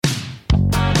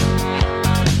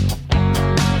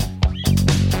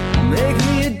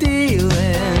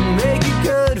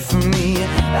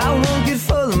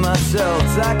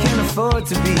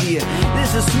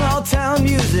small town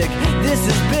music. This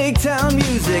is big town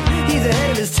music. He's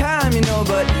ahead of his time, you know,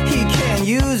 but he can't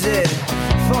use it.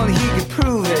 If only he could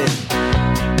prove it.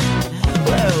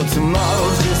 Well,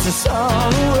 tomorrow's just a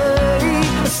song away,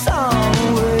 a song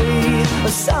away, a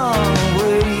song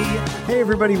away. Hey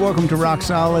everybody, welcome to Rock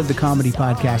Solid, the comedy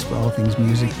podcast for all things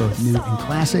music, both new and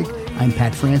classic. I'm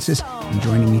Pat Francis, and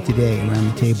joining me today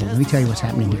around the table, let me tell you what's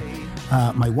happening here.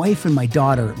 My wife and my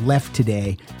daughter left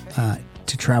today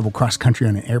to travel cross-country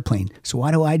on an airplane. So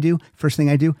what do? First thing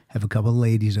I do, have a couple of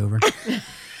ladies over.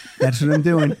 That's what I'm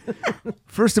doing.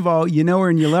 First of all, you know her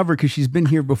and you love her because she's been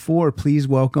here before. Please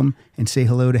welcome and say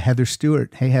hello to Heather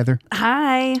Stewart. Hey, Heather.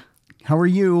 Hi. How are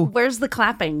you? Where's the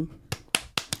clapping?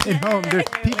 At home.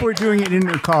 People are doing it in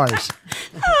their cars.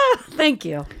 Thank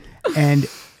you. And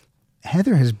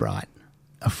Heather has brought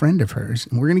a friend of hers,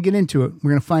 and we're going to get into it.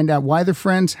 We're going to find out why they're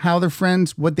friends, how they're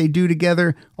friends, what they do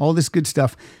together, all this good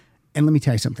stuff. And let me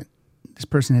tell you something. This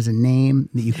person has a name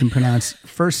that you can pronounce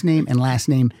first name and last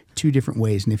name two different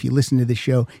ways. And if you listen to this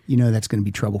show, you know that's going to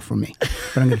be trouble for me.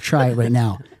 But I'm going to try it right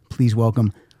now. Please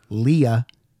welcome Leah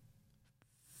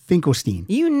Finkelstein.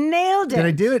 You nailed it. Did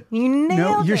I do it? You nailed it.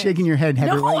 No, you're shaking your head,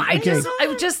 Heather. No, right?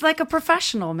 I'm just like a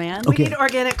professional, man. Okay. We need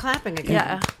organic clapping again.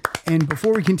 Yeah. And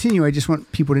before we continue, I just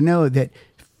want people to know that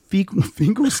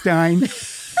Finkelstein,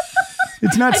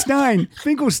 it's not Stein,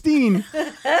 Finkelstein.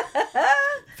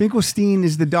 Finkelstein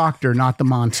is the doctor, not the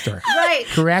monster. Right.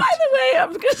 Correct? By the way,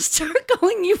 I'm going to start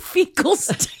calling you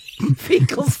Finkelstein.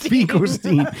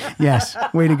 Finkelstein. Yes.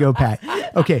 Way to go, Pat.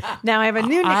 Okay. Now I have a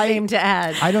new nickname to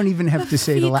add. I don't even have to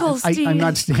say the last. I'm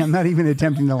not even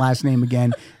attempting the last name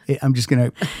again. I'm just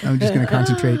gonna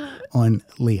concentrate on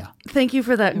Leah. Thank you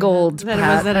for that gold,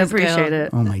 Pat. I appreciate gold. it.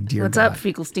 Oh my dear What's God. up,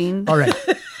 Finkelstein? All right.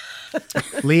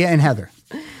 Leah and Heather.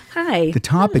 Hi. The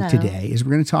topic today is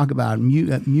we're going to talk about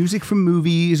music from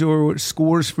movies or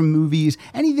scores from movies.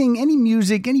 Any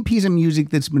music, any piece of music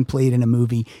that's been played in a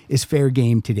movie is fair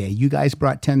game today. You guys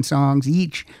brought 10 songs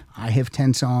each. I have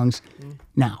 10 songs.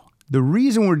 Now, the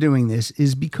reason we're doing this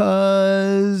is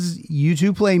because you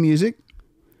two play music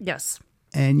Yes.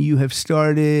 and you have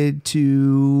started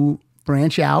to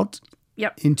branch out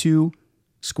Yep. into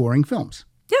scoring films.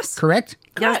 Yes. Correct?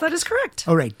 Yes, that is correct.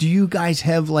 All right. Do you guys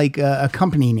have like a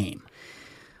company name?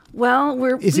 Well,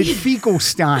 Is it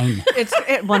Finkelstein?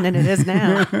 Well, and it is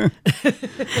now.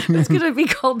 it's going to be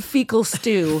called Fecal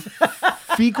Stew.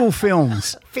 Fecal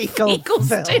Films. Fecal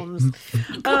Stew. films.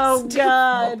 Oh,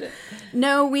 God.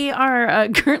 No, we are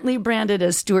currently branded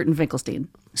as Stewart and Finkelstein.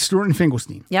 Stewart and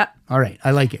Finkelstein. Yep. All right.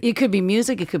 I like it. It could be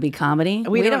music. It could be comedy.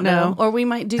 We don't know. Or we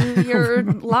might do your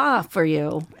law for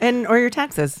you. Or your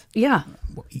taxes. Yeah.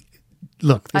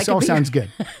 Look, this could all be- sounds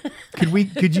good.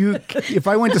 Could you, if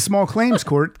I went to small claims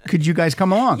court, could you guys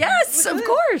come along? Yes, of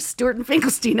course. Stewart and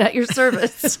Finkelstein at your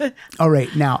service. All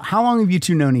right. Now, how long have you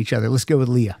two known each other? Let's go with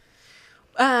Leah.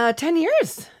 10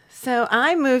 years. So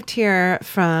I moved here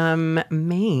from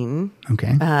Maine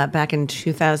Okay. back in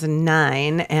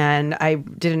 2009, and I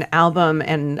did an album,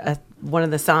 and one of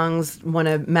the songs won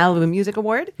a Malibu Music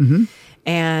Award. Mm-hmm.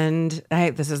 And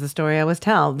this is the story I always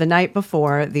tell. The night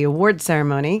before the award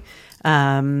ceremony,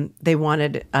 they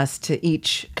wanted us to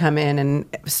each come in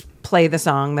and play the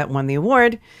song that won the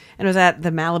award. And it was at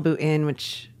the Malibu Inn,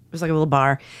 which was like a little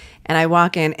bar. And I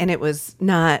walk in, and it was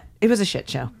a shit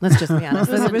show. Let's just be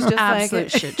honest. It was just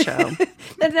absolute shit show.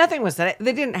 Nothing was said.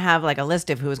 They didn't have like a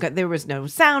list of who was good. There was no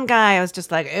sound guy. I was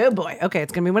just like, oh boy, okay,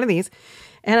 it's going to be one of these.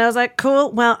 And I was like,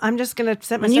 cool. Well, I'm just going to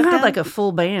set my And stuff you had down. like a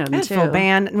full band, I had a too. full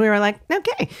band. And we were like,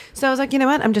 okay. So I was like, you know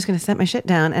what? I'm just going to set my shit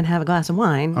down and have a glass of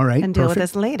wine. All right, and deal with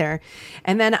perfect. this later.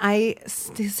 And then I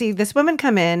see this woman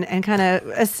come in and kind of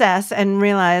assess and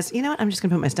realize, you know what? I'm just going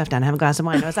to put my stuff down and have a glass of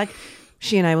wine. I was like,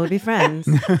 she and I will be friends.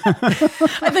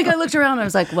 I think I looked around and I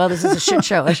was like, well, this is a shit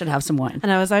show. I should have some wine.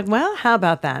 And I was like, well, how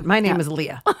about that? My name is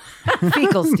Leah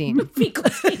Finkelstein.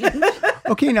 Finkelstein.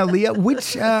 Okay. Now, Leah,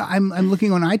 which I'm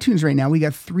looking on iTunes right now. We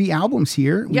got 3 albums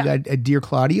here. We Yeah. got Dear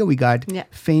Claudia. We got Yeah.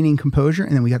 Feigning Composure.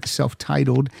 And then we got the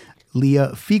self-titled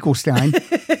Leah Finkelstein.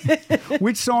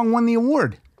 Which song won the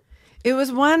award? It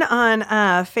was one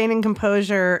on Feigning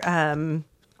Composure.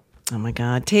 Oh my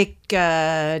God! Taking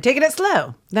it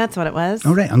slow. That's what it was.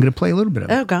 All right. I'm going to play a little bit of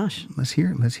it. Oh gosh. Let's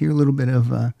hear a little bit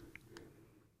of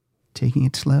Taking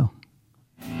It Slow.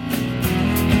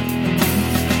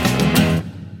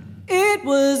 It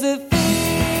was a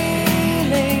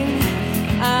feeling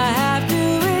I have to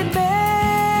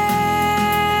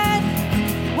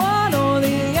admit, one or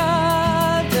the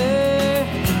other,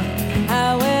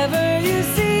 however you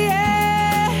see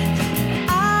it,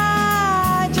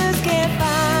 I just can't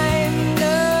find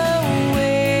a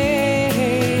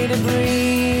way to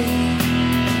breathe.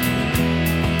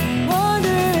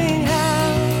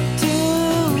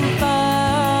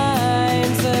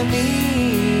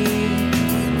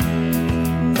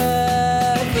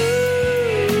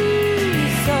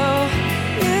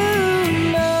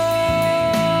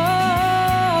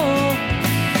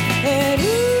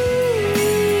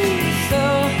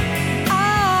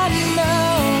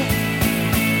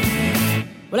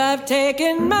 I've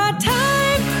taken my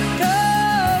time,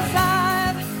 'cause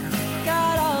I've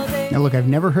got all day. Now, look, I've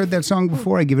never heard that song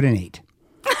before. I give it an 8.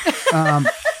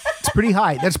 It's pretty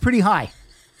high. That's pretty high.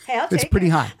 Hey, I'll That's take pretty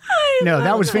it. high. No,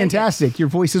 that was fantastic. Your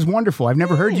voice is wonderful. I've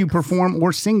never heard you perform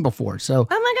or sing before. So,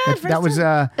 Oh my God, that was. Is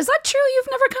that true? You've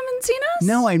never come and seen us?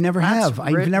 No, I never have.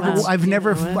 rude. I've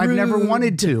never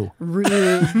wanted to.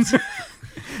 Rude.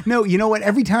 No, you know what?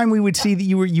 Every time we would see that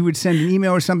you would send an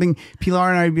email or something, Pilar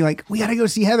and I would be like, "We got to go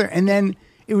see Heather," and then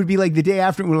it would be like the day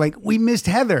after, and we're like, "We missed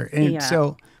Heather," and Yeah.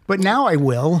 so. But now I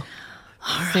will.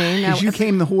 See, now, Because you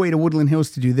came the whole way to Woodland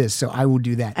Hills to do this, so I will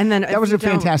do that. And then that if was you a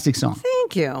fantastic song.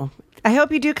 Thank you. I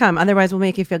hope you do come. Otherwise, we'll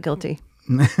make you feel guilty.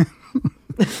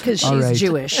 Because she's All right.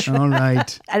 Jewish. All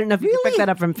right. I don't know if you can pick that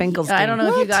up from Finkelstein. I don't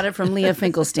know if you got it from Leah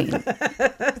Finkelstein.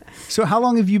 So how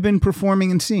long have you been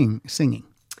performing and singing?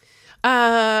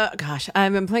 Gosh,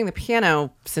 I've been playing the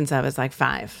piano since I was like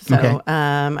 5. So Okay.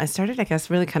 I started, I guess,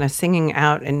 really kind of singing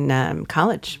out in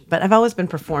college. But I've always been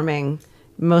performing,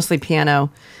 mostly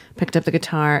piano. Picked up the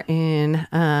guitar in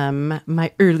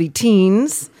my early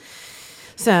teens.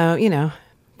 So,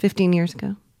 15 years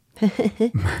ago.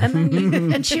 And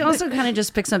then and she also kind of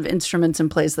just picks up instruments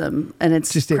and plays them, and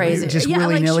it's Just crazy.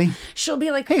 willy-nilly? Like she'll be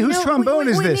like, Hey, whose trombone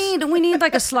is this?" We need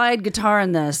like a slide guitar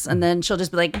in this, and then she'll just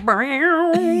be like,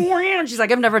 and she's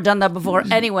like, I've never done that before.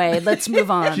 Anyway, let's move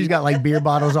on. She's got like beer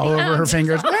bottles all over her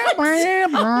fingers.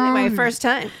 My first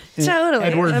time. Totally.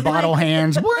 Edward I'm bottle like,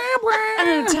 hands.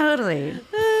 totally.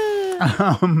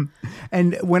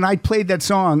 And when I played that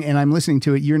song and I'm listening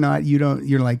to it, you're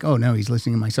like, oh no, he's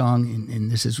listening to my song,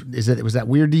 and was that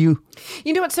weird to you?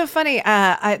 You know what's so funny?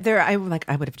 I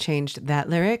would have changed that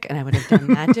lyric and I would have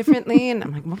done that differently. And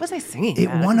I'm like, what was I singing? It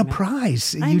about? won a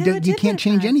prize. I know it You did can't win a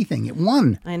change prize. anything. It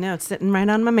won. I know, it's sitting right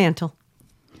on my mantle.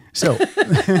 So,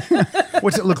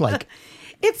 what's it look like?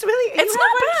 It's really, It's you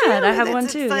not have bad. I have It's- one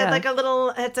it's too, like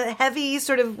yeah. it's a heavy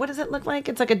sort of, what does it look like?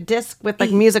 It's like a disc with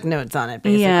like music notes on it,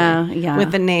 basically. Yeah.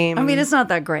 With the name. I mean, it's not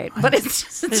that great, but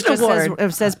it's It an just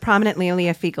award. says prominently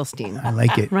Leah Finkelstein. I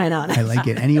like it. Right on it. I like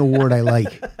it. Any award I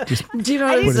like. Just Do you know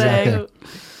what I'm put it out saying? there.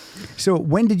 So,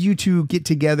 when did you two get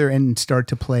together and start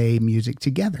to play music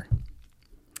together?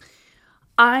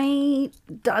 I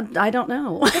don't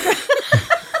know.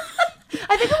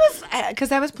 I think it was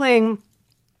because I was playing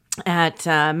at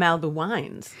Malibu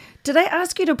Wines. Did I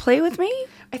ask you to play with me?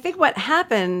 I think what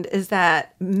happened is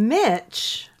that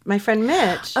Mitch, my friend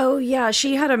Mitch, Oh yeah,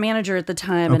 she had a manager at the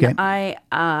time, Okay. and I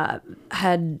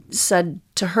had said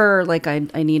to her like I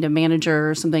need a manager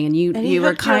or something, and he you were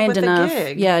hooked you up kind with a enough,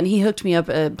 gig. yeah, and he hooked me up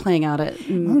playing out at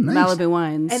Malibu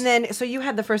Wines. and then so you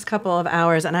had the first couple of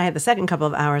hours and I had the second couple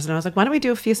of hours, and I was like, why don't we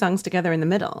do a few songs together in the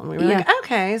middle? And we were like, Yeah.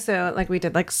 okay. So like we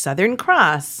did like Southern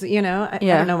Cross, I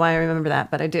don't know why I remember that,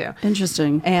 but I do.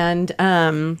 Interesting. And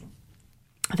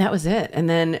that was it. And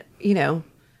then,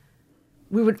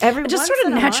 we would every It just once sort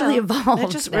in of a naturally while- evolved. It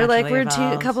just We're like naturally we're a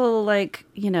evolved. couple like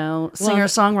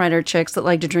singer-songwriter chicks that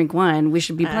like to drink wine. We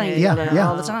should be playing Yeah, together yeah.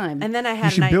 all the time. And then I had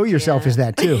You should an bill idea. yourself as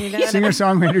that too. You know what I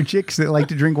Singer-songwriter chicks that like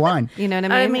to drink wine. You know what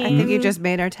I mean? I mean- think you just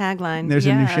made our tagline. There's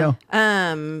a new Yeah.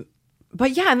 show.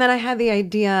 But yeah, and then I had the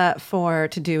idea to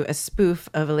do a spoof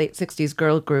of a late 60s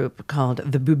girl group called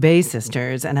the Boubet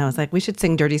Sisters. And I was like, we should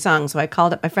sing dirty songs. So I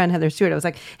called up my friend Heather Stewart. I was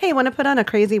like, hey, want to put on a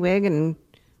crazy wig and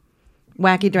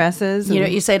wacky dresses? You know And-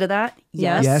 what you say to that?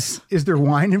 Yes. Yes. Is there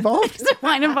wine involved?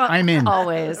 Wine involved. I'm in.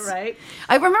 Always. Right.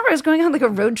 I remember I was going on like a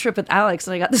road trip with Alex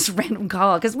and I got this random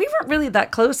call because we weren't really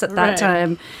that close at that Right.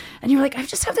 time. And you were like, I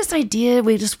just have this idea.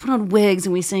 We just put on wigs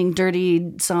and we sing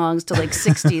dirty songs to like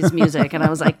 60s music. And I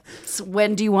was like, so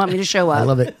when do you want me to show up? I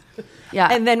love it. Yeah.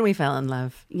 And then we fell in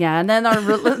love. yeah. And then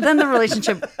then the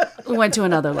relationship went to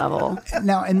another level.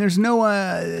 Now, and there's no,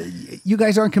 you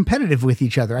guys aren't competitive with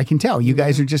each other. I can tell. You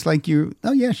guys are just like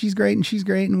oh yeah, she's great and she's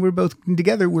great. And we're both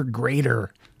together. We're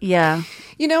greater. Yeah.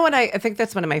 You know what? I think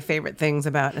that's one of my favorite things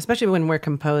about, especially when we're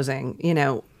composing,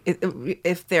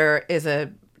 if there is a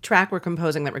track we're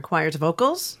composing that requires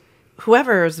vocals,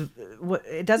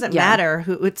 it doesn't Yeah. matter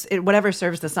whatever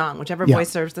serves the song, whichever Yeah. voice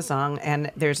serves the song.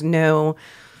 And there's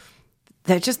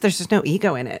just no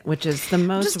ego in it, which is the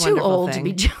most just too wonderful old to thing.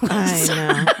 be jealous. I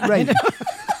know. Right.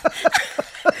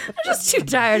 I'm just too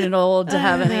tired and old to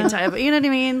have any type of, you know what I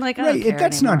mean? Like, I don't Right. care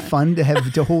That's not anymore. fun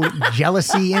to hold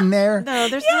jealousy in there. No,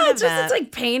 there's Yeah, none of it's just, that. it's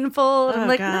like painful. And I'm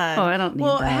like, God. no, I don't need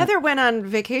well, that. Heather went on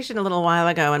vacation a little while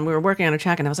ago and we were working on a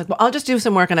track and I was like, well, I'll just do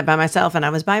some work on it by myself. And I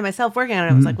was by myself working on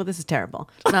it. I was like, well, this is terrible.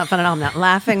 It's not fun at all. I'm not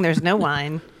laughing. There's no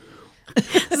wine.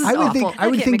 I would think. I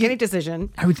would can't think. make any decision.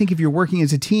 I would think if you're working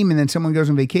as a team and then someone goes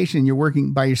on vacation and you're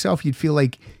working by yourself, you'd feel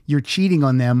like you're cheating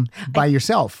on them by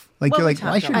yourself. Like you're like,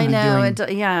 well, I shouldn't I be know.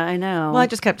 doing. Yeah, I know. Well, I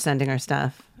just kept sending her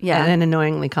stuff. Yeah. And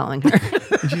annoyingly calling her.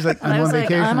 And she's like, I I'm was on like,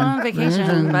 vacation. I'm on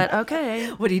vacation, but okay.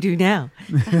 What do you do now?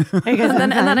 And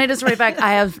then I just write back,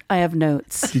 I have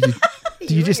notes.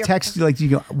 Do you just text like you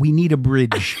go? We need a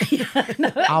bridge.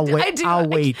 I'll wait. I do. I'll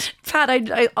wait. Pat,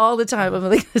 I all the time. I'm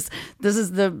like, this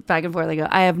is the back and forth. I go,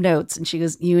 I have notes. And she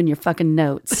goes, you and your fucking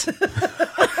notes.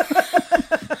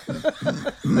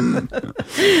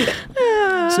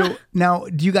 So now,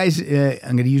 do you guys?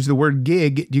 I'm going to use the word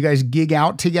gig. Do you guys gig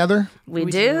out together? We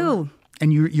do.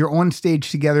 And you're on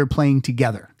stage together, playing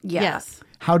together. Yes.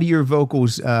 How do your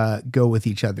vocals go with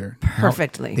each other?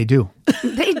 Perfectly. They do.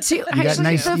 They do. You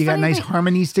got nice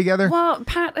harmonies together. Well,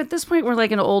 Pat, at this point, we're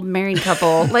like an old married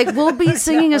couple. Like, we'll be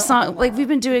singing a song. Like, we've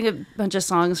been doing a bunch of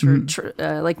songs for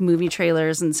like movie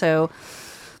trailers. And so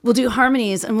we'll do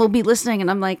harmonies and we'll be listening. And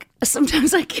I'm like,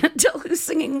 sometimes I can't tell who's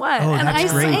singing what. Oh, and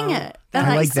that's I great. sing it. And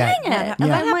I I like sing that. it. Yeah.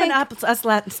 And That I'm like, happened us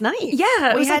last night. Yeah,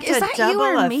 I we was had like, is to that you double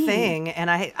or a me? thing,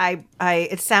 and I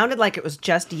it sounded like it was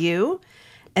just you,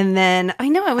 and then I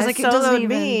know, I was like, it doesn't soloed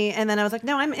even- me, and then I was like,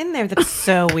 no, I'm in there. That's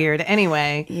so weird.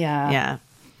 Anyway, Yeah.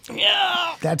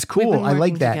 That's We've cool. been I like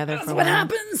working that. together for a what while.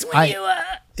 happens when you...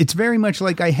 It's very much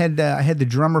like I had the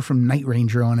drummer from Night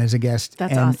Ranger on as a guest.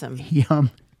 That's and awesome.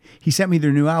 He sent me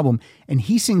their new album, and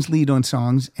he sings lead on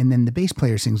songs, and then the bass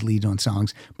player sings lead on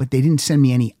songs, but they didn't send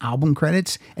me any album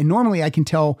credits. And normally I can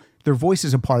tell their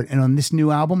voices apart, and on this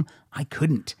new album, I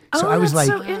couldn't. So I was that's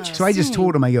like, so I just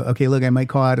told him, I go, okay, look, I might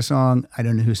call out a song. I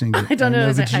don't know who sings it. I don't know.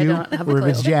 if it's I you don't have a or if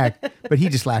it's clue. Jack. But he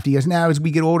just laughed. He goes, now as we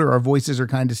get older, our voices are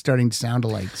kind of starting to sound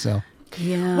alike. So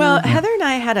Yeah. Well, Heather and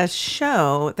I had a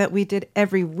show that we did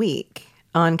every week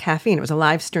on Caffeine. It was a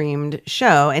live streamed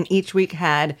show, and each week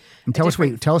had. and tell us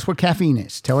what caffeine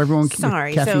is. Tell everyone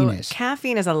Sorry, what caffeine so is.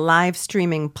 Caffeine is a live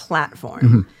streaming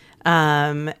platform,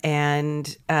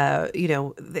 and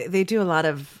they do a lot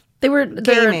of they're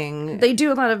gaming. They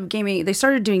do a lot of gaming. They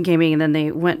started doing gaming, and then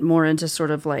they went more into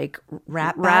sort of like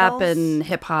Rap battles? and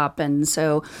hip hop. And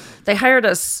so they hired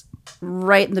us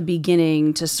right in the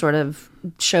beginning to sort of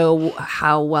show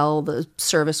how well the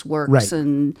service works. Right.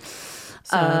 And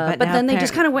but but now then they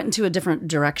just kind of went into a different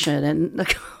direction, and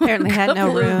apparently had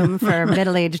no room for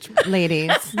middle-aged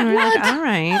ladies. And we're like, all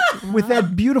right. With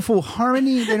that beautiful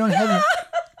harmony, they don't have.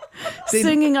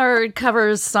 singing our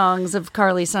covers songs of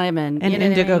Carly Simon And you know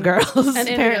what I Indigo mean? Girls And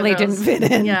Indigo apparently Girls. didn't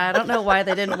fit in. Yeah, I don't know why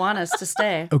they didn't want us to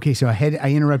stay. Okay, so I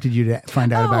interrupted you to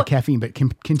find out about caffeine, but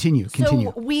continue.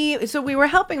 So we were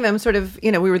helping them sort of,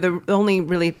 we were the only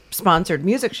really sponsored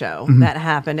music show that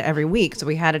happened every week. So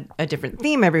we had a different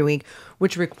theme every week,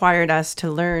 which required us to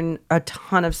learn a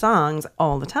ton of songs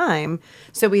all the time.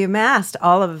 So we amassed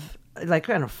all of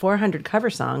 400 cover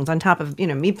songs on top of,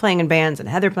 me playing in bands and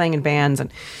Heather playing in bands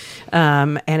and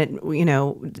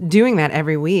it, doing that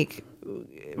every week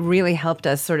really helped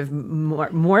us sort of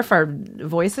morph our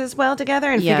voices well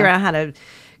together and Yeah. figure out how to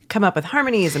come up with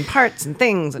harmonies and parts and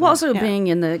things. And, Well, also being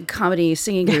in the comedy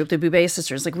singing group, the Boubet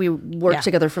Sisters, like we worked Yeah.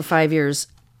 together for 5 years,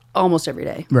 almost every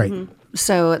day. Right.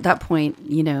 So at that point,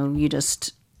 you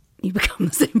become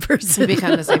the same person.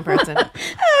 become the same person.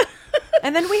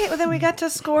 And then we got to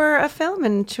score a film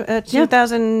in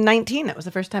 2019. That was the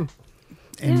first time.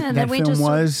 And Yeah, and that then we film just-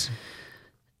 was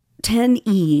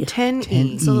 10E.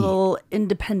 10E. It's a little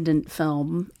independent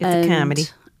film. It's a comedy.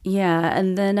 Yeah,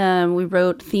 and then we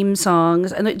wrote theme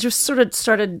songs, and it just sort of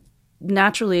started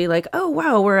naturally like, oh,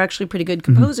 wow, we're actually pretty good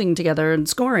composing together and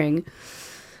scoring.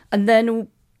 And then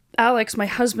Alex, my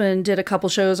husband, did a couple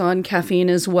shows on Caffeine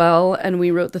as well, and we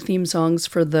wrote the theme songs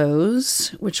for those,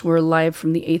 which were Live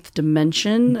from the Eighth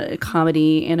Dimension, a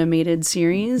comedy animated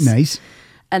series. nice.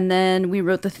 And then we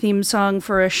wrote the theme song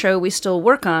for a show we still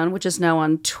work on, which is now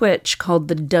on Twitch, called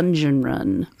The Dungeon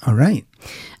Run. All right.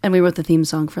 And we wrote the theme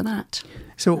song for that.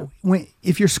 So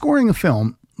if you're scoring a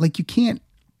film, like you can't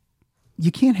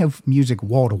have music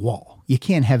wall to wall. You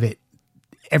can't have it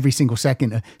every single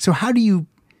second. So how do you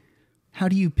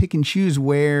pick and choose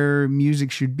where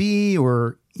music should be,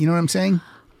 or you know what I'm saying?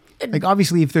 Like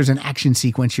obviously, if there's an action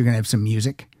sequence, you're gonna have some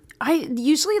music.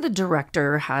 Usually the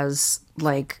director has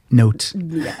like Notes.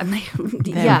 like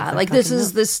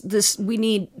this we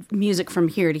need music from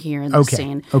here to here in this Okay,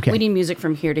 scene. okay. We need music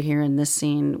from here to here in this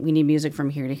scene. We need music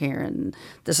from here to here, and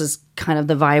this is kind of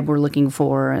the vibe we're looking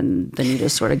for, and then you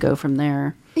just sort of go from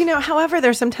there. However,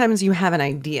 there's sometimes you have an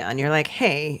idea and you're like,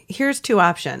 hey, here's two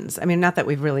options. I mean, not that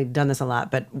we've really done this a lot,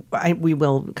 but we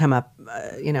will come up,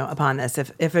 upon this.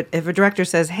 If a director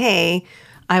says, hey,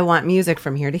 I want music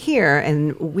from here to here.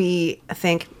 And we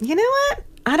think, you know what?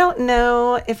 I don't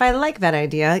know if I like that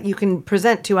idea. You can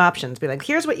present 2 options. Be like,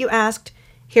 here's what you asked.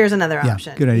 Here's another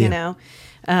option. Good idea. You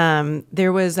know,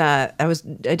 there was I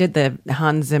did the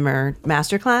Hans Zimmer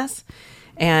masterclass,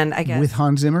 and I guess With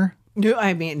Hans Zimmer? no,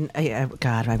 I mean,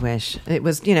 God, I wish it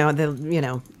was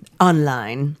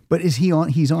online. But is he on?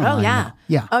 He's on. Oh yeah, now.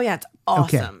 Yeah. Oh yeah, it's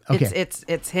awesome. Okay.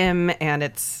 It's him, and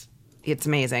it's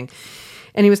amazing.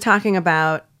 And he was talking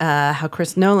about how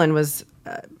Chris Nolan was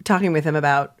talking with him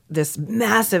about this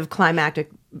massive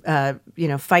climactic,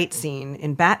 fight scene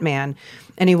in Batman,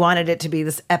 and he wanted it to be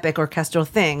this epic orchestral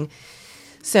thing.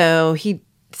 So he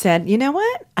said, "You know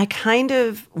what? I kind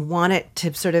of want it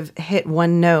to sort of hit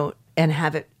one note and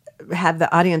have the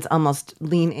audience almost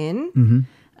lean in."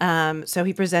 So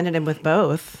he presented him with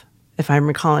both, if I'm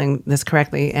recalling this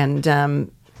correctly, and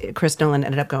Chris Nolan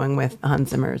ended up going with Hans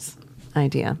Zimmer's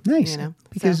idea. Nice. You know?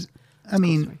 Because, I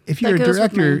mean, if That you're a goes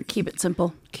with director, my keep it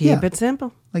simple. Keep it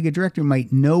simple. like a director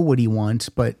might know what he wants,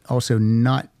 but also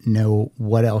not know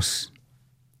what else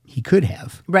he could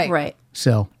have. Right.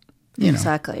 So, you know.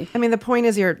 Exactly. I mean, the point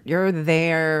is you're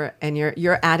there and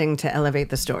you're adding to elevate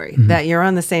the story. That you're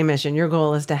on the same mission. Your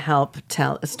goal is to help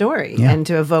tell a story and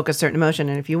to evoke a certain emotion.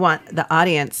 And if you want the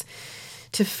audience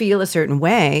to feel a certain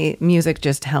way, music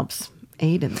just helps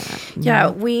aid in that. Yeah,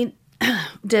 we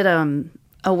did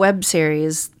a web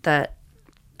series that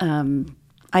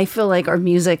I feel like our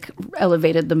music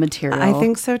elevated the material. I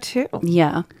think so too.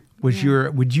 Yeah. Would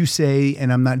you say,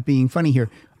 and I'm not being funny here,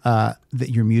 that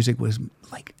your music was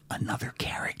like another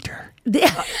character?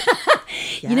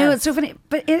 You know, it's so funny,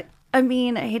 but I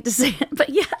hate to say it, but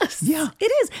yes. Yeah. It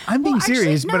is. I'm being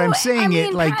serious, but I'm saying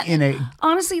it like in a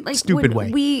honestly, like stupid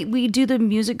when way. We do the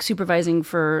music supervising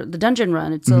for the Dungeon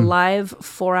Run. It's a live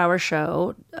 4-hour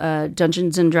show,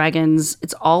 Dungeons and Dragons.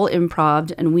 It's all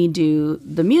improv, and we do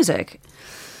the music.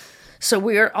 So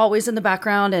we're always in the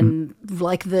background and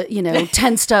like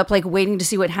tensed up, like waiting to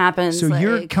see what happens. So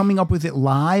you're coming up with it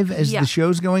live as the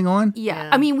show's going on? Yeah.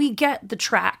 I mean, we get the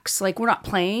tracks. Like, we're not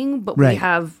playing, but Right. we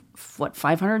have,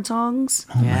 500 songs?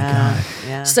 Oh my God.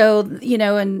 Yeah. So,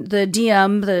 and the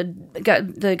DM,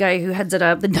 the guy who heads it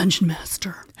up, the Dungeon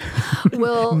Master,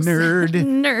 will... Nerd.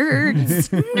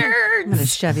 Nerds. I'm going to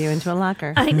shove you into a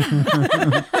locker. I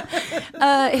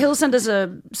know. He'll send us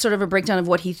a sort of a breakdown of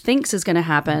what he thinks is going to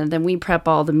happen. Then we prep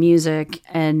all the music,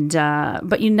 and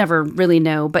but you never really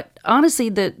know. But honestly,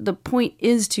 the point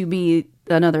is to be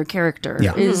another character,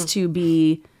 is to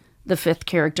be the 5th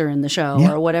character in the show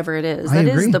or whatever it is. That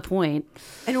is the point.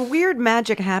 And weird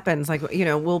magic happens. Like,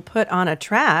 we'll put on a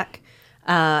track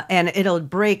and it'll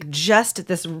break just at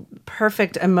this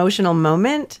perfect emotional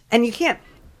moment. And you can't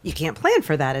plan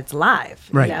for that. It's live.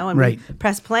 Right, And right. we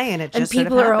press play and it just And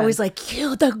people sort of are always happens. like,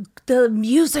 "Ew, the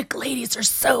music ladies are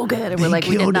so good," and we're like,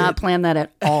 "We did killed not it. plan that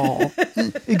at all."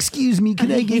 Excuse me,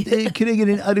 can I get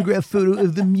an autograph photo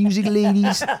of the music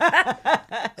ladies?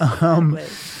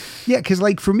 Yeah, because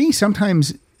like for me,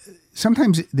 sometimes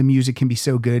the music can be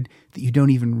so good that you don't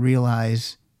even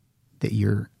realize that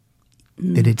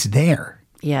that it's there.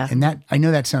 Yeah. And that, I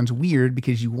know that sounds weird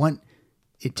because you want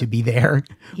it to be there,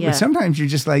 Yeah. but sometimes you're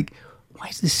just like, why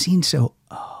is this scene so?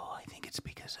 Oh, I think it's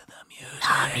because of the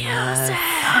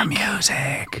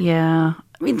music. Yeah.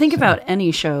 I mean, think about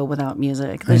any show without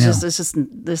music. It's just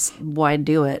this. Why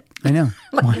do it? I know.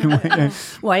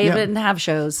 Why Yeah. even have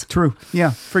shows? True.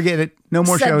 Yeah. Forget it. No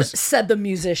more shows. Said the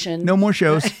musician. No more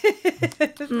shows.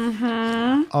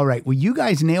 All right. Well, you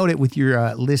guys nailed it with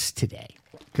your list today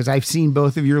because I've seen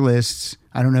both of your lists.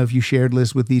 I don't know if you shared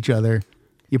lists with each other.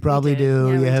 You probably do.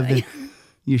 Yeah, you we have did.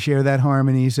 you share that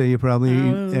harmony, so you probably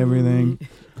everything.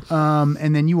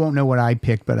 And then you won't know what I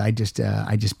picked, but I just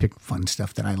picked fun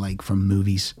stuff that I like from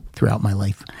movies throughout my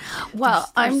life.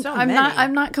 Well, I'm so I'm not many.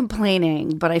 I'm not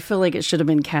complaining, but I feel like it should have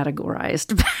been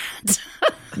categorized bad.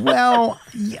 Well,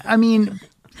 I mean,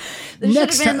 There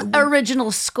should have been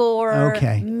original score,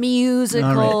 Okay. musicals,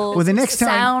 All right. Well, the next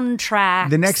time- soundtracks.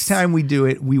 the next time we do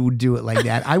it, we will do it like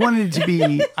that. I wanted it to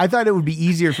be. I thought it would be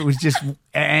easier if it was just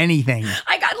anything.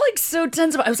 I got like so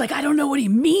tense about. I was like, I don't know what he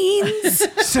means.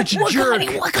 Such a What jerk.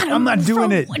 kind of I'm not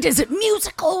doing it. Is it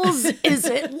musicals? Is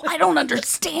it? I don't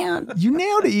understand. You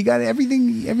nailed it. You got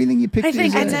everything. Everything you picked. I think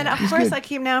is, I And then, of course,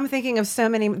 good. now I'm thinking of so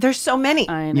many. There's so many.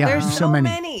 I know. Yeah, There's so so many.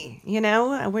 many.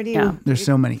 Where do you? Yeah. There's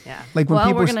so many. Yeah. Like when Well,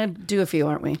 people we're gonna do a few,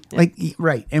 aren't we? like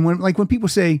right, and when people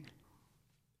say,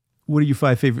 what are your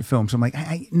 5 favorite films? I'm like,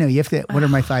 no, you have to, what are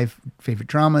my 5 favorite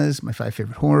dramas, my 5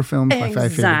 favorite horror films, my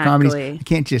 5 favorite comedies? You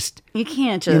can't just,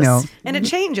 and it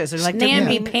changes. It's like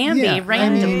namby-pamby,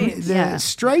 randomly. The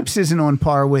Stripes isn't on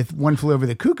par with One Flew Over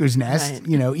the Cuckoo's Nest,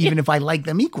 even if I like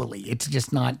them equally. It's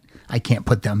just not, I can't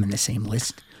put them in the same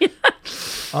list.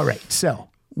 All right, so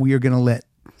we are going to let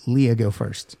Leah go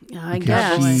first. I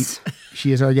guess.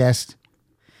 She is our guest.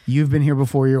 You've been here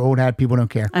before. You're old hat. People don't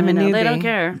care. I'm a newbie. They don't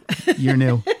care. You're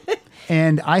new.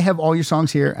 And I have all your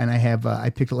songs here, and I have I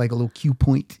picked like a little cue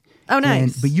point. Oh,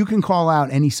 nice. But you can call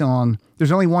out any song.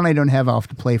 There's only one I don't have off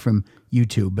to play from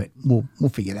YouTube, but we'll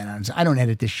figure that out. I don't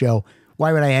edit this show.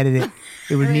 Why would I edit it?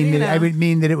 It would mean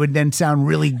that it would then sound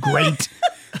really great.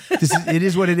 It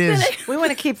is what it is. We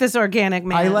want to keep this organic,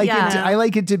 man. I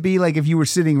like it to be like if you were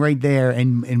sitting right there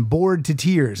and bored to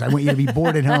tears. I want you to be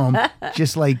bored at home,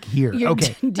 just like here.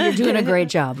 Okay, you're doing a great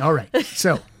job. All right.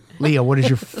 So, Leah, what is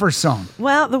your first song?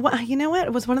 Well, you know what?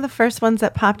 It was one of the first ones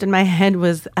that popped in my head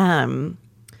was the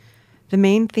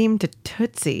main theme to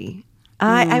Tootsie.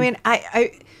 I mean,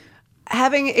 I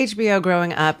having HBO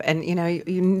growing up, and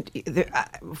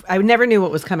I never knew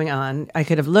what was coming on. I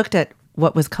could have looked at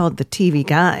what was called the TV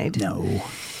guide. No.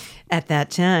 At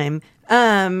that time.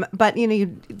 But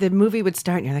the movie would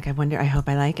start and you're like, I hope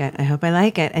I like it. I hope I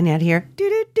like it. And you'd hear do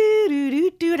do do do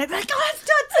do do. And I'd be like, oh, it's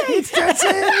Tootsie. It's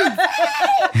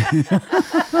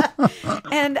Tootsie.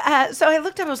 And so I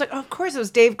looked up, I was like, oh, of course it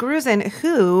was Dave Grusin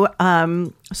who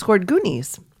scored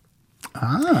Goonies.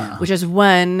 Which is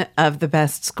one of the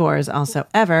best scores also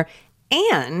ever.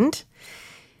 And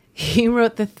he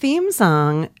wrote the theme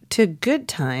song to Good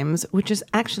Times, which is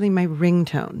actually my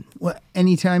ringtone. What?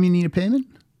 Anytime you need a payment?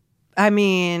 I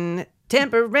mean,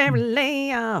 temporary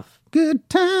layoff. Good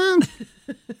times.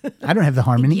 I don't have the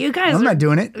harmony. You guys I'm not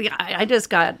doing it. I just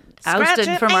got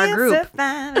ousted from our group.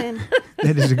 That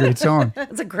is a great song.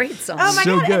 It's a great song. Oh my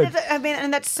God. Good.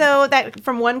 And that's so that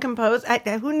from one composer.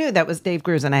 Who knew that was Dave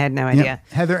Grusin? I had no idea. Yep.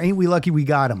 Heather, ain't we lucky we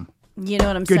got him? You know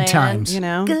what I'm saying? Good times.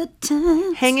 Good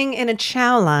times. Hanging in a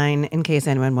chow line, in case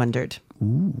anyone wondered.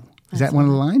 Ooh. Is that one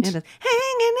of the lines? It is.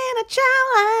 Hanging in a chow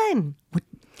line.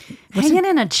 Hanging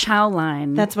in a chow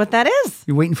line. That's what that is.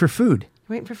 You're waiting for food.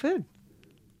 Waiting for food.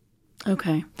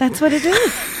 Okay. That's what it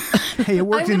is. Hey, it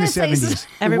worked in the 70s.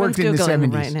 Everyone's It worked in the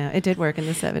Googling 70s. right now. It did work in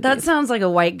the 70s. That sounds like a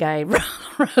white guy.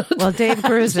 Well, Dave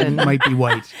Grusin. He might be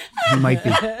white. He might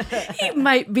be. He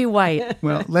might be white.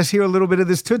 Well, let's hear a little bit of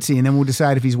this Tootsie, and then we'll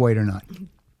decide if he's white or not.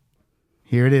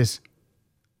 Here it is.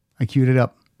 I queued it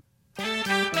up.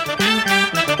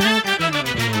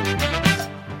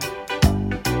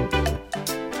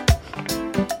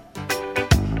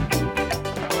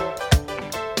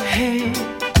 Hey,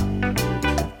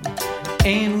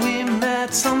 ain't we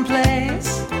met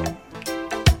someplace?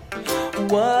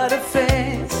 What a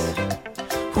face,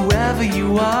 whoever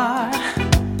you are.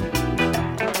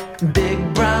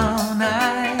 Big brown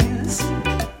eyes,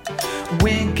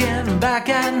 winking back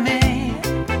at me.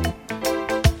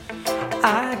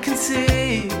 I can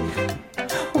see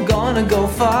we're gonna go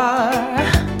far.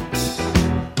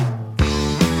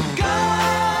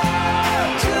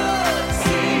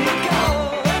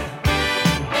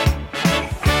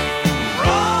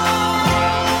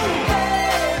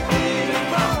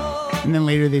 And then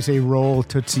later they say roll,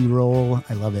 Tootsie roll.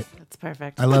 I love it. That's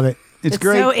perfect. I love it. It's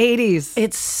great. So 80s.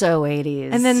 It's so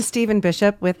 80s. And then Stephen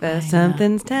Bishop with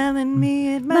Something's Telling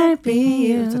Me It Might Be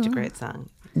You. Such a great song.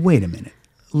 Wait a minute.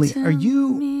 Lee, are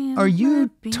you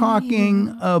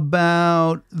talking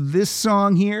about this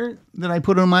song here that I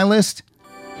put on my list?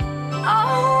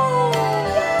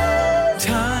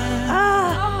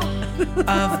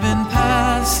 I've been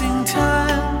passing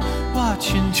time,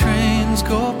 watching trains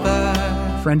go by.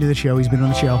 Friend of the show. He's been on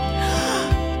the show.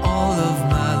 All of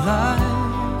my life,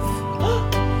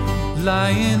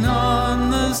 lying on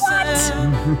the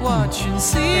sand, watching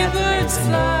seabirds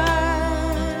fly,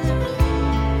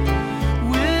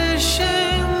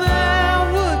 wishing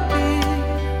there would be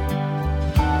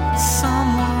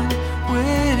someone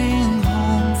waiting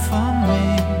home for me.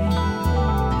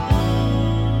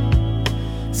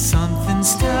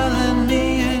 Something's telling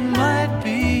me it might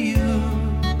be you.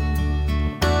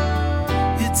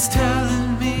 It's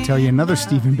telling me. I'll tell you another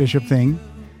Stephen Bishop thing.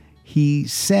 He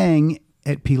sang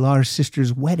at Pilar's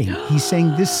sister's wedding. He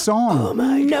sang this song. Oh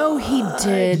my God. No, he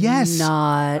did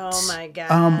not. Oh my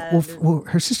God. Well,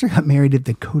 her sister got married at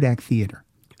the Kodak Theater.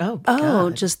 Oh, God. Oh,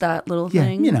 just that little Yeah,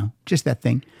 thing. just that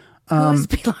thing. Who's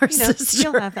Pilar's You know, sister?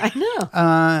 you'll have that.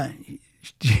 I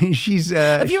know. She's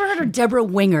Have you ever heard of Deborah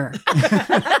Winger?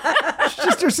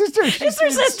 just her sister. She's her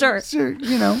sister.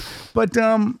 But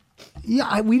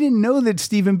we didn't know that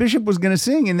Stephen Bishop was going to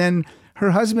sing, and then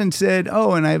her husband said,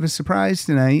 "Oh, and I have a surprise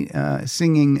tonight,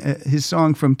 singing his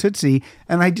song from Tootsie."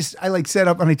 And I like set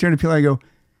up and I turned to Peter and I go,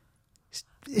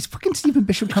 "Is fucking Stephen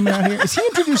Bishop coming out here? Is he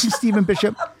introducing Stephen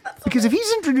Bishop? Because if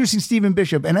he's introducing Stephen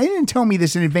Bishop, and I didn't tell me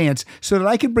this in advance so that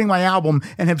I could bring my album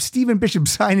and have Stephen Bishop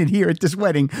sign it here at this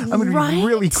wedding, I'm going to be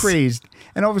really crazed."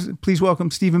 And obviously, please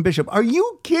welcome Stephen Bishop. Are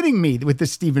you kidding me with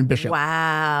this Stephen Bishop?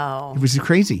 Wow. It was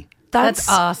crazy. That's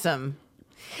awesome.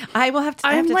 I will have to.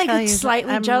 I'm have to like tell you,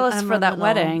 slightly jealous I'm for a that little-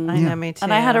 wedding. I know, me too.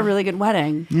 And I had a really good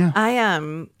wedding. Yeah. I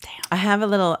have a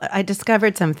little. I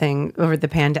discovered something over the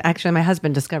pandemic. Actually, my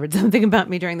husband discovered something about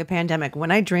me during the pandemic.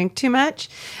 When I drink too much,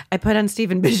 I put on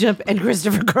Stephen Bishop and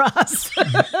Christopher Cross.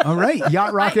 All right.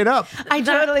 Yacht rock it up. I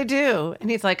totally do.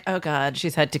 And he's like, "Oh God,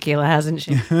 she's had tequila, hasn't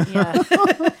she?" Yeah.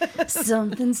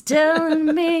 Something's telling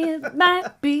me it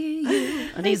might be you.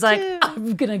 And he's like,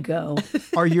 I'm going to go.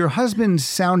 Are your husband's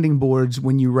sounding boards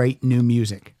when you write new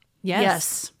music?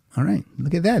 Yes. All right.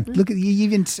 Look at that. Look at you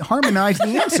even harmonized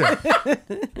the answer.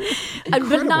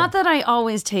 But not that I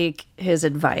always take his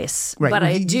advice, Right. but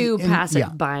Well, I do and- pass yeah.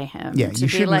 it by him. Yeah, to you be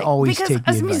shouldn't like, always because take the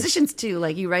as advice. musicians too,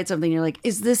 like you write something, you're like,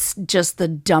 is this just the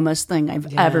dumbest thing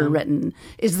I've ever written?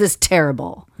 Is this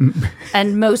terrible?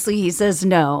 And mostly he says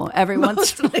no. Every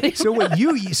once in a while. So what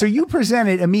you present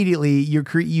it immediately.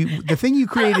 The thing you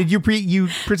created. You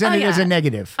present it as a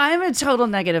negative. I'm a total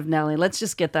negative Nelly. Let's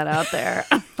just get that out there.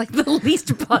 I'm like the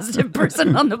least positive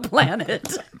person on the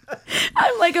planet.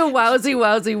 I'm like a wowsy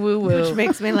woo woo. Which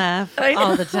makes me laugh I know.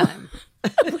 all the time.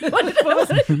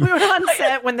 We were on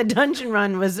set when the Dungeon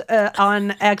Run was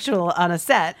on a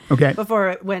set. Okay. Before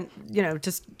it went,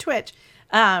 to Twitch,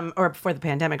 or before the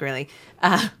pandemic, really.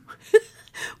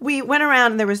 We went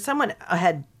around and there was someone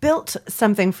had built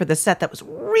something for the set that was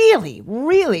really,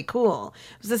 really cool.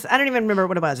 It was this, I don't even remember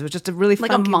what it was. It was just a really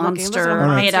Like a funky looking- it was monster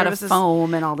made out of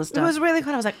foam and all this It stuff. was really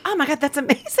cool. I was like, oh my God, that's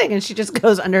amazing. And she just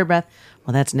goes under her breath,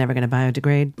 well, that's never going to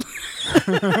biodegrade.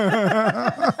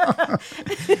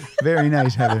 Very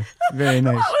nice, Heather. Very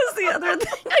nice. What was the other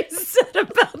thing I said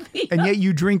about the... And yet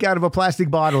you drink out of a plastic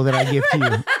bottle that I give to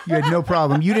you. You had no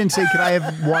problem. You didn't say, "Could I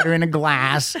have water in a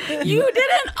glass?" You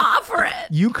didn't offer it.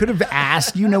 You could have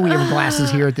asked. You know we have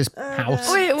glasses here at this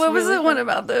house. Wait, what was the one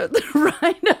about the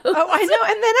rhino? Oh, I know.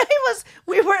 And then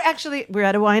we were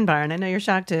at a wine bar, and I know you're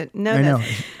shocked to know I know.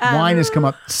 this. Wine has come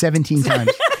up 17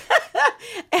 times.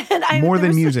 And More there than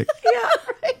was- music. Yeah,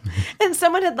 right. And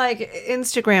someone had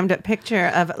Instagrammed a picture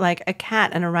of a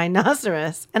cat and a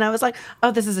rhinoceros. And I was like,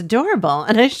 oh, this is adorable.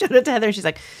 And I showed it to Heather. And she's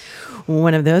like,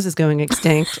 one of those is going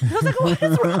extinct. I was like, what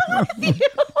is wrong with you?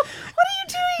 What are you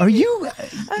doing? Are you?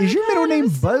 Is your middle name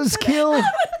Buzzkill?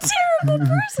 Terrible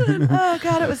person. Oh,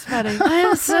 God, it was funny.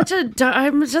 I'm such a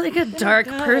dark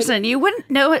person. You wouldn't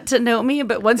know it to know me,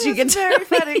 but once you get to very know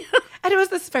funny. me, And it was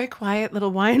this very quiet little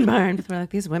wine bar. And we're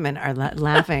like, these women are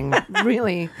laughing.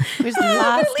 Really. We just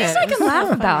lost at least it. I It was can so laugh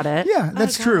funny. about it. Yeah,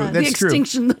 that's true. The That's true.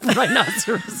 extinction of the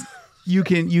rhinoceros. You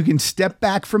can step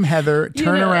back from Heather,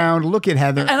 turn know, around, look at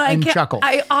Heather, and chuckle.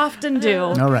 I often do.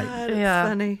 All right. God, it's Yeah.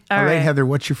 funny. All right, Heather,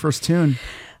 what's your first tune?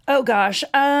 Oh gosh.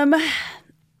 I'm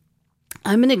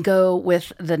gonna go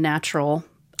with The Natural,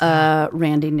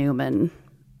 Randy Newman.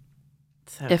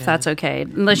 So If good. that's okay.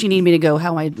 Unless you need me to go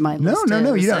how my list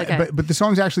No, is. you don't. Okay. But the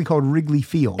song's actually called Wrigley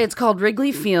Field. It's called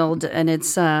Wrigley Field, and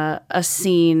it's a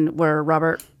scene where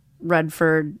Robert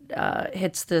Redford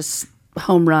hits this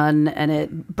home run, and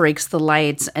it breaks the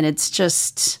lights, and it's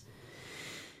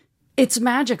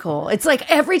magical. It's like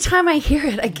every time I hear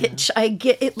it, I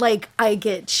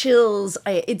get chills.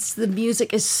 The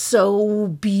music is so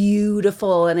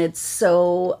beautiful, and it's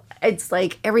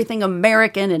like everything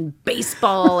American and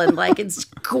baseball, and like it's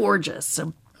gorgeous.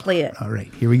 So play it. All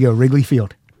right, here we go. Wrigley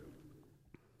Field.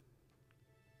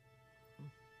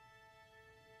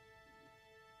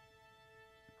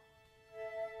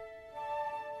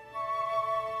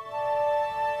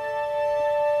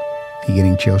 You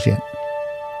getting chills yet?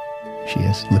 She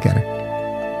is. Look at her.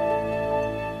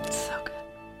 So good.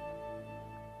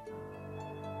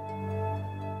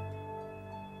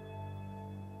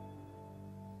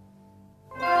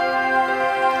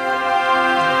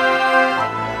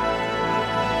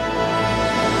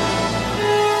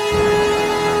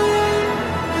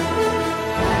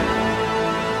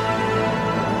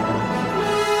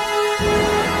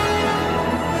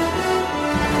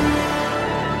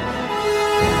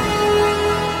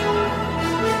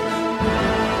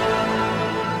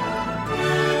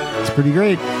 It's pretty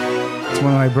great. It's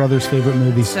one of my brother's favorite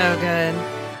movies. So good.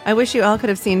 I wish you all could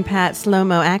have seen Pat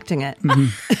slow-mo acting it.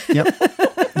 Yep.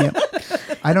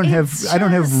 I don't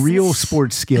have real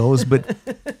sports skills, but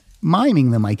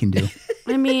miming them I can do.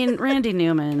 I mean, Randy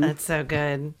Newman. That's so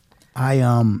good. I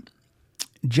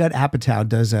Judd Apatow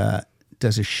does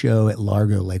a show at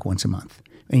Largo like once a month,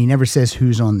 and he never says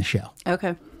who's on the show.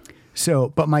 Okay. So,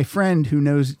 but my friend who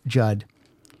knows Judd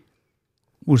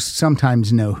will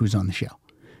sometimes know who's on the show.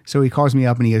 So he calls me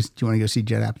up and he goes, "Do you want to go see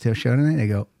Judd Apatow show tonight?" I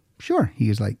go, "Sure." He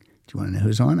goes like, "Do you want to know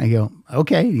who's on?" I go,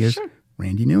 "Okay." He goes, "Sure.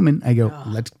 Randy Newman." I go,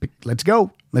 "Let's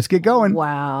go. Let's get going."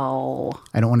 Wow.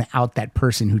 I don't want to out that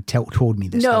person who told me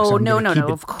this. No, stuff, so I'm no, gonna no.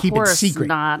 Of keep it course secret.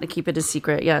 not. Keep it a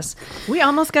secret. Yes. We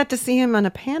almost got to see him on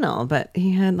a panel, but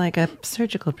he had like a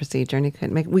surgical procedure and he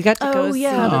couldn't make. We got to go. Oh see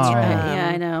yeah, that's him. right.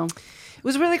 Yeah, I know. It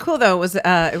was really cool though.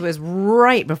 It was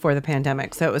right before the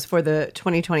pandemic, so it was for the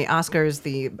 2020 Oscars,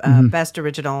 the best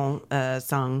original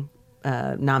song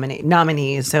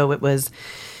nominee. So it was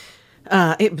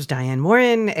Diane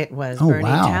Warren. It was Bernie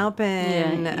wow.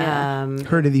 Taupin. Yeah.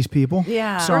 Heard of these people?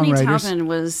 Yeah. Bernie Songwriters.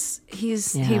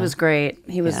 Taupin he was great.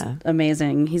 He was Yeah.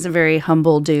 amazing. He's a very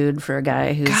humble dude for a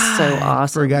guy who's so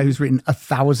awesome. For a guy who's written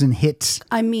 1,000 hits.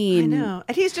 I mean, I know,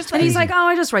 and he's just and he's like, "Oh,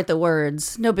 I just write the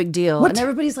words, no big deal." And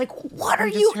everybody's like, "What are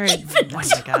you heard- even oh my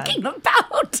God. talking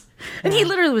about?" And he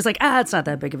literally was like, "It's not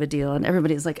that big of a deal." And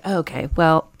everybody's like, "Okay,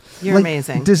 well." You're Like,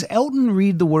 amazing. Does Elton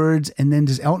read the words and then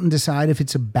does Elton decide if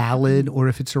it's a ballad or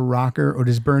if it's a rocker, or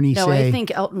does Bernie No, say? I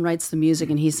think Elton writes the music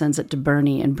and he sends it to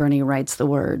Bernie, and Bernie writes the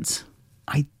words.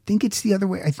 I think it's the other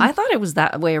way. I thought it was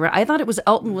that way. I thought it was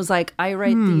Elton was like, "I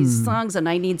write these songs and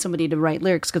I need somebody to write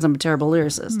lyrics because I'm a terrible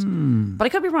lyricist." But I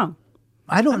could be wrong.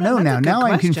 I don't know that's now. a good Now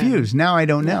I'm question. confused. Now I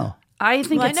don't know. I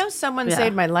think Well, I it's, know someone yeah.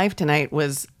 saved my life tonight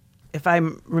was, if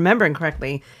I'm remembering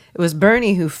correctly, it was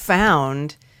Bernie who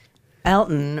found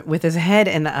Elton with his head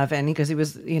in the oven because he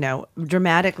was,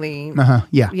 dramatically,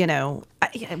 yeah.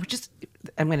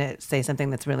 I'm going to say something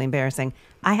that's really embarrassing.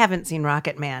 I haven't seen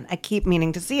Rocket Man. I keep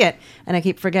meaning to see it, and I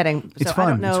keep forgetting. It's so fun. I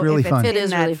don't know It's really if fun. It's It in is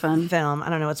that really fun. Film. I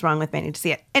don't know what's wrong with me. I need to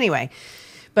see it anyway.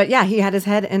 But yeah, he had his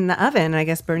head in the oven. And I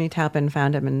guess Bernie Taupin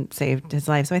found him and saved his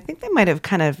life. So I think they might have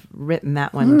kind of written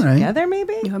that one All right. together,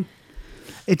 maybe.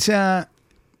 It's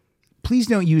please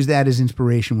don't use that as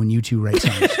inspiration when you two write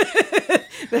songs.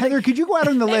 Heather, could you go out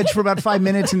on the ledge for about 5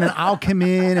 minutes and then I'll come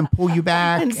in and pull you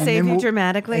back And save then you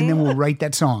dramatically? and then we'll write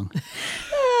that song.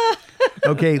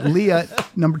 Okay, Leah,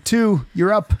 number 2,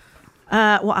 you're up.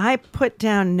 Well, I put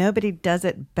down "Nobody Does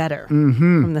It Better"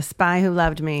 from The Spy Who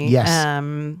Loved Me. Yes.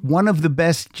 One of the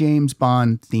best James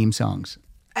Bond theme songs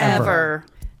ever.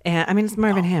 And I mean, it's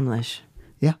Marvin Hamlish.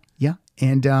 Yeah, yeah.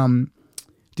 And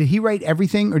did he write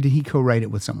everything or did he co-write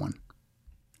it with someone?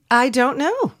 I don't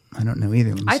know. I don't know either.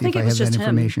 Let me I see think if it I was have just that him.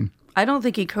 information. I don't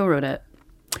think he co-wrote it.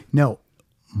 No,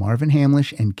 Marvin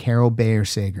Hamlish and Carol Bayer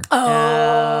Sager.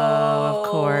 Of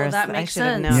course, that I makes should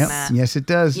have sense. known Yep. that. Yes, it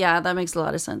does. Yeah, that makes a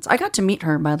lot of sense. I got to meet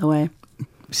her, by the way.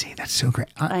 See, that's so great.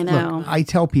 I know. Look, I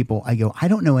tell people, I go, I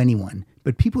don't know anyone,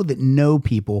 but people that know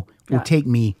people will Yeah. take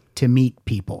me to meet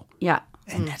people. Yeah.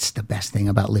 And that's the best thing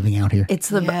about living out here. It's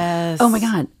the Yes. Oh my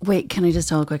God. Wait, can I just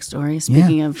tell a quick story?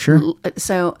 Speaking of sure.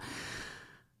 So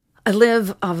I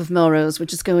live off of Melrose,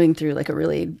 which is going through like a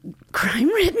really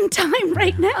crime-ridden time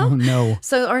right now. Oh, no.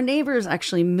 So our neighbors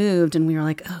actually moved, and we were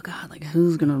like, "Oh God, like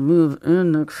who's gonna move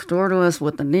in next door to us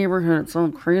with the neighborhood? It's all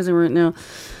crazy right now."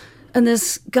 And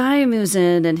this guy moves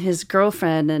in, and his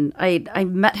girlfriend, and I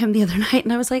met him the other night,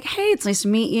 and I was like, "Hey, it's nice to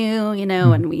meet you,"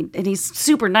 and he's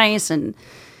super nice, and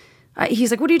he's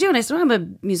like, "What are you doing?" I said, "I'm a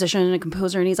musician and a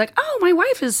composer," and he's like, "Oh, my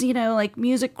wife is like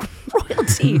music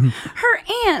royalty.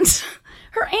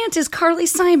 Her aunt is Carly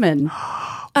Simon."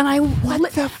 And I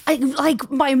like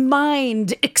my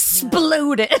mind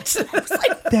exploded. I was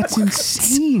like, That's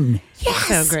insane. yes,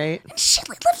 So great. And she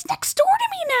lives next door to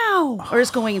me now, or is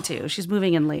going to. She's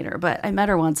moving in later, but I met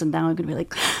her once, and now I'm gonna be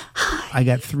like, I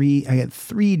got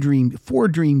four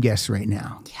dream guests right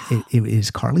now. Yeah. It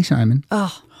is Carly Simon.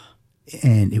 oh,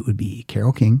 And it would be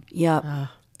Carole King, yep,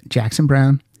 Jackson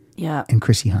Brown, yeah, and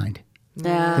Chrissy Hind.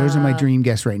 Those are my dream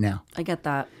guests right now. I get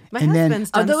that. My And then-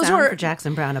 husband's done those sound were- for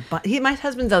Jackson Brown. My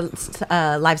husband's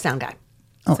a live sound guy.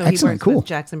 Oh, so excellent. He works Cool. with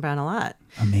Jackson Brown a lot.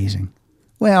 Amazing.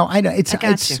 Well, I know it's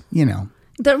got you know.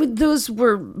 Those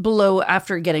were below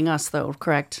after getting us, though,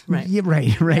 correct? Right. Yeah, right,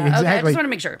 Okay, I exactly. just want to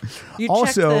make sure. You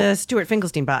Also- checked the Stuart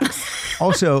Finkelstein box.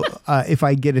 Also, if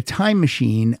I get a time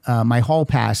machine, my hall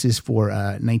pass is for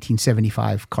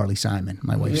 1975 Carly Simon.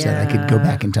 My wife said I could go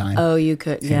back in time. Oh, you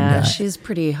could. Yeah, And, she's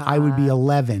pretty hot. I would be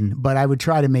 11, but I would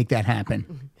try to make that happen.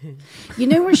 You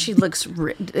know where she looks?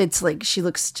 It's like she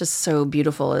looks just so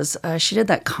beautiful. As she did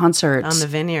that concert On the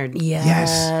Vineyard.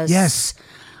 Yes, Yes.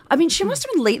 I mean, she must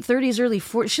have been late 30s, early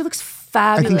 40s. She looks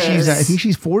I fabulous. think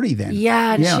she's 40 then.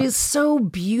 Yeah, and she's so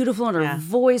beautiful, and her Yeah.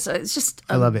 voice. It's just.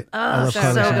 I love it. I love so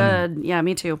Carly Simon. good. Yeah,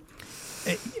 me too.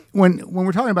 When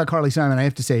we're talking about Carly Simon, I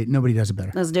have to say nobody does it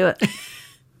better. Let's do it.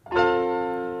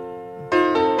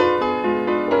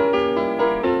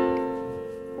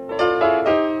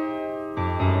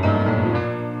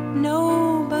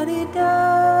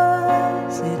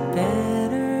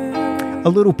 A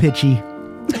little pitchy.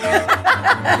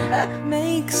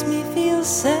 Makes me feel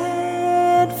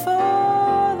sad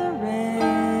for the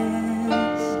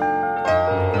rest.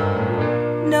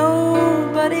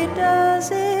 Nobody does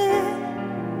it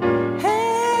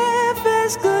half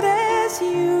as good as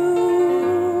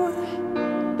you.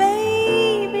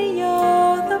 Baby,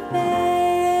 you're the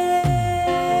best.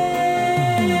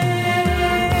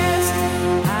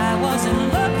 I wasn't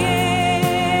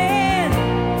looking,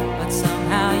 but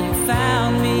somehow you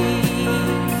found me.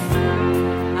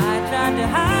 I tried to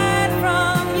hide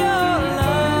from your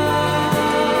love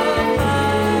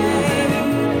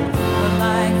light, but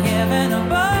like heaven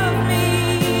above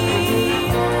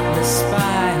me, the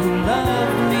spy who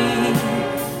loved me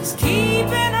is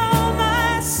keeping all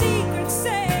my secrets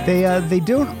safe. They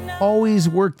don't always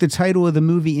work the title of the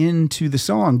movie into the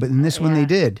song, but in this one they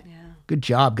did. Good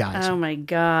job, guys. Oh my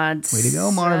God. Way to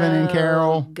go, Marvin and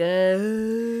Carol.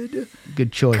 Good.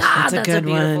 Good choice. God, That's a that's good a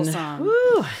beautiful one. song.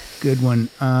 Woo. Good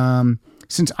one.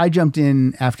 Since I jumped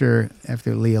in after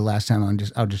Leah last time,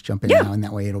 I'll just jump in now, and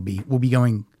that way we'll be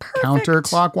going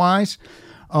counterclockwise.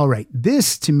 All right,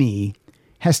 this to me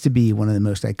has to be one of the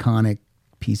most iconic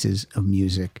pieces of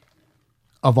music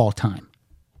of all time,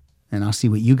 and I'll see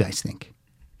what you guys think.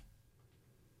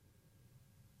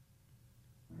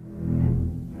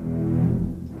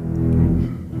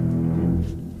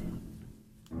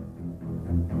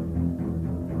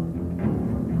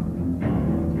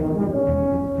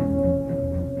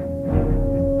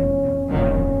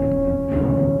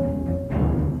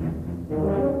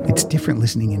 It's different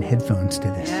listening in headphones to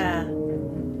this. Yeah.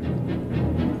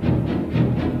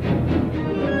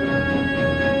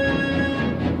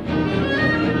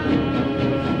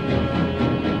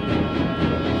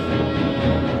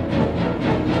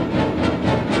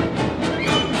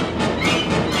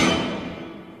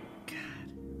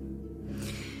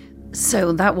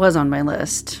 So that was on my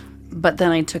list, but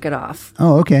then I took it off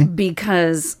Oh, okay.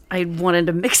 because I wanted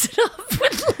to mix it up with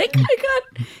I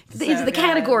got the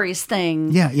categories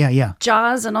thing. Yeah.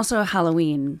 Jaws and also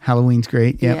Halloween. Halloween's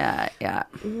great. Yeah. Yeah.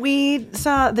 We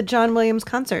saw the John Williams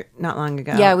concert not long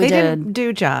ago. Yeah, we they did. didn't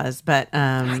do Jaws, but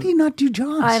How do you not do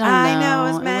Jaws? I don't know. I know,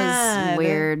 I was It mad. was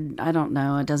weird. I don't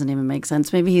know. It doesn't even make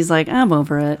sense. Maybe he's like, I'm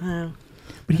over it.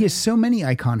 But he has so many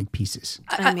iconic pieces.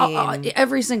 I mean,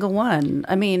 Every single one.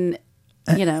 I mean,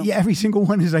 you know. Yeah, every single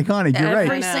one is iconic. You're Every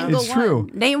right. single It's one. true.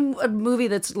 Name a movie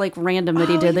that's like random that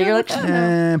he did that you're like, oh,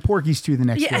 no. Porky's 2 the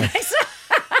next day.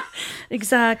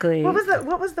 Exactly. what was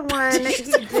the one he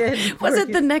did? Was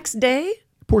it the next day?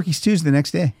 Porky's 2's the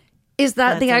next day. Is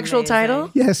that the That's actual amazing. title?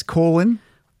 Yes, colon.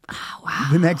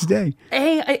 The next day.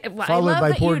 Hey, I Followed love by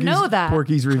that Porky's, you know that.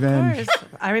 Porky's Revenge.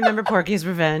 I remember Porky's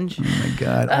Revenge. Oh my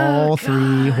God. All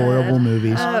three horrible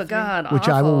movies. Oh God, Which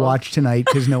I will awful. watch tonight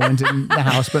because no one's in the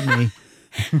house but me.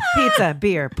 Pizza,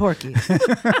 beer, Porky's.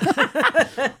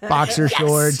 Boxer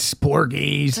shorts,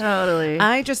 Porky's. Totally.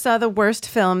 I just saw the worst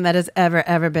film that has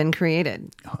ever been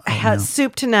created.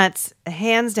 Soup to nuts,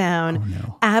 hands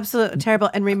down. Absolutely terrible.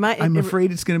 And I'm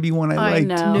afraid it's going to be one I liked.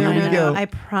 know. Here I we know. go. I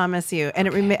promise you. And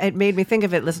it made me think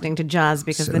of it listening to Jaws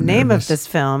because So the name nervous. of this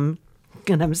film,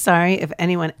 and I'm sorry if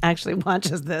anyone actually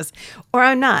watches this, or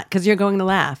I'm not, because you're going to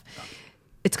laugh.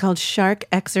 It's called Shark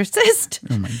Exorcist.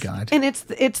 Oh my God. And it's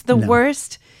the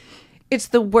worst. It's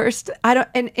the worst. I don't.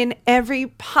 And in every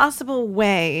possible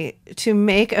way to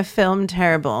make a film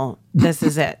terrible, this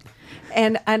is it.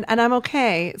 And I'm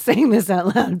okay saying this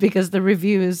out loud because the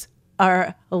reviews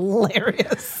are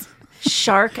hilarious.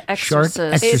 Shark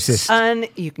Exorcist. Exorcist.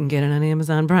 You can get it on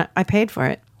Amazon Prime. I paid for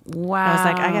it. Wow. I was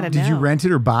like, I gotta know. Did you rent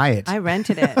it or buy it? I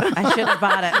rented it. I should have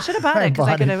bought it. I should have bought it because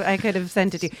bought it. I could have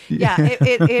sent it to you. Yeah,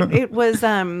 it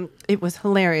was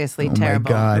hilariously Oh terrible.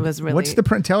 my God. It was really. What's the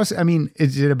tell us? I mean,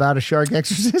 is it about a shark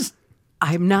exorcist?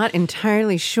 I'm not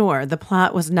entirely sure. The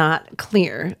plot was not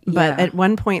clear, but Yeah. at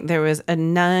one point there was a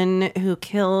nun who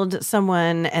killed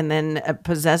someone and then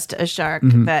possessed a shark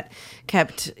that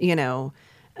kept,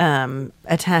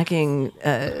 attacking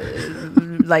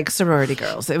like sorority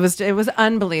girls. It was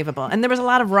unbelievable, and there was a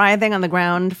lot of writhing on the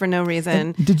ground for no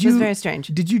reason. Did you? It was very strange.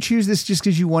 Did you choose this just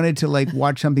because you wanted to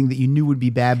watch something that you knew would be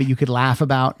bad, but you could laugh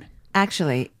about?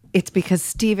 Actually, it's because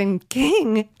Stephen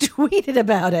King tweeted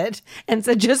about it and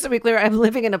said, just to be clear, I'm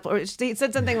living in a... He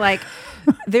said something like,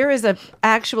 there is an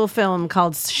actual film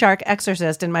called Shark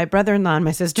Exorcist, and my brother-in-law and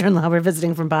my sister-in-law were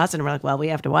visiting from Boston, and we're like, well, we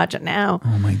have to watch it now.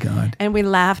 Oh my God. And we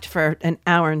laughed for an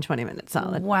hour and 20 minutes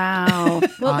solid. Wow.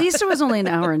 Well, at least it was only an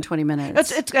hour and 20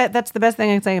 minutes. That's the best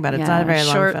thing I can say about it. It's not a very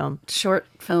long film. Short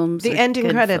films. The are ending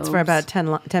good credits were films.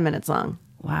 about 10 minutes long.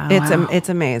 Wow. It's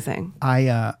amazing.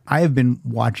 I have been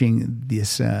watching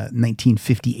this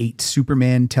 1958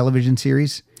 Superman television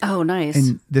series, Oh, nice.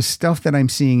 and the stuff that I'm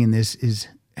seeing in this is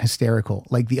hysterical.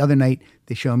 Like the other night,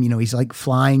 they show him, he's like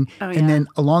flying, and then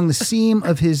along the seam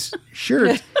of his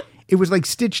shirt, it was like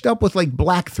stitched up with like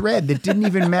black thread that didn't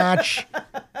even match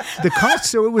the cut.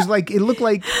 So it was like it looked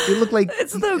like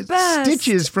It's the best.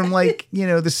 stitches from like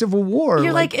the Civil War.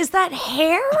 You're like, is that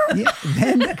hair? Yeah,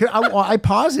 then I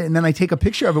pause it and then I take a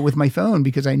picture of it with my phone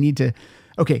because I need to.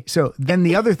 Okay, so then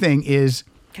the other thing is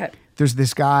there's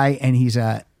this guy and he's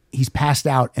passed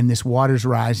out and this water's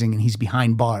rising and he's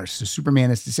behind bars. So Superman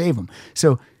has to save him.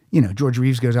 So George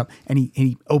Reeves goes up and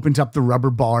he opens up the rubber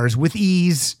bars with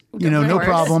ease. No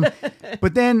problem.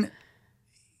 But then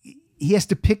he has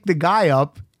to pick the guy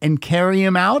up and carry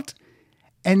him out.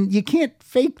 And you can't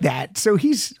fake that. So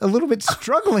he's a little bit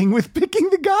struggling with picking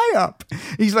the guy up.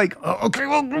 He's like, oh, okay,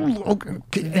 well,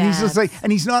 okay. And he's just like,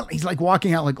 and he's like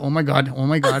walking out like, oh my God,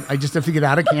 I just have to get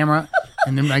out of camera.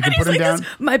 And then I can put him down.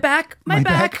 My back. I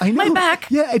know. My back.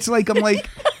 Yeah, it's like, I'm like,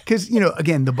 because,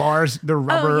 again, the bars, the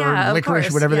rubber or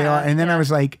licorice, whatever they are. And then I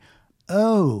was like,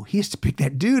 oh, he has to pick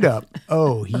that dude up.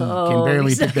 Oh, he can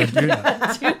barely pick that dude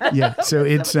up. Yeah, so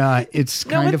it's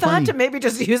kind of funny. To maybe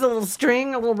just use a little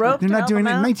string, a little rope. They're not doing it.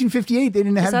 In 1958, they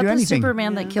didn't have to do anything. Is that the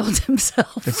Superman that killed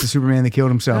himself? That's the Superman that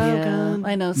killed himself. Yeah,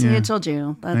 I know. See, I told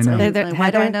you. That's I know. Why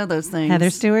do I know those things? Heather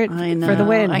Stewart I know, for the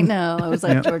win. I know. I was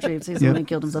like, George Reeves, he's the one who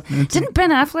killed himself. Didn't Ben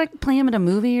Affleck play him in a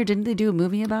movie, or didn't they do a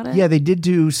movie about it? Yeah, they did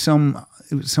do some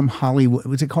Hollywood.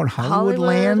 Was it called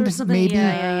Hollywoodland? or something? Maybe.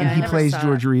 Yeah. And he I plays never saw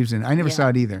George it. Reeves in it. I never saw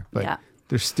it either, but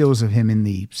there's stills of him in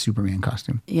the Superman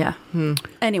costume. Yeah.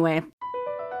 Anyway.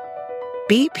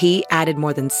 BP added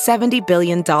more than $70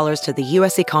 billion to the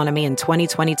U.S. economy in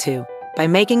 2022 by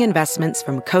making investments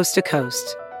from coast to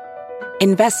coast.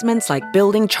 Investments like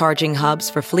building charging hubs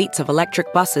for fleets of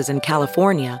electric buses in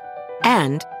California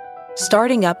and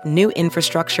starting up new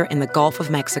infrastructure in the Gulf of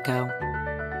Mexico.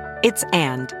 It's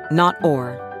and, not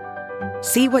or.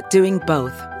 See what doing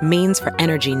both means for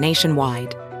energy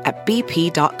nationwide at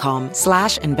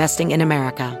bp.com/investing in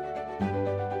America.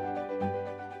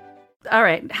 All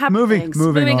right. Happy Moving things.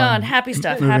 on. Moving on. Happy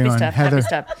stuff. Moving on. Heather. Happy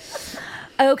stuff.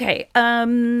 Okay.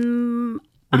 I'm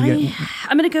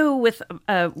going to go with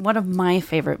one of my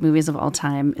favorite movies of all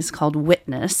time. Is called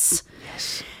Witness.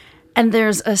 Yes. And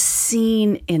there's a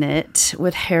scene in it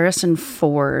with Harrison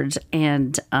Ford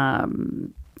and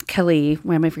Kelly.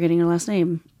 Why am I forgetting her last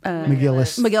name?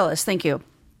 McGillis. Thank you.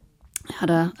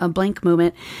 Had a blank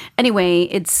moment. Anyway,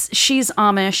 she's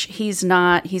Amish. He's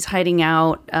not. He's hiding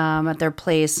out at their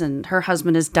place, and her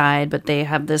husband has died, but they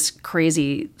have this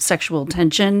crazy sexual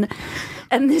tension.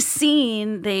 And this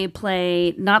scene, they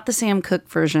play not the Sam Cooke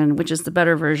version, which is the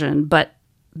better version, but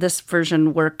this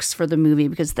version works for the movie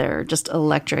because they're just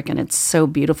electric, and it's so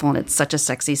beautiful, and it's such a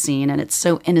sexy scene, and it's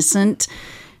so innocent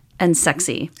and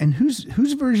sexy. And whose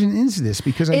version is this?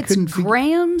 Because I couldn't figure.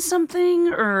 Graham something,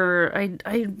 or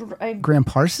I Graham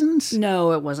Parsons?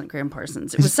 No, it wasn't Graham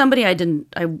Parsons. It was somebody I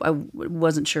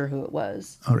wasn't sure who it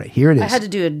was. All right, here it is. I had to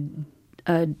do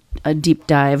a deep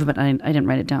dive, but I didn't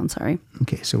write it down. Sorry.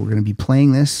 Okay, so we're going to be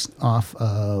playing this off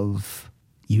of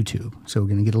YouTube. So we're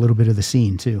going to get a little bit of the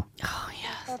scene too. Oh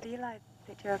yes. Told Eli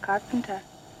that you're a carpenter.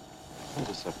 Hold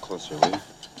this up closer, will you?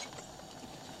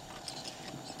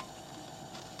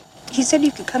 He said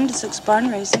you could come to Zook's barn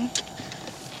raising.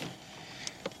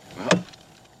 Well,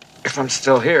 if I'm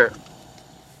still here.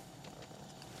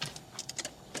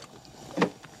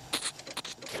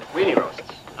 Weenie roasts.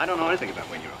 I don't know anything about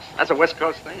weenie roasts. That's a West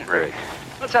Coast thing. Right.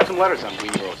 Let's have some letters on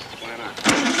weenie roasts. Why not?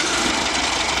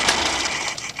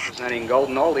 Presenting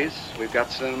golden oldies. We've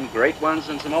got some great ones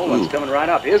and some old ones coming right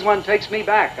up. Here's one takes me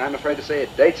back. I'm afraid to say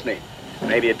it dates me.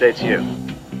 Maybe it dates you.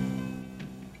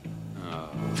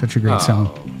 Such a great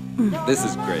song. This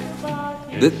is great.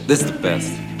 This is the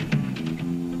best.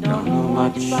 Don't know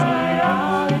much.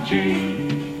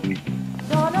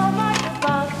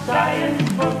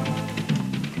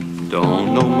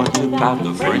 Don't know much about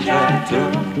the French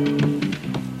Quarter.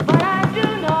 But I do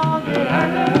know that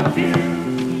I love you.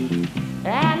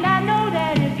 And I know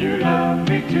that if you love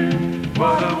me too,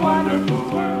 what a wonderful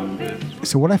world this is.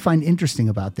 So what I find interesting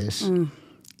about this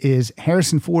is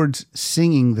Harrison Ford's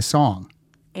singing the song.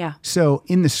 Yeah. So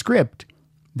in the script,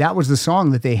 that was the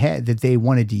song that they had that they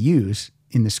wanted to use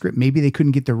in the script. Maybe they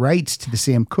couldn't get the rights to the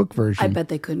Sam Cooke version. I bet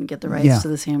they couldn't get the rights to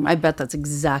the Sam. I bet that's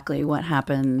exactly what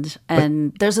happened.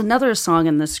 And there's another song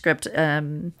in the script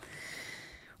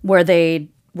where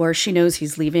she knows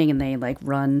he's leaving and they like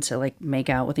run to like make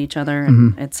out with each other,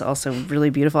 and it's also really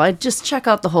beautiful. I just check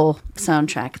out the whole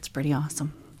soundtrack. It's pretty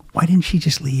awesome. Why didn't she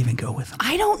just leave and go with him?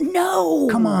 I don't know.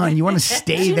 Come on, you want to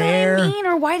stay You know there? what I mean?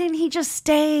 Or why didn't he just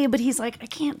stay? But he's like, I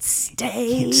can't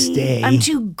stay. Can't stay. I'm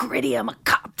too gritty. I'm a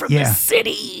cop from the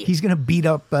city. He's going to beat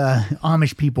up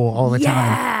Amish people all the time.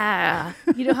 Yeah.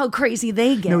 You know how crazy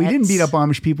they get. No, he didn't beat up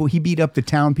Amish people. He beat up the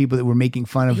town people that were making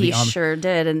fun of He the Amish. sure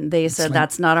did. And they said, like-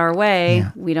 that's not our way.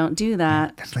 Yeah. We don't do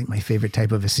that. That's like my favorite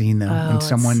type of a scene, though. when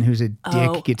someone who's a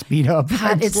dick gets beat up.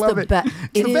 I It's just love the it. best.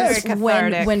 It's the best. Very when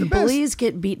cathartic. when The best. bullies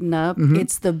get beaten up,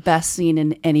 it's the best scene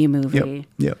in any movie.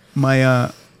 Yep.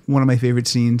 My one of my favorite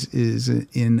scenes is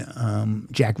in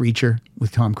Jack Reacher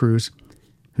with Tom Cruise,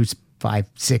 who's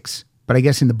 5'6", but I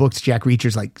guess in the books Jack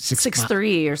Reacher's like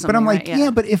 6'3" or something. But I'm like, right? yeah,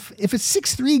 but if a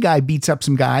 6'3" guy beats up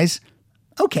some guys,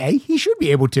 okay, he should be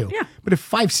able to. Yeah. But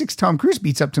if 5'6" Tom Cruise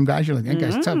beats up some guys, you're like, that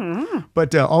guy's Mm-hmm. tough.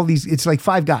 But all these, it's like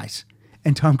 5 guys,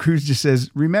 and Tom Cruise just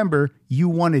says, "Remember, you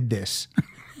wanted this."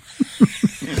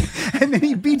 And then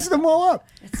he beats them all up.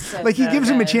 Like he gives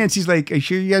them a chance. He's like, "Are you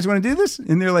sure you guys want to do this?"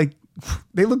 And they're like,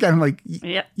 they look at him like,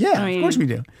 Yeah. "Yeah, I mean, of course we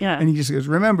do." yeah. And he just goes,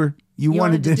 "Remember, you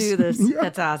wanted to this." do this. Yeah.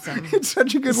 That's awesome. It's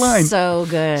such a good line. So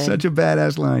good. Such a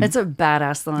badass line. It's a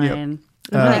badass line.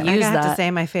 I I'm gonna use have to that.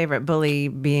 say my favorite bully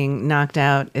being knocked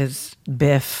out is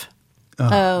Biff.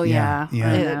 Oh yeah.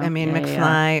 yeah. I mean, Yeah,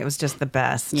 McFly, it was just the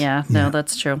best. Yeah. No,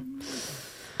 that's true.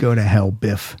 Go to hell,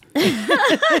 Biff.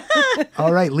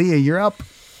 All right, Leah, you're up.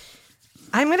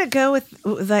 I'm going to go with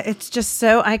it's just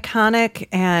so iconic,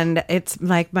 and it's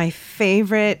like my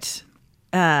favorite.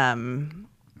 Oh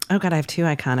God, I have 2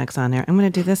 iconics on there. I'm going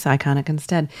to do this iconic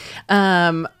instead.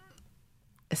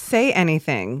 Say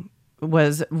Anything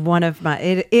was one of my.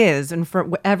 It is, and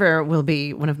forever will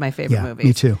be one of my favorite Yeah, movies.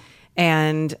 me too.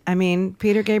 And I mean,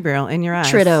 Peter Gabriel, In Your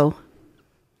Eyes. Tritto.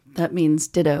 That means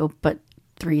ditto, but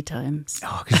 3 times.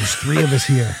 Oh, because there's 3 of us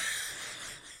here.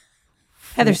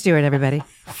 Heather Stewart, everybody.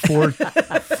 Four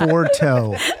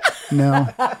toe. No.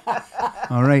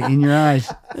 All right, In Your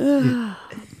Eyes.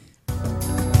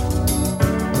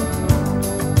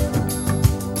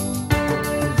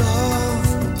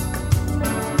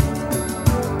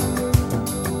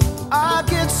 I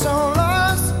get so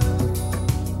lost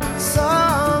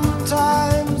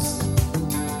sometimes.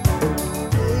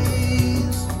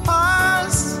 Days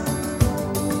pass,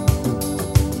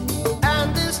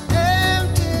 and this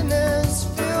emptiness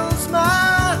fills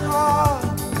my heart.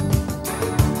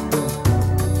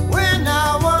 When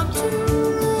I want to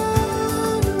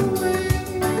run away,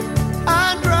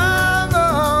 I drive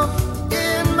off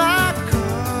in my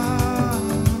car.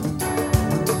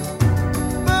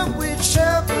 But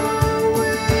whichever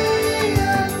way I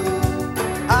go,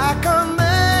 I come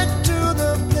back to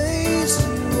the place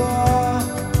you are.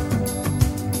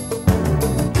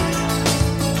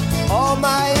 All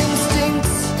my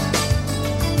instincts,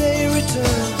 they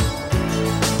return.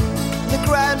 The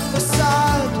grand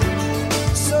facade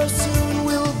so soon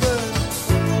will burn.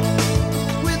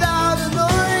 Without a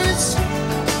noise,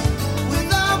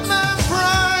 without my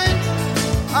pride,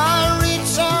 I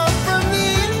reach out from the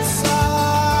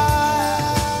inside.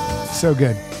 So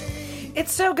good.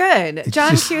 It's so good.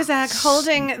 John just Cusack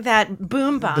holding that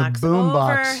boombox The boom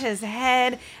over box. his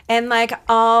head, and like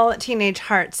all teenage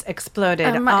hearts exploded.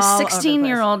 And my all over the place.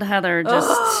 16-year-old Heather just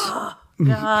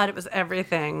God, it was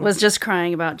everything. was just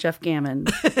crying about Jeff Gammon.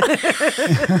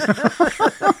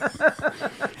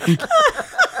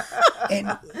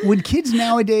 And would kids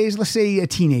nowadays, let's say a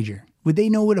teenager, would they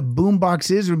know what a boombox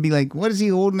is? Would be like, what is he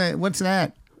holding? What's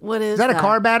that? What Is that a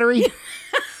car battery?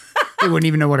 They wouldn't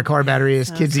even know what a car battery is.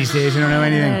 Kids these days, they don't know I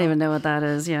anything. don't even know what that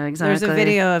is. Yeah, exactly. There's a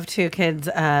video of 2 kids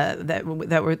that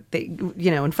were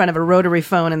in front of a rotary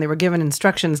phone, and they were given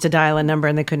instructions to dial a number,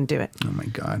 and they couldn't do it. Oh my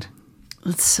God.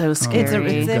 It's so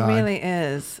scary. It God. really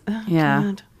is. Oh, Yeah.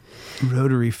 God.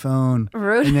 Rotary phone.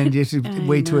 And then just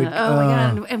wait till it. Oh my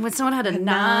god! And when someone had a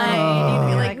 9, you'd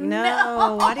be like,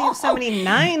 No, why do you have so many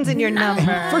 9s in your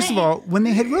number? First of all, when they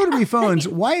had rotary phones,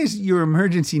 why is your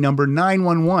emergency number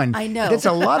 911? I know. That's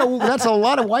a lot of.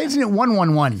 Why isn't it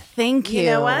 111? Thank you. You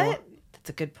know what? That's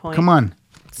a good point. Come on.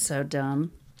 So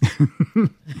dumb.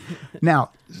 Now,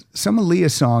 some of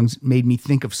Leah's songs made me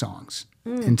think of songs.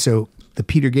 And so the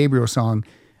Peter Gabriel song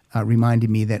reminded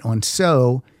me that on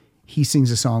So, he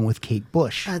sings a song with Kate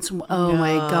Bush. That's oh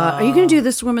my god! Are you going to do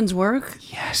this woman's work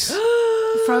Yes.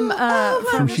 from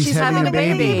She's Having a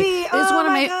Baby. It's one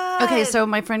of my okay. So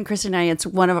my friend Kristen and I, it's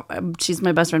one of she's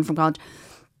my best friend from college,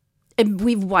 and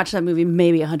we've watched that movie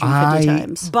maybe 150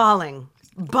 times. Bawling.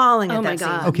 bawling at Oh my that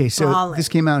God. scene. Okay, so Bawling. this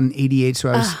came out in '88, so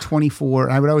I was 24.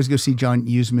 I would always go see John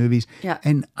Hughes movies. Yeah.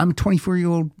 And I'm a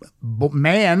 24-year-old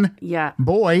man, Yeah.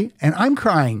 boy, and I'm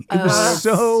crying. It was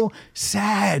so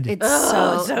sad. It's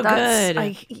so good.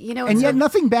 And yet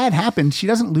nothing bad happened. She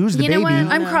doesn't lose the You baby. know what?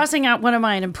 I'm crossing out one of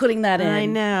mine and putting that in. I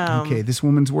know. Okay, this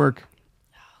woman's work.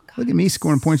 Look at me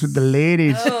scoring points with the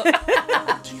ladies.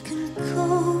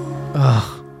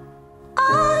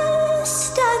 I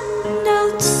stand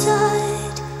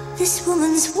outside this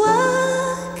woman's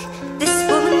work, this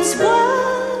woman's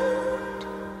word.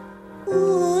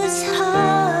 Ooh, it's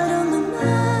hard on the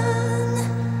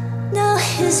man. Now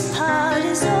his part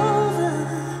is over.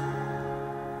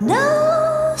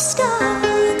 Now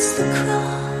starts the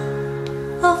crowd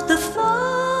of the father.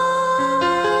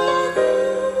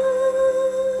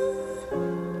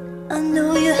 I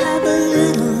know you have a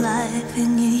little life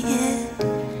in you yet.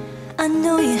 I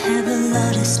know you have a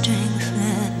lot of strength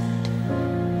left.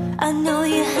 I know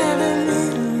you have a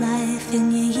little life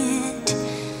in you yet.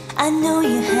 I know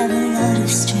you have a lot of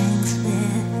strength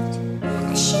left.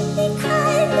 I should be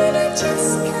crying, but I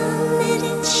just can't let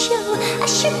it show. I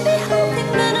should be hoping,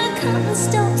 but I can't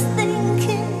stop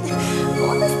thinking.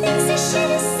 All the things I should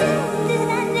have said that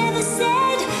I never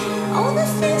said. All the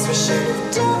things we should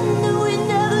have done that we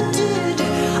never did.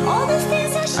 All the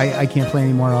things I should I can't play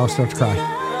anymore. I'll start to cry.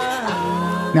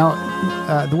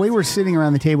 Now, the way we're sitting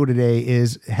around the table today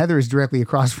is Heather is directly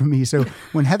across from me. So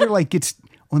when Heather gets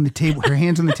on the table, her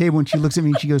hands on the table, and she looks at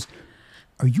me and she goes,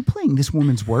 "Are you playing this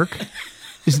woman's work?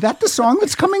 Is that the song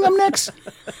that's coming up next?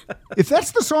 If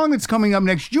that's the song that's coming up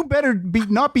next, you better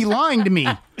not be lying to me."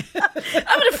 I'm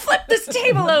going to flip this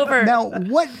table over. Now,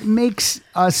 what makes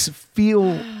us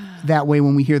feel that way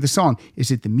when we hear the song?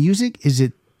 Is it the music? Is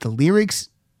it the lyrics?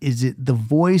 Is it the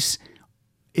voice?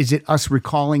 Is it us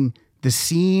recalling the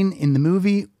scene in the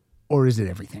movie, or is it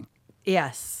everything?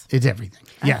 Yes. It's everything.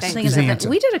 Yes, I think is it's the answer.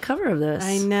 we did a cover of this.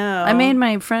 I know. I made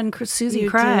my friend Susie You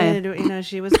cry. did. You know,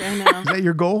 she was. I know. Is that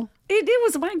your goal? It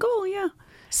was my goal, yeah.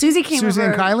 Susie came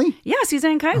Suzanne over. Kylie? Yeah,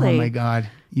 Suzanne Kylie. Oh my God.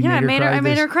 You I made her cry I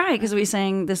made this. her cry because we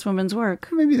sang this woman's work.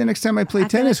 Maybe the next time I play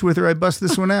tennis with her, I bust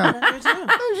this one out.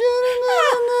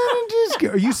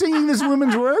 Are you singing this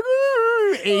woman's work?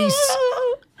 Ace.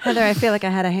 Heather, I feel like I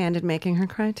had a hand in making her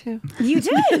cry too. You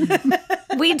did.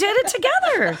 We did it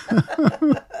together.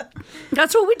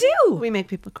 That's what we do. We make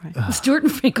people cry. Stuart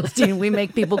and Finkelstein, we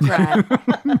make people cry.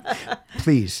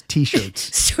 Please,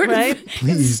 T-shirts. Stuart, Right?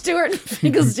 Please. Stuart and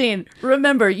Finkelstein,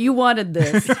 remember, you wanted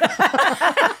this.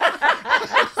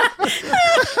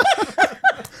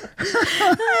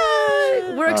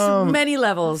 Works many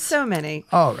levels. So many.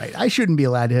 All right. I shouldn't be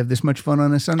allowed to have this much fun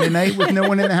on a Sunday night with no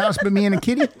one in the house but me and a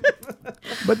kitty.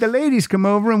 But the ladies come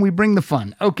over and we bring the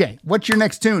fun. Okay. What's your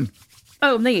next tune?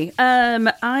 Oh, me. I'm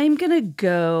gonna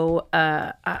go.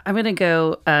 I'm gonna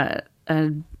go.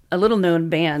 A little known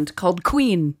band called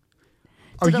Queen.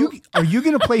 Are you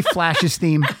going to play Flash's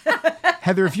theme?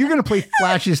 Heather, if you're going to play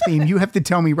Flash's theme, you have to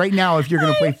tell me right now if you're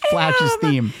going to play Flash's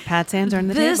theme. Pat's hands are on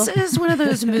the This table. is one of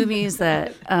those movies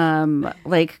that,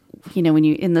 when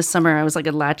you in the summer, I was like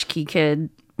a latchkey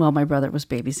kid. Well, my brother was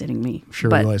babysitting me.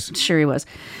 Sure he was. Sure he was.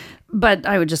 But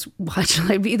I would just watch,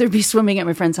 I'd either be swimming at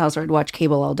my friend's house or I'd watch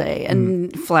cable all day.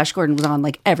 And Flash Gordon was on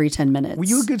like every 10 minutes. Were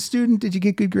you a good student? Did you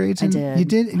get good grades? I did. You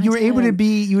did? You were able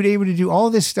to do all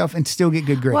this stuff and still get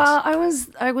good grades. Well, I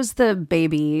was the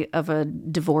baby of a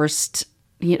divorced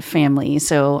family,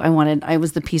 so I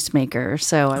was the peacemaker.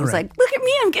 So I was right. like, look at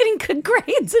me, I'm getting good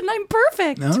grades and I'm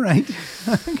perfect. All right.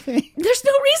 Okay. There's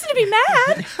no reason to be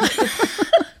mad.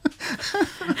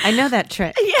 I know that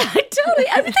trick. Yeah, totally.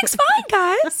 Everything's fine,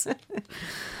 guys.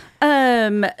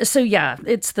 So yeah,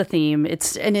 it's the theme.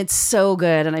 It's so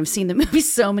good, and I've seen the movie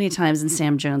so many times. And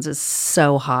Sam Jones is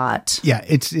so hot. Yeah,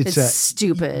 it's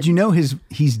stupid. Do you know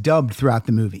he's dubbed throughout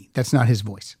the movie? That's not his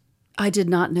voice. I did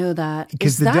not know that.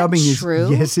 Because Is the that dubbing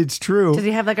true? is yes, it's true. Does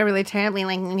he have like a really terribly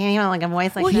like a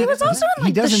voice like Well, that? he was also in He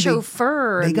like the doesn't.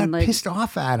 chauffeur. They and, got like, pissed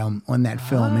off at him on that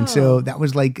film, and so that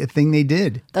was like a thing they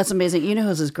did. That's amazing. You know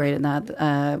who's great in that?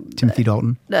 Timothy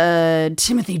Dalton,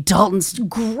 Timothy Dalton's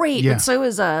great, Yeah. but so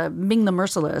is Ming the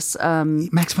Merciless.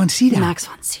 Max von Sydow. Max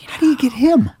von Sydow. How do you get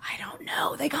him? I don't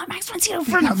know. They got Max von Sydow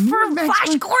for got Max Flash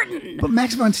von- Gordon. But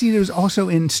Max von Sydow is also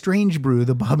in Strange Brew,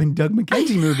 the Bob and Doug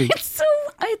McKenzie movie.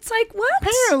 It's like, what?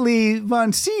 Apparently,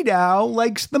 von Sydow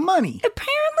likes the money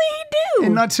Apparently he do.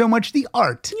 and not so much the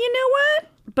art. You know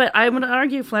what? But I'm going to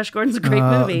argue Flash Gordon's a great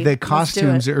movie. The Let's do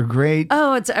costumes it. are great.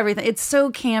 Oh, it's everything. It's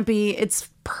so campy. It's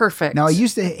perfect. Now, I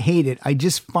used to hate it. I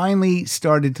just finally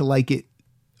started to like it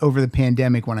over the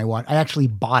pandemic when I actually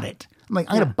bought it. I'm like,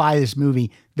 I'm going to buy this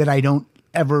movie that I don't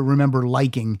ever remember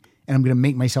liking, and I'm going to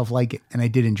make myself like it. And I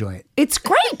did enjoy it. It's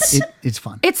great. It's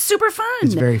fun. It's super fun.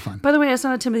 It's very fun. By the way, I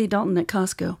saw Timothy Dalton at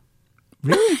Costco.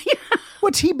 Really?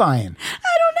 What's he buying?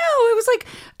 I don't know. It was like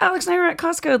Alex and I were at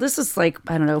Costco. This is like,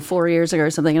 I don't know, 4 years ago or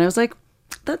something. And I was like,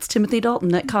 that's Timothy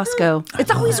Dalton at Costco.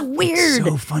 It's always weird. It's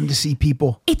so fun to see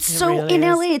people. It's so in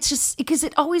LA. It's just because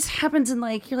it always happens in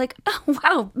like, you're like, oh,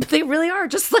 wow, they really are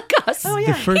just like us. Oh,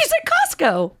 yeah. He's at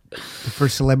Costco. The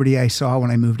first celebrity I saw when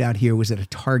I moved out here was at a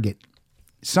Target.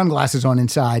 Sunglasses on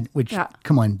inside, which,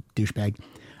 come on, douchebag.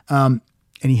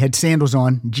 And he had sandals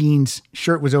on, jeans,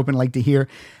 shirt was open like to here.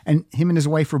 And him and his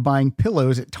wife were buying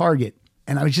pillows at Target.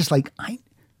 And I was just like, I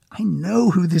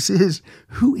know who this is.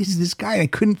 Who is this guy? I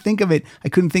couldn't think of it.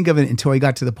 Until I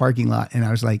got to the parking lot. And I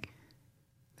was like,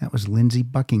 that was Lindsey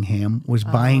Buckingham was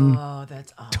buying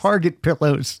that's awesome. Target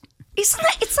pillows. Isn't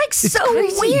that, it's like It's so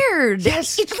crazy. weird.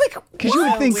 Yes. It's like, Because you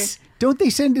would think, don't they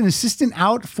send an assistant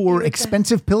out for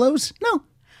expensive pillows? No.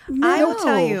 I will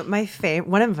tell you,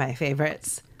 one of my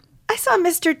favorites. I saw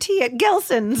Mr. T at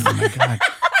Gelson's. Oh my God.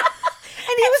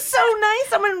 And he was so nice.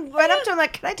 Someone went up to him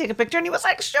like, can I take a picture? And he was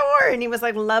like, sure. And he was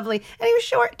like lovely. And he was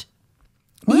short.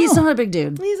 Wow. He's not a big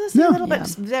dude. He's a little bit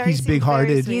very He's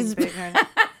big-hearted. He's big-hearted.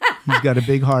 He's got a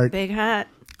big heart. Big hat.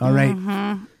 All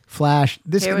right. Flash.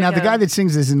 Here we Now, the go. guy that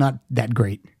sings this is not that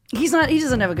great. He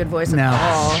doesn't have a good voice No.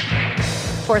 at all.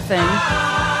 Poor thing.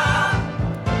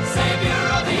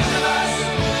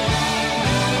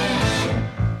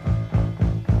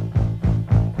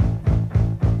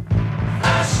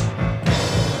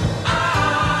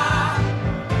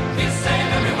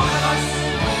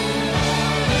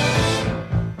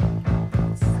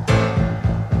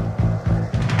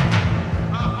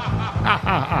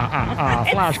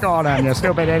 Flash Gordon, you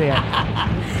stupid idiot.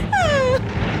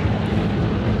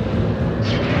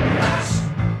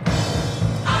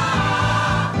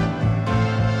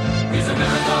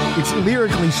 It's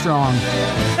lyrically strong.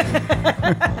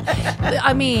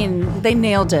 I mean, they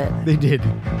nailed it. They did.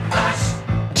 King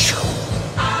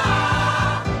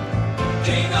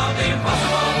of the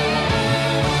impossible.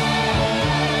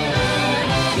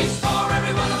 He's for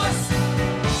every one of us.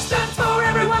 Stands for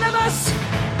every one of us.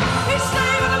 He's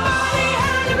slave of the body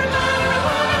and every man, every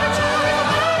woman, every child,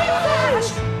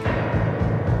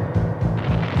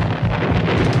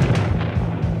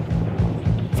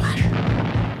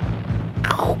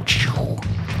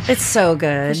 It's so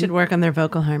good. They should work on their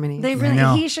vocal harmonies. They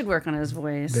really. He should work on his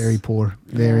voice. Very poor.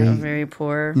 Very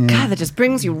poor. Yeah. God, that just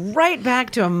brings you right back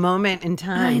to a moment in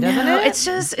time, doesn't it?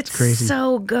 It's crazy.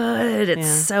 so good. It's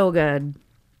so good.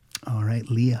 All right,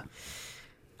 Leah.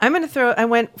 I'm going to throw, I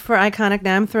went for iconic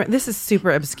now. This is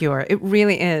super obscure. It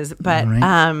really is. But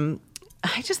I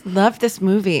just love this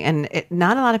movie. And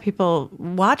not a lot of people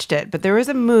watched it. But there was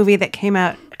a movie that came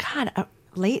out,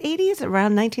 late 80s,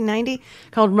 around 1990,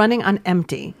 called Running on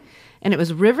Empty. And it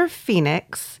was River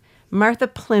Phoenix, Martha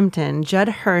Plimpton, Judd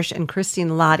Hirsch, and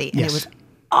Christine Lottie. And it was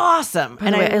awesome.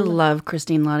 By the way, I love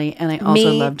Christine Lottie, and I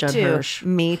also love Judd Hirsch.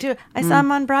 Me too. I saw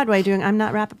him on Broadway doing I'm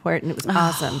Not Rappaport, and it was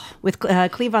awesome with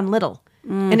Cleavon Little.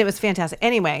 And it was fantastic.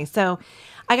 Anyway, so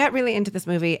I got really into this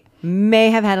movie.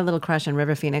 May have had a little crush on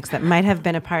River Phoenix that might have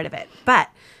been a part of it. But,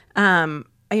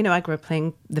 I grew up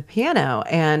playing the piano,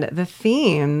 and the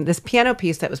theme, this piano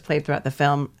piece that was played throughout the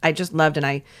film, I just loved, and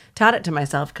I taught it to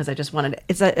myself because I just wanted it.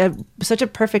 It's such a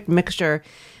perfect mixture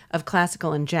of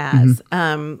classical and jazz.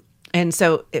 And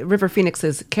so River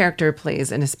Phoenix's character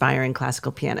plays an aspiring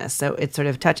classical pianist. So it's sort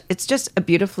of it's just a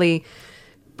beautifully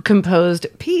composed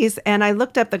piece. And I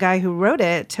looked up the guy who wrote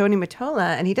it, Tony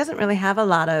Mottola, and he doesn't really have a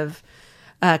lot of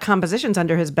compositions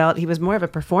under his belt. He was more of a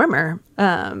performer.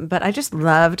 But I just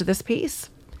loved this piece.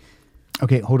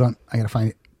 Okay, hold on. I got to find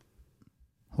it.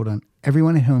 Hold on.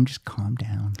 Everyone at home, just calm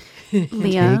down.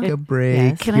 Leah, take a break.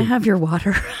 Yes. Can I have your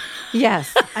water?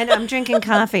 Yes. I know. I'm drinking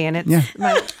coffee, and it's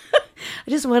I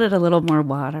just wanted a little more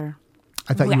water.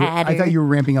 I thought you were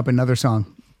ramping up another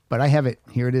song, but I have it.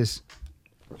 Here it is.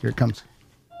 Here it comes.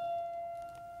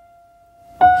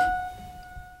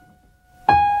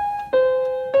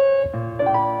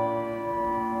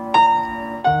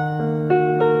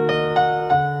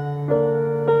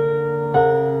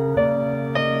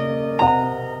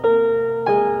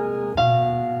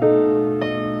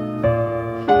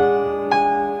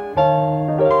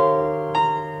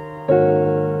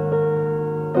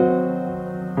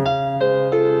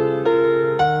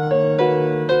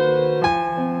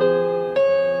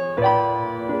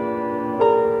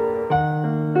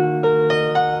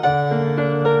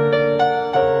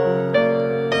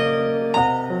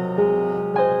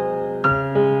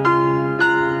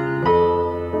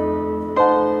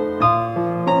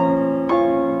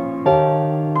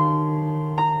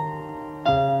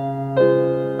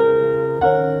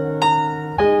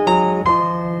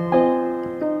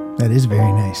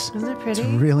 very nice. Isn't it pretty?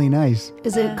 It's really nice.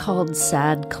 Is it called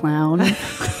Sad Clown?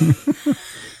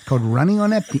 Called Running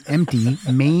on Empty,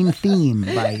 main theme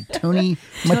by Tony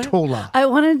Mottola. I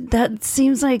wanted, that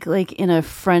seems like in a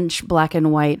French black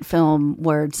and white film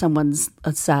where someone's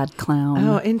a sad clown.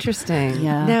 Oh, interesting.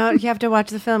 Yeah. Now you have to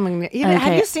watch the film. Have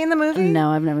you seen the movie?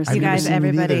 No, I've never seen You it. guys, seen it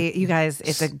everybody, either. you guys,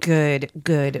 it's a good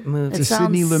movie. It's a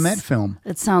Sidney Lumet film.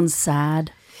 It sounds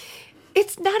sad.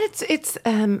 It's not.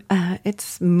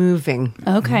 It's moving.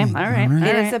 Okay, all right.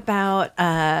 It is about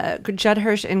Judd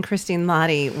Hirsch and Christine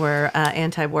Lottie were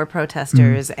anti-war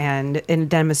protesters, and in a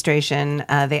demonstration,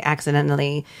 they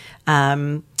accidentally,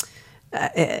 I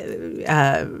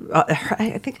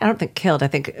don't think killed. I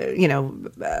think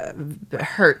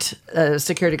hurt a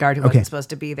security guard who wasn't supposed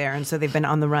to be there, and so they've been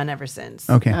on the run ever since.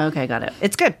 Okay, got it.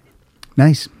 It's good.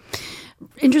 Nice.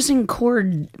 Interesting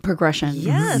chord progression.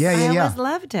 Yes, Yeah. I always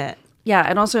loved it.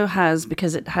 Yeah, it also has,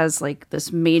 because it has like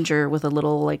this major with a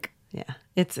little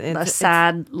it's a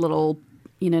sad little,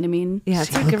 you know what I mean? Yeah,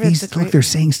 See, look, they're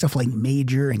saying stuff like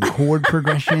major and chord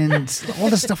progression. It's all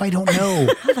the stuff I don't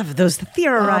know. I love those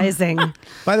theorizing.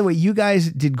 By the way, you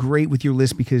guys did great with your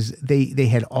list because they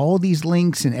had all these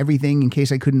links and everything in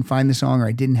case I couldn't find the song or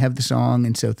I didn't have the song.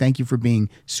 And so thank you for being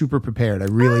super prepared. I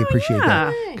really appreciate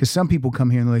that. Because some people come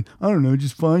here and they're like, I don't know,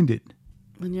 just find it.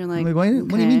 And you're like, What do you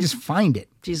mean just find it?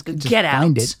 Just Find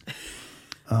out. it.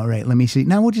 All right, let me see.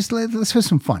 Now we'll just let's have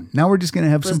some fun. Now we're just going to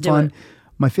have some fun. It.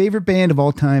 My favorite band of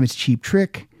all time is Cheap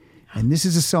Trick. And this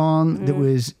is a song that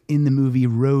was in the movie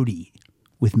Roadie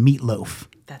with Meatloaf.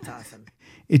 That's awesome.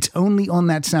 It's only on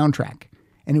that soundtrack.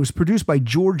 And it was produced by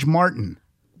George Martin.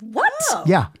 What?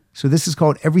 Yeah. So this is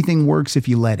called Everything Works If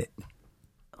You Let It.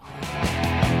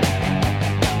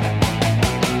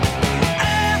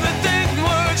 Everything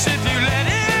works if you let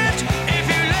it, if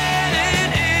you let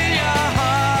it in your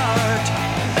heart.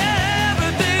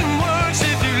 Everything works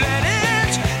if you let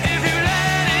it, if you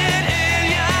let it in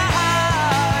your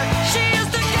heart. She is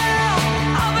the girl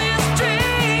of his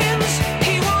dreams.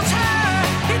 He wants her,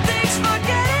 he thinks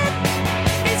forget it.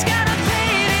 He's got a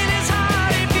pain in his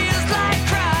heart, he feels like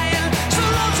crying. So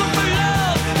lonesome for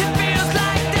love, he feels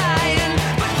like dying.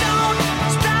 But don't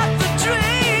stop the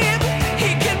dream.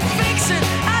 He can fix it,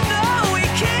 I know he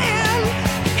can.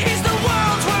 He's the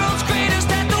world's greatest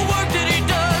at the work that he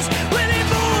does. When he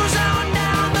moves on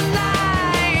down the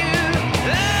line,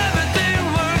 everything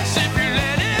works if you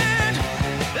let it.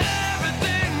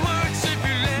 Everything works if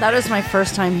you let it. That was my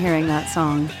first time hearing that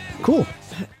song. Cool.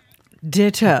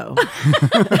 Ditto.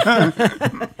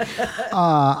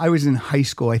 I was in high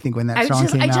school, I think, when that song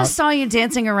came out. I just saw you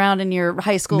dancing around in your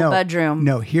high school bedroom.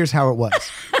 No, here's how it was.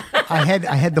 I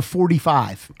had the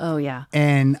 45. Oh yeah.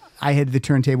 And I had the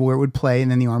turntable where it would play,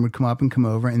 and then the arm would come up and come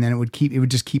over, and then it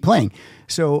would just keep playing.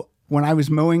 So when I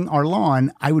was mowing our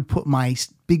lawn, I would put my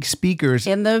big speakers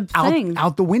in the thing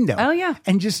out the window. Oh yeah.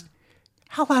 And just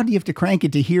how loud do you have to crank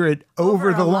it to hear it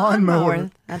over the lawnmower?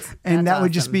 And that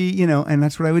would just be, and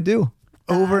that's what I would do.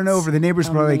 Over and over. The neighbors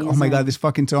were probably like, oh my God, this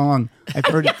fucking song. I've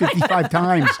heard it 55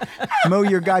 times. Mow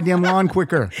your goddamn lawn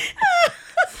quicker.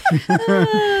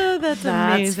 That's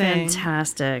amazing.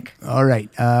 Fantastic. All right.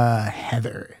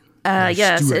 Heather.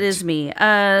 Yes, Stewart. it is me.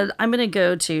 I'm gonna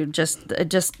go to just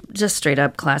straight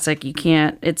up classic. You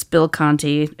can't. It's Bill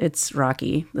Conti. It's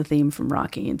Rocky. The theme from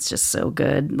Rocky. It's just so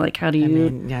good. Like, how do you?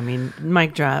 I mean,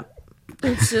 mic drop.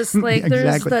 It's just like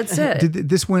that's it. Did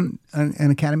this win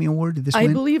an Academy Award? Did this win?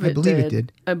 I believe it did. It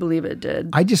did. I believe it did.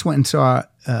 I just went and saw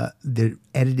the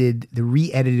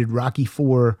re-edited Rocky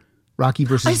IV, Rocky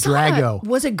versus Drago.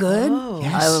 Was it good? Oh,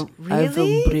 yes. I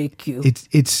will break you.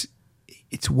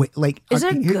 It's way like. Is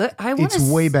it good? It's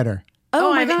way better.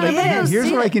 Oh my God!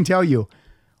 Here's what I can tell you: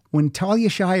 when Talia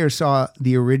Shire saw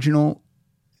the original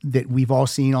that we've all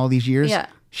seen all these years,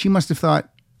 she must have thought,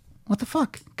 "What the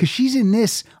fuck?" Because she's in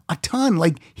this a ton.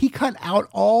 Like, he cut out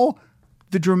all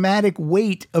the dramatic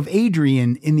weight of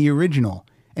Adrian in the original,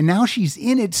 and now she's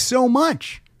in it so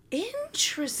much.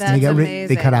 Interesting. That's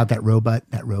amazing. They cut out that robot.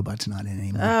 That robot's not in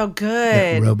anymore. Oh, good.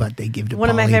 That robot they give to One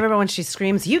of my Polly. favorite ones. She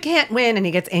screams, "You can't win!" and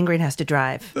he gets angry and has to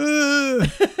drive. I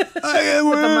am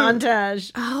With the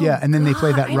montage. Oh, yeah, and then they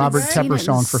play that Robert Tepper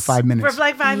song for 5 minutes. For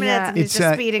like 5 minutes, and he's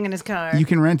just speeding in his car. You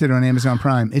can rent it on Amazon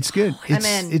Prime. It's good. I'm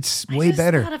in. It's way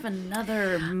better. I thought of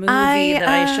another movie that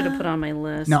I should have put on my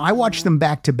list. Now, I watched them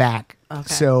back to back.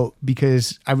 Okay. So,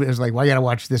 because I was like, well, I got to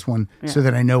watch this one so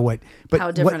that I know what. But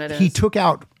how different it is. He took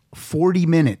out 40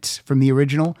 minutes from the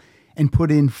original and put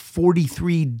in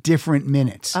 43 different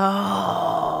minutes.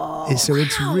 Oh. So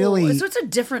it's really. So it's a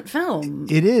different film.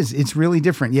 It is. It's really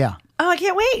different. Yeah. Oh, I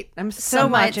can't wait. I'm so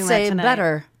Some might watching say that tonight.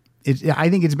 better. I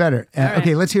think it's better.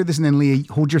 Okay, let's hear this and then Leah,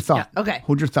 hold your thought. Yeah, okay.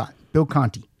 Hold your thought. Bill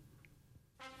Conti.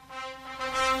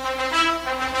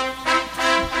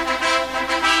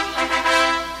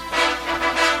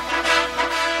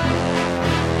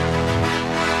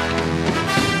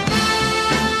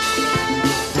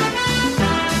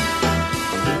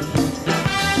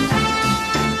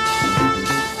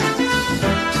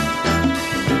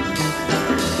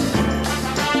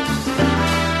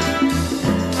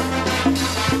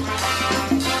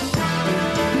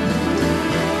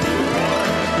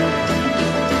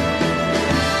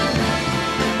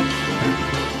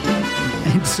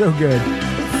 It's so good.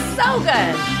 So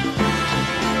good.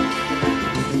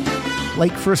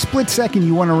 Like for a split second,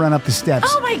 you want to run up the steps.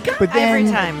 Oh my God. But then,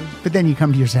 Every time. But then you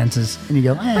come to your senses and you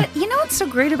go, eh. But you know what's so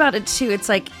great about it too? It's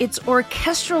like it's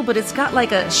orchestral, but it's got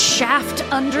like a shaft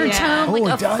undertone, Yeah. Oh, like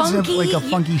it a does have funky, like a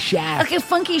funky shaft. like a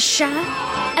funky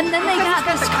shaft. And then they got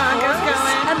got this the congas chorus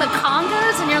going. and the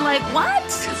congas, and you're like,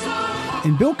 what?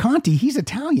 And Bill Conti, he's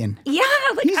Italian. Yeah,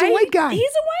 like He's a white guy. He's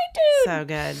a white dude. So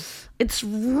good. It's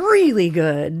really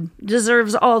good.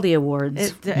 Deserves all the awards.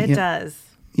 It Yeah. does.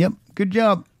 Yep, good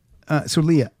job. So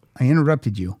Leah, I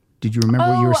interrupted you. Did you remember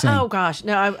what you were saying? Oh gosh,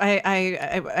 no,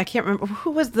 I can't remember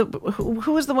who was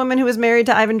the woman who was married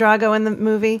to Ivan Drago in the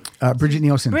movie. Bridget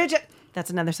Nielsen. Bridget. That's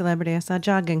another celebrity I saw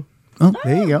jogging. Oh,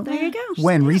 there you go. there you go.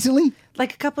 When? Recently?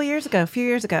 Like a few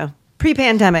years ago,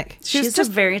 pre-pandemic. She's just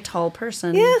a very tall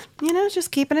person. yeah,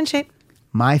 just keeping in shape.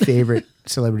 My favorite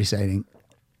celebrity sighting,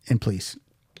 and please,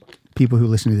 people who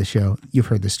listen to the show, you've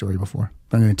heard this story before,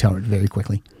 but I'm going to tell it very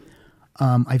quickly.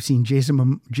 I've seen Jason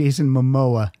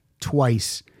Momoa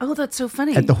twice Oh, that's so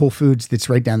funny. at the Whole Foods that's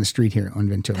right down the street here on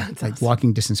Ventura, like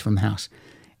walking distance from the house.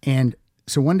 And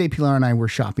so one day, Pilar and I were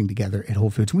shopping together at Whole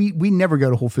Foods. We never go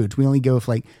to Whole Foods. We only go if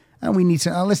like, we need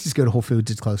some, let's just go to Whole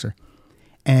Foods. It's closer.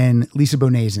 And Lisa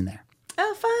Bonet's in there.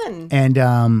 Oh, fun. And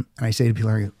I say to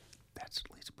Pilar, I go, that's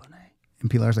Lisa Bonet. And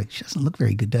Pilar's like, she doesn't look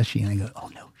very good, does she? And I go, oh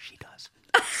no, she does.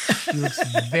 She looks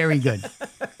very good.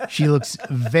 She looks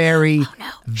very,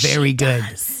 very good.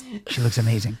 She looks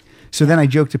amazing. So then I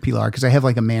joked to Pilar, because I have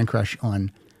like a man crush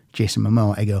on Jason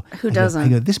Momoa. I go, Who doesn't? I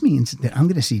go, this means that I'm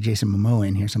going to see Jason Momoa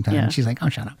in here sometime. Yeah. And she's like, oh,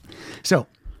 shut up. So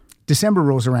December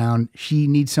rolls around. She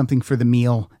needs something for the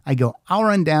meal. I go, I'll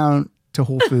run down to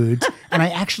Whole Foods. And I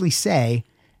actually say,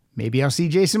 maybe I'll see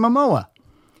Jason Momoa.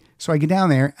 So I get down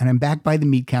there and I'm back by the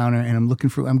meat counter and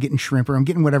I'm getting shrimp or I'm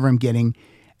getting whatever I'm getting.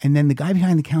 And then the guy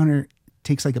behind the counter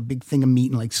takes like a big thing of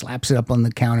meat and like slaps it up on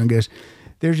the counter and goes,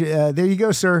 there you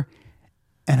go, sir.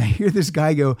 And I hear this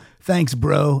guy go, thanks,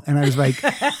 bro. And I was like,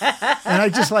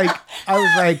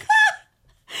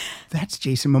 that's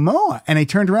Jason Momoa. And I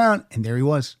turned around and there he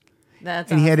was.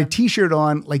 That's and he had a awesome. t-shirt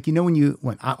on, like, you know,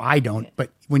 I don't, but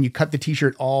when you cut the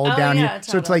t-shirt all down yeah, here.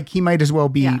 So it's like, he might as well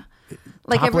be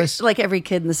topless. like every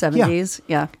kid in the 70s.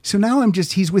 Yeah. So now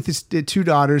he's with his two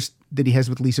daughters that he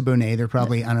has with Lisa Bonet. They're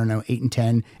probably, I don't know, 8 and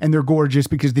 10. And they're gorgeous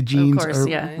because the genes course, are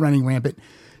yeah. running rampant.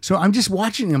 So I'm just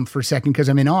watching them for a second because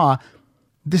I'm in awe.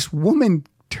 This woman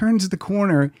turns the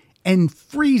corner and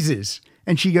freezes.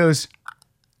 And she goes,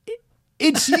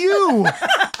 it's you.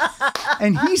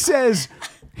 And he says,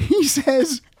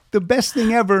 the best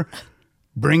thing ever,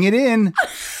 bring it in.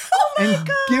 And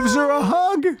gives her a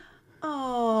hug.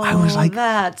 Oh, I was like,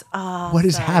 that's awesome. what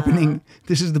is happening?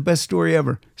 This is the best story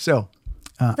ever. So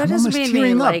That I'm just almost made me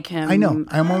tearing up. like him. I know.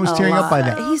 I'm almost a tearing up by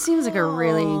lot. that. He seems like a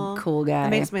really cool guy. It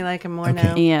makes me like him more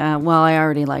now. Yeah, well, I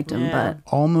already liked him, Yeah.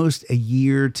 but Almost a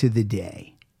year to the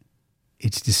day.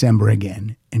 It's December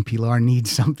again, and Pilar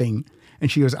needs something.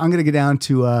 And she goes, I'm going to go down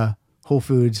to Whole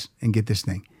Foods and get this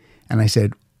thing. And I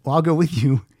said, well, I'll go with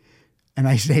you. And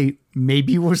I say,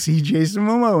 maybe we'll see Jason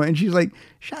Momoa. And she's like,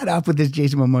 shut up with this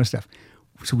Jason Momoa stuff.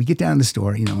 So we get down to the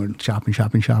store, we're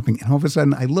shopping. And all of a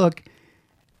sudden I look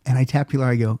and I tap Pilar.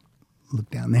 I go, look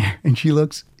down there. And she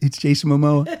looks, it's Jason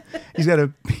Momoa. He's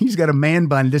got a man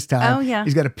bun this time. Oh, yeah.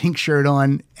 He's got a pink shirt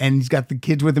on and he's got the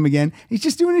kids with him again. He's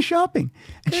just doing his shopping.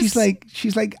 And she's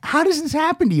like, how does this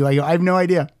happen to you? I go, I have no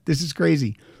idea. This is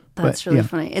crazy. that's But, really yeah.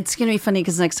 funny. It's going to be funny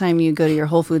because next time you go to your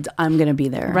Whole Foods, I'm going to be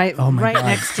there. Right, Oh my right God.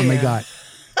 next to Oh you. my God.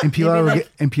 And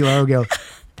Pilar will go,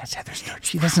 that's Heather Stark.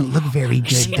 She doesn't look very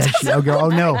good, does she? I'll go, oh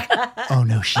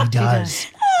no, she does.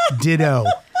 Ditto.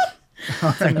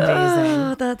 Amazing.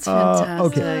 Oh, that's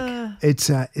fantastic. Okay.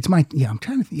 It's my, I'm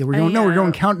trying to think. Yeah, we're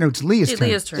going count notes. Leah's turn.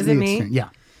 Leah's turn. Is it me? turn. Yeah.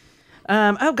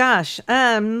 Oh gosh.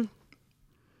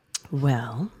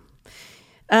 Well,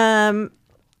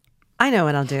 I know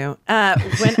what I'll do.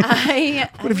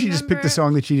 What if she just picked a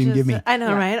song that she didn't give me? I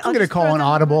know, right? I'm going to call an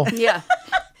audible. Yeah.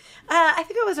 I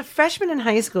think I was a freshman in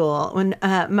high school when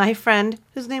my friend,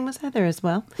 whose name was Heather as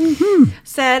well,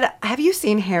 said, "Have you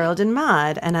seen Harold and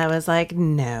Maude?" And I was like,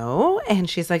 "No." And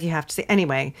she's like, "You have to see."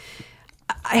 Anyway,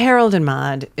 Harold and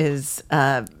Maude is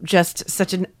just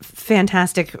such a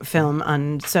fantastic film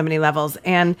on so many levels.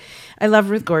 And I love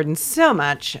Ruth Gordon so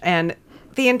much. And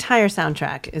the entire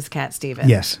soundtrack is Cat Stevens.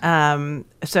 Yes.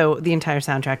 So the entire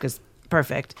soundtrack is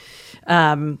perfect.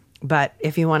 But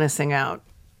If You Want to Sing Out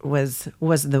was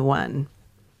the one.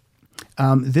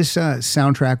 This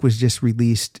soundtrack was just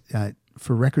released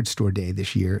for Record Store Day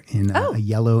this year in a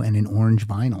yellow and an orange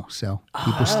vinyl. So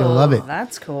people still love it.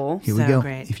 That's cool. Here we go.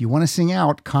 Great. If you want to sing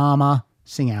out, comma,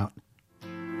 sing out.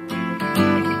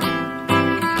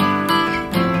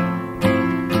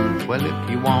 Well, if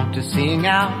you want to sing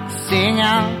out, sing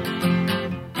out.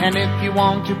 And if you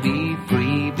want to be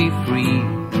free, be free.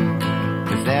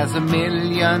 'Cause there's a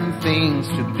million things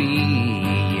to be,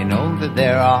 you know that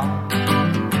there are.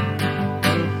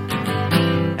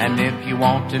 And if you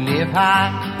want to live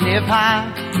high, live high.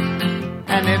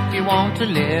 And if you want to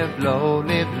live low,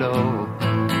 live low.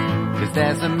 'Cause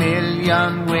there's a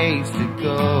million ways to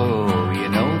go, you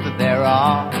know that there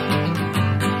are.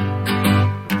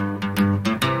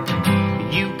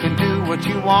 You can do what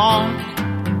you want.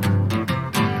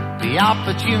 The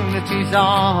opportunity's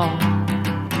on.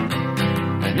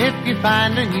 And if you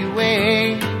find a new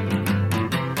way,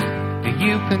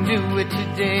 you can do it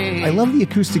today. I love the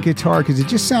acoustic guitar because it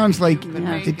just sounds like,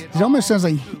 it almost sounds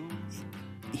like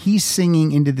he's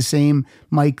singing into the same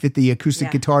mic that the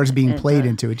acoustic guitar is being played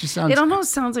into. It just sounds... It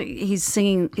almost sounds like he's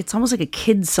singing, it's almost like a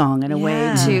kid's song in a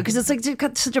way too, because it's like, it's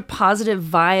got such a positive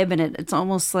vibe in it. It's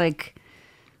almost like...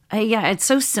 it's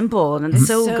so simple and it's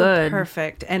so good.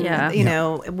 Perfect. And, you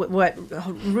know, what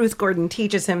Ruth Gordon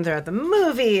teaches him throughout the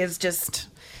movie is just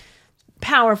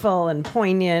powerful and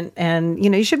poignant. And, you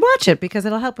know, you should watch it because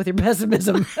it'll help with your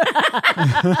pessimism.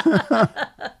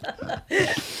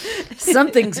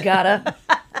 Something's gotta.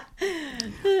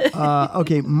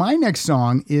 Okay, my next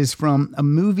song is from a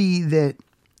movie that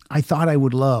I thought I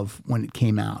would love when it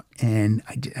came out. And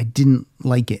I didn't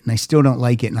like it. And I still don't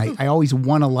like it. And I always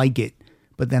want to like it.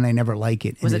 But then I never like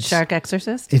it. Was it Shark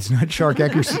Exorcist? It's not Shark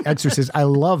Exorcist. I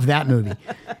love that movie.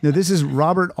 No, this is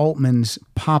Robert Altman's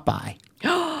Popeye.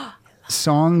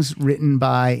 Songs written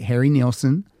by Harry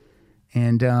Nilsson.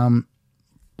 And,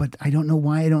 but I don't know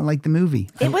why I don't like the movie.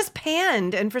 It was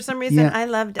panned. And for some reason, I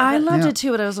loved it. I loved it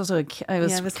too, but I was also I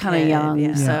was kind of young.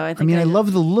 Yeah. So I think I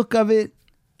love the look of it.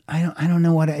 I don't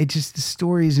know what the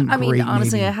story isn't great. I mean,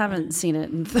 honestly, maybe. I haven't seen it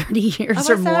in 30 years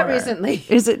I or more. saw it recently.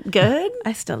 Is it good?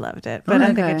 I still loved it, but I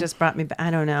think it just brought me back.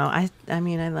 I don't know. I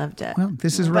mean, I loved it. Well,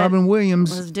 this is Robin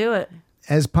Williams. Let's do it.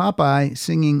 As Popeye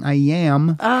singing I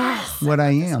Am What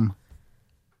I Am.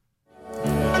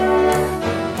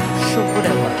 So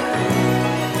whatever.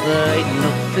 There ain't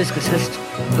no physicist,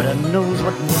 but I knows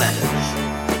what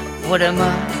matters. What am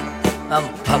I? I'm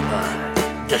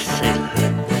Popeye, the sailor.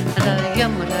 And I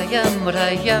am what I am, what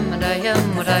I am, and I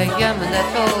am what I am, and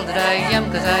that's all that I am,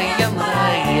 'cause I am what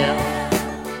I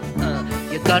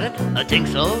am. You got it? I think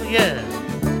so, yeah.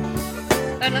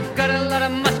 And I've got a lot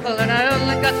of muscle, and I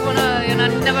only got one eye, and I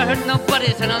never hurt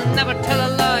nobody's, and I'll never tell a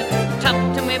lie.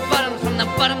 Top to me bottoms, from the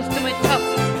bottoms to me top.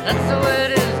 That's the way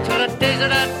it is, till the days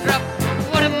that I drop.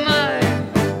 What am I?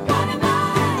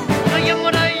 I am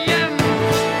what I am.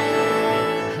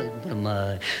 What am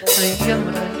I? I am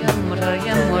what I am, what I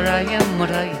am, what I am,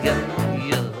 what I am.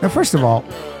 Yeah. Now, first of all,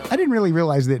 I didn't really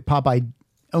realize that Popeye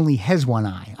only has one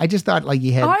eye. I just thought like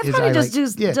he had. Oh, I his thought he eye,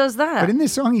 just does that. But in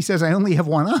this song, he says, "I only have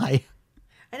one eye."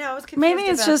 I know. I was confused. Maybe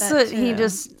it's about just that that he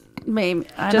just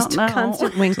I just don't know.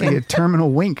 constant It's winking. like a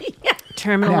terminal wink.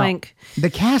 Terminal Now, wink. The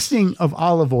casting of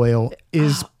Olive Oil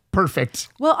is perfect.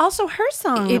 Well, also her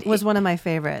song was one of my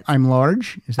favorites. I'm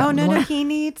large. Is that Oh the no, one? he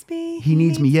needs me. He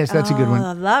needs me. Yes, that's a good one.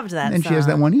 I loved that. And song. she has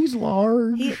that one. He's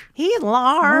large. He's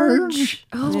large.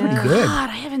 Oh, That's pretty good. God,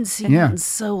 I haven't seen Yeah. it in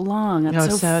so long. That's No, so,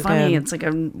 it's so funny. good. It's like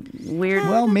a weird.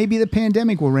 Well, maybe the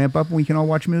pandemic will ramp up and we can all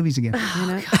watch movies again.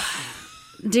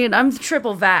 Dude, I'm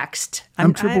triple vaxxed.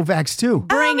 I'm triple vaxxed too.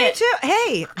 Bring me it. too.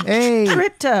 Hey, Hey.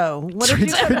 Tripto. What did you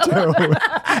Trito.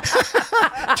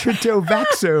 Trito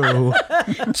Vaxo.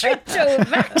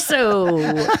 Tritovaxo.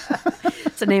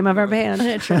 It's the name of our band.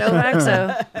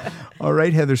 Tritovaxo. All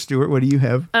right, Heather Stewart, what do you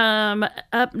have?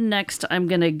 Up next, I'm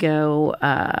gonna go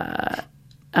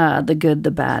The Good,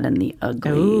 the Bad, and the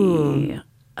Ugly.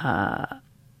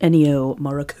 Ennio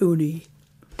Morricone.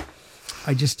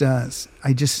 I just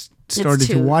started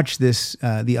to watch this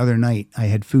the other night. I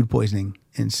had food poisoning,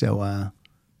 and so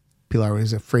Pilar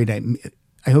was afraid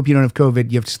I hope you don't have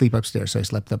COVID. You have to sleep upstairs. So I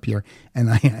slept up here, and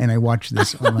I watched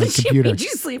this on my She computer. made you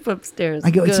sleep upstairs.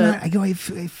 I go, it's Good. not. I go,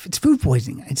 if it's food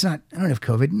poisoning. It's not. I don't have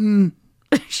COVID.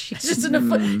 She's just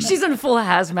in she's in full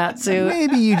hazmat suit.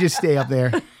 Maybe you just stay up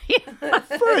there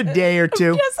for a day or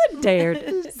two. Yes, a day or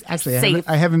two. Actually,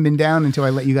 I haven't been down until I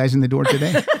let you guys in the door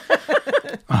today.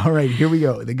 All right, here we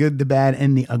go. The good, the bad,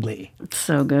 and the ugly. It's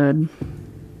so good.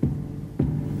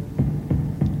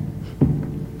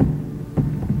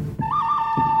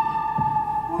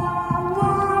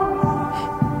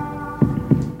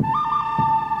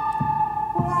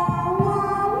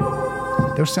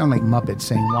 Those sound like Muppets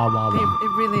saying wah, wah, wah.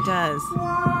 It really does.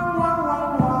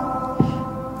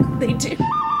 They do.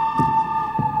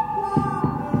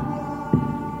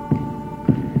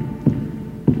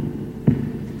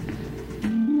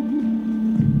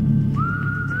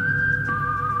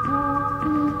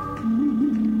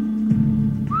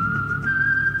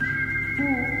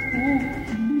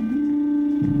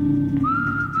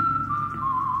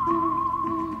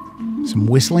 Some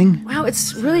whistling. Wow,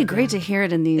 it's really great to hear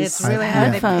it in these It's really how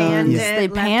they headphones. panned it, They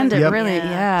left panned and it Yep. really,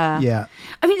 yeah. Yeah.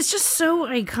 I mean, it's just so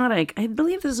iconic. I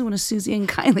believe this is one of Susie and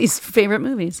Kylie's favorite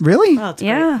movies. Really? Oh, it's a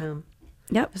Yeah. great film.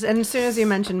 Yep. And as soon as you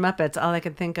mentioned Muppets, all I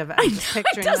could think of, I was just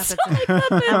picturing does Muppets. sound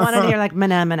like I wanted to hear like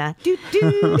mana mana. Do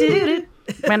do do do.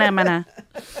 Mana.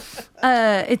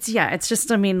 It's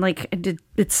just, I mean, like,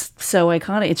 it's so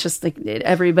iconic. It's just like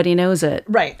everybody knows it.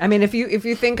 Right. I mean, if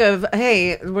you think of,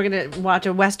 hey, we're gonna watch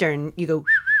a Western, you go.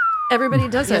 Everybody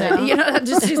does it. You know,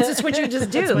 just what you just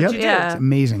do. Yep. Yeah. It's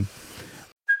amazing.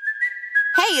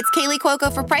 Hey, it's Kaylee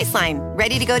Cuoco for Priceline.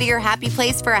 Ready to go to your happy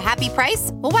place for a happy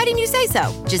price? Well, why didn't you say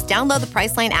so? Just download the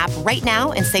Priceline app right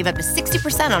now and save up to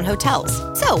 60% on hotels.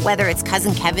 So whether it's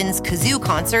Cousin Kevin's Kazoo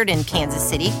Concert in Kansas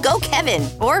City, go Kevin,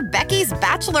 or Becky's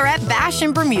Bachelorette Bash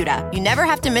in Bermuda, you never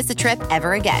have to miss a trip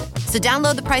ever again. So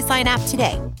download the Priceline app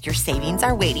today. Your savings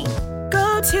are waiting.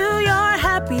 Go to your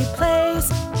happy place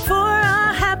for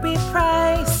a happy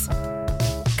price.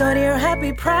 Go to your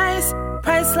happy price,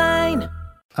 Priceline.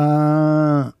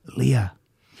 Leah.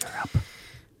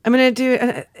 I'm going to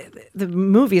do, the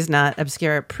movie's not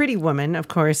obscure. Pretty Woman, of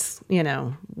course,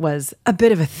 was a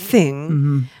bit of a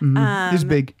thing. It was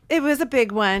big. It was a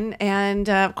big one. And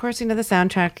of course, the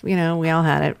soundtrack, we all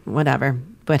had it, whatever.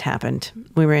 What happened?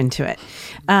 We were into it.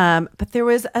 But there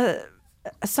was a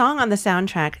song on the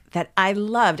soundtrack that I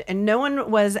loved, and no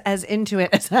one was as into it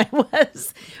as I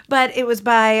was. But it was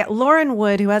by Lauren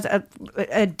Wood, who has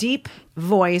a deep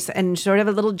voice and sort of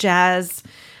a little jazz.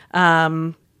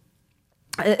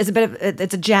 It's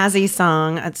a jazzy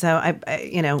song, so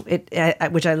I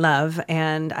which I love,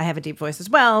 and I have a deep voice as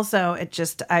well. So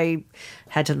I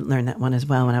had to learn that one as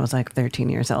well when I was like 13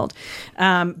 years old.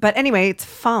 But anyway, it's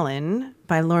Fallen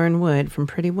by Lauren Wood from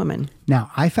Pretty Woman. Now,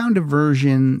 I found a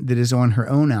version that is on her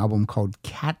own album called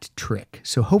Cat Trick.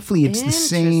 So hopefully it's the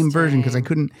same version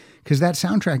because that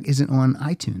soundtrack isn't on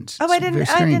iTunes. Oh, It's very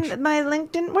strange. my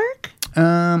link didn't work?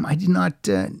 I did not.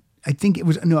 I think it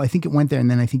went there,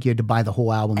 and then I think you had to buy the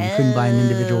whole album. You couldn't buy an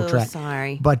individual track.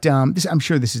 Sorry. But I'm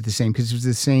sure this is the same because it was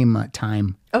the same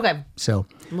time. Okay. So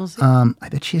We'll see. I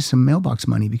bet she has some mailbox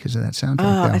money because of that soundtrack.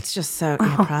 Oh, though. it's just so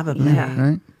probably. Yeah,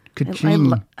 right?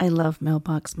 Ka-ching. I love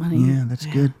mailbox money. Yeah, that's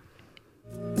good.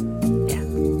 Yeah.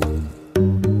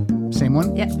 Same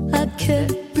one? Yeah. I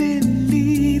can't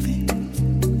believe it.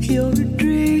 You're a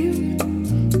dream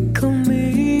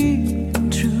coming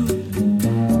true.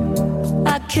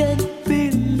 I can't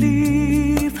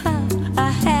believe how I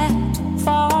had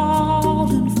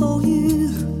fallen for you.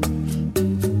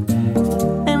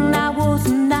 And I was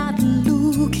not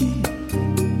looking,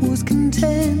 was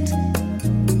content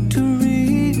to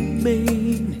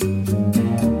remain.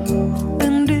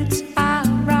 And it's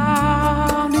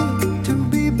ironic to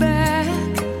be back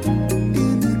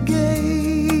in the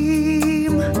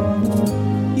game.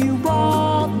 You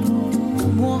are the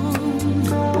one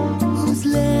who's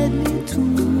led me to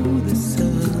the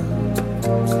sun.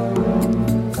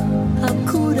 How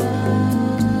could I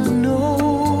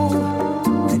know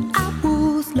that I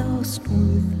was lost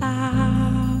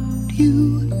without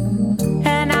you?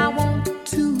 And I want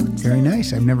to Very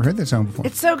nice. I've never heard that song before.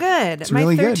 It's so good. It's My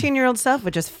really good. 13-year-old self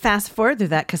would just fast forward through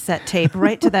that cassette tape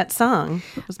right to that song.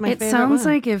 It was my It favorite sounds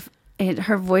one. like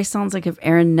her voice sounds like if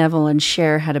Aaron Neville and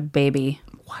Cher had a baby.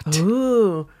 What?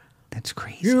 Ooh. That's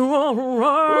crazy. You are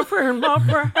rough in my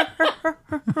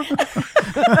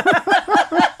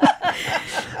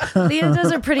Leah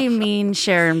does a pretty mean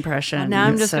Cher impression. Now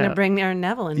I'm just so- going to bring Aaron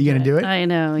Neville in. You going to do it? I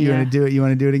know, You yeah. want to do it? You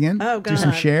want to do it again? Oh, Do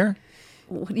some God. share?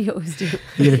 What do you always do?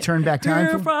 You going to turn back time?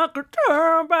 If I could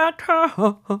turn back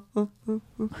time.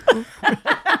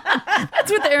 That's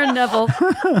with Aaron Neville.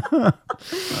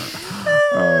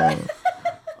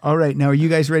 All right, now are you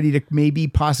guys ready to maybe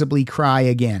possibly cry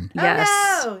again? Yes.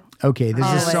 Oh, Okay, this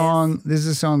is a song. This is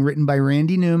a song written by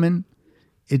Randy Newman.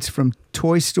 It's from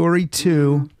Toy Story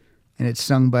 2, and it's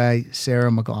sung by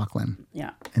Sarah McLachlan. Yeah.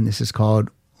 And this is called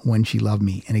When She Loved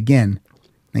Me. And again,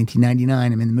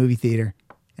 1999, I'm in the movie theater,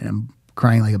 and I'm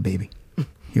crying like a baby.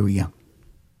 Here we go.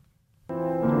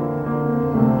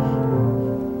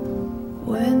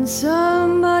 When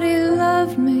somebody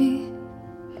loved me,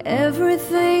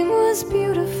 everything was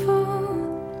beautiful.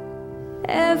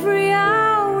 Every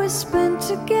hour spent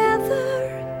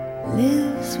together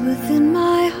lives within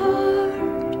my heart.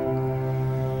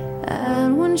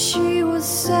 And when she was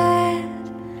sad,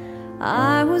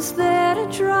 I was there to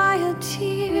dry her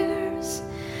tears.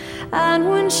 And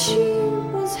when she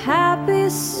was happy,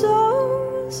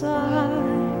 so was I.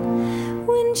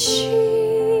 When she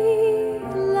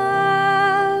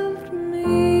loved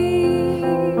me.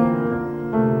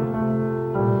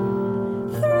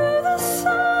 Through the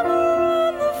summer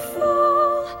and the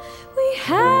fall, we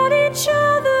had each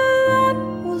other, that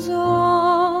was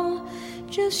all.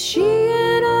 Just she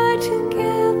and I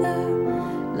together,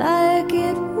 like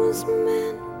it was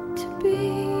meant to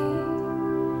be.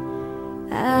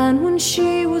 And when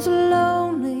she was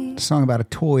lonely, A song about a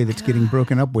toy that's getting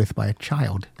broken up with by a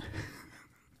child.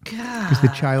 Because the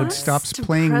child stops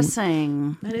playing.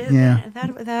 Depressing. that is, Yeah.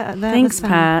 that Thanks, was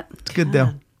Pat. It's good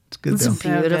though. It's good It's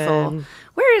though. beautiful. good.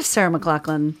 Where is Sarah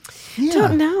McLachlan?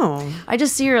 Don't know. I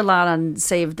just see her a lot on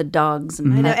Save the Dogs.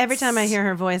 And I know. Pets. Every time I hear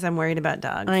her voice, I'm worried about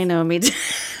dogs. I know, me too.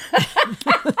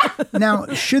 Now,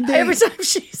 should they Every time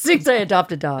she sings, I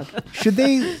adopt a dog. should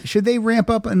they ramp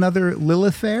up another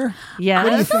Lilith Fair? Yeah. What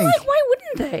do you I feel think? like, why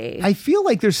wouldn't they? I feel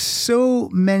like there's so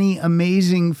many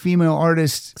amazing female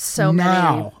artists So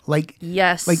now. many. Like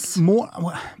Yes. like more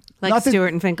Like not that-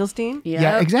 Stuart and Finkelstein?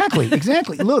 Yeah, exactly.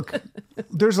 Look,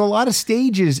 there's a lot of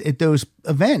stages at those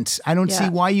events. I don't see Yeah.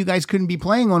 why you guys couldn't be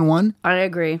playing on one. I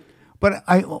agree. But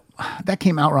that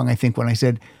came out wrong, I think, when I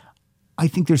said I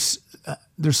think there's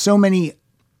so many.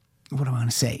 What do I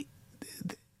want to say?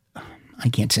 I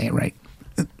can't say it right.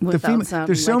 Without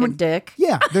sounding like a dick.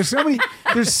 Yeah, there's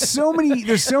so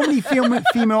many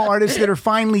female artists that are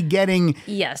finally getting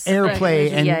Yes.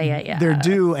 airplay and Yeah. they're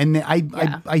due, and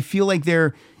I feel like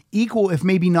they're equal, if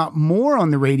maybe not more,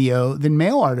 on the radio than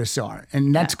male artists are,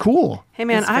 and that's cool. Hey,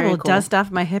 man, It's I very will cool. dust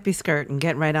off my hippie skirt and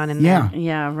get right on in Yeah. there.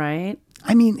 Yeah, right?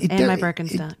 I mean, And my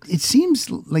Birkenstocks. It seems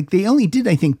like they only did,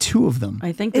 I think, 2 of them.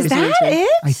 I think Is this that too. it?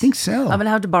 I think so. I'm going to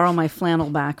have to borrow my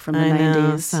flannel back from the I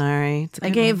know, 90s. sorry. It's a I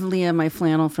good gave Leah my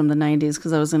flannel from the 90s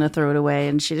because I was going to throw it away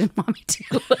and she didn't want me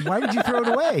to. Why would you throw it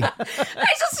away?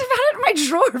 I just had it in my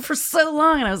drawer for so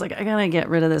long and I was like, I got to get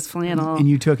rid of this flannel. And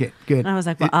you took it. Good. I was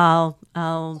like, well,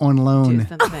 I'll On loan. do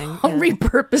something. I'll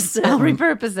repurpose it. I'll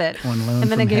repurpose it. On loan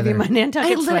And then I from gave you Heather. my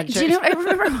Nantucket sweatshirt. Do you know, I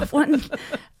remember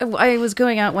I was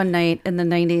going out one night in the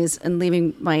 90s and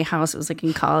leaving my house. It was like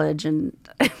in college and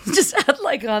I just had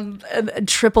like on a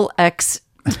triple X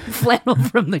flannel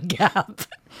from the Gap.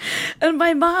 And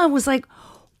my mom was like,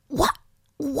 what?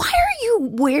 Why are you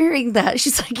wearing that?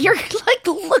 She's like, you're like,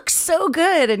 look so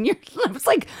good. And I was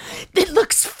like, it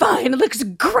looks fine. It looks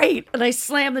great. And I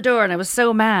slammed the door and I was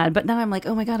so mad. But now I'm like,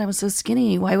 oh my God, I was so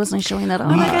skinny. Why wasn't I showing that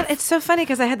off? Oh my God, it's so funny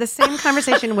because I had the same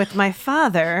conversation with my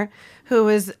father, who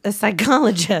is a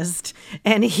psychologist,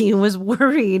 and he was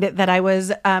worried that I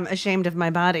was ashamed of my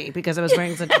body because I was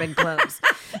wearing such big clothes.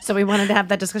 So we wanted to have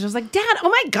that discussion. I was like, Dad, oh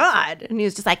my God. And he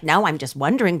was just like, no, I'm just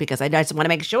wondering because I just want to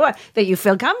make sure that you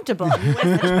feel comfortable. You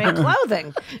wear such big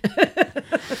clothing.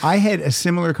 I had a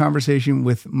similar conversation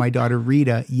with my daughter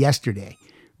Rita yesterday.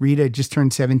 Rita just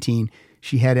turned 17.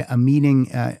 She had a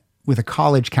meeting with a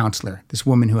college counselor, this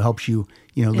woman who helps you,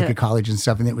 look at college and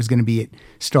stuff, and it was going to be at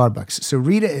Starbucks. So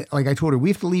Rita, like I told her, we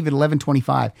have to leave at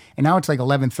 11:25, and now it's like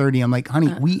 11:30. I'm like,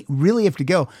 honey, we really have to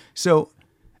go. So,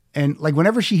 and like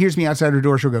whenever she hears me outside her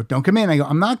door, she'll go, don't come in. I go,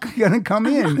 I'm not going to come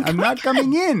in. I'm not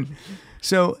coming in.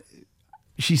 So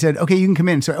she said, okay, you can come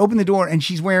in. So I opened the door, and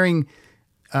she's wearing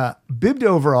bibbed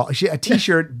overall, a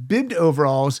t-shirt, bibbed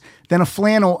overalls, then a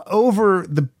flannel over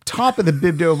the top of the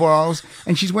bibbed overalls,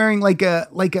 and she's wearing like a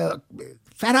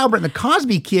Fat Albert and the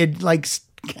Cosby Kid like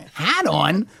hat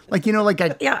on, like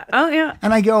a Yeah. Oh yeah.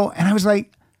 And I was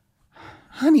like,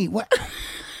 honey, what?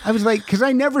 I was like, because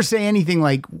I never say anything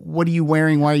like, what are you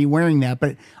wearing? Why are you wearing that?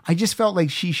 But I just felt like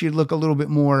she should look a little bit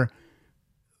more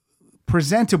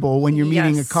presentable when you're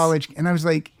meeting a college. And I was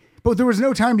like, but there was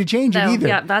no time to change it either.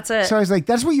 Yeah, that's it. So I was like,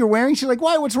 that's what you're wearing? She's like,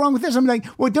 why? What's wrong with this? I'm like,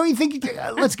 well, don't you think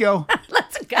let's go.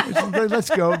 Let's Let's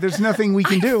go. There's nothing we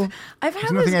can do. I've had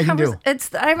There's nothing I can do.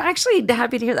 I'm actually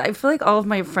happy to hear that. I feel like all of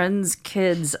my friends'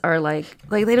 kids are like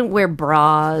they don't wear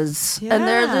bras, and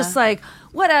they're just like,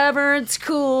 whatever, it's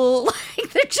cool.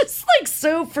 Like they're just like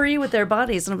so free with their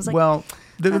bodies, and I was like, Well,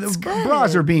 the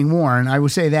bras are being worn. I will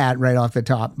say that right off the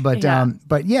top. But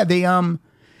yeah, they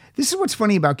This is what's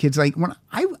funny about kids. Like when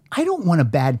I don't want a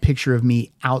bad picture of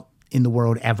me out in the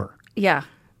world ever. yeah.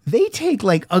 They take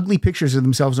like ugly pictures of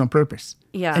themselves on purpose.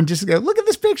 Yeah. And just go, look at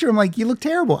this picture. I'm like, you look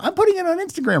terrible. I'm putting it on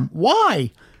Instagram.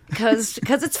 Why? Because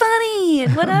it's funny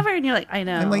and whatever. And you're like, I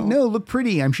know. I'm like, no, look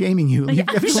pretty. I'm shaming you. You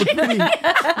have to look pretty. You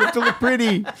have to look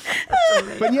pretty.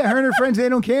 But yeah, her and her friends, they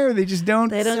don't care. They just don't.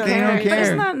 They don't They care. don't care. But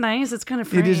isn't that nice? It's kind of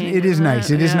It freeing. is nice.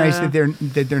 It is nice Yeah.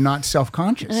 that they're not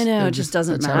self-conscious. I know. They're It just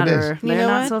doesn't that's how it is. matter. They're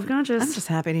not what? self-conscious. I'm just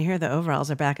happy to hear the overalls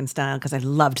are back in style because I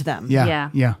loved them. Yeah.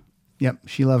 Yep.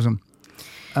 She loves them.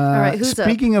 All right, who's up?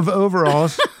 Speaking of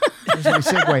overalls, here's my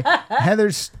segue.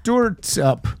 Heather Stewart's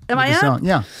up. Am with I a up? song.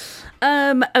 Yeah.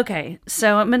 Okay,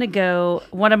 so I'm gonna go.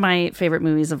 One of my favorite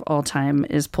movies of all time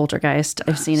is Poltergeist.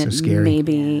 I've seen So it scary.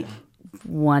 maybe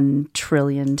 1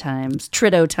 trillion times,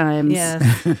 Tritto times.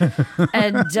 Yes.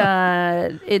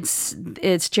 And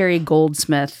it's Jerry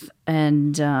Goldsmith,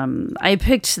 and I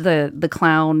picked the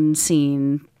clown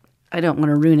scene. I don't want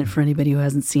to ruin it for anybody who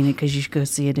hasn't seen it because you should go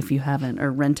see it if you haven't, or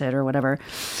rent it or whatever.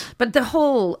 But the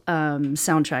whole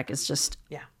soundtrack is just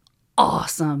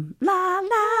awesome. La la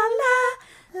la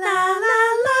la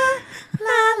la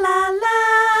la la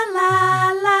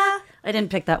la la. I didn't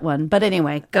pick that one, but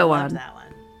anyway, go on. That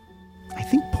one. I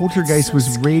think Poltergeist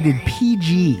was rated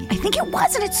PG. I think it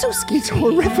was, and it's so scary. It's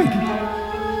horrific.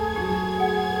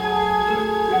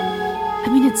 I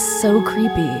mean, it's so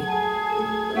creepy.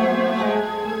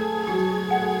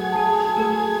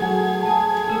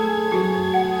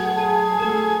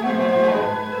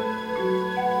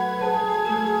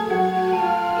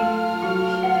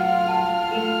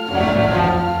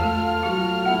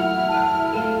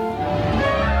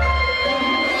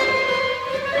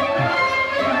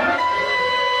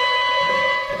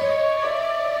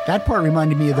 That part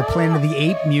reminded me of the Planet of the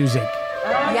Apes music.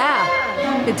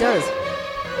 Yeah, it does.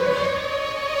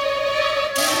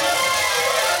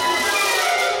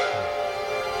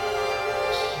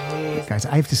 Guys,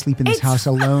 I have to sleep in this house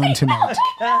alone tonight.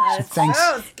 So thanks.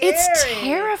 It's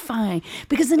terrifying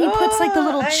because then he puts like the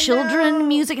little children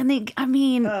music, and it's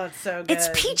so good. it's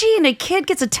PG, and a kid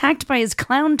gets attacked by his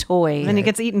clown toy, And he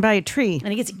gets eaten by a tree.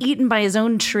 and he gets eaten by his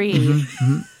own tree.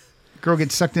 Girl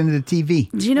gets sucked into the TV.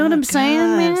 Do you know what I'm saying,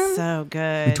 man? That's so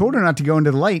good. I told her not to go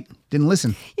into the light. Didn't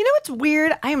listen. You know what's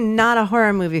weird? I am not a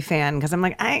horror movie fan because I'm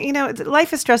like,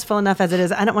 life is stressful enough as it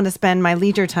is. I don't want to spend my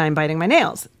leisure time biting my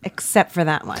nails, except for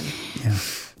that one. Yeah.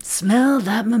 Smell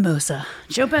that mimosa.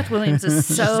 Jo Beth Williams is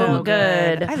so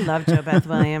good. I love Jo Beth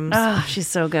Williams. Oh, she's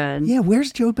so good. Yeah,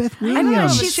 where's Jo Beth I Williams? know,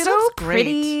 she's She so looks great.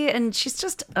 pretty, and she's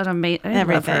just an amazing.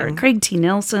 Everything. Craig T.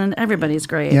 Nelson, everybody's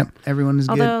great. Yep, everyone is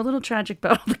Although good. a little tragic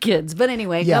about all the kids, but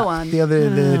anyway, Yeah, go on.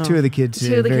 the two of the kids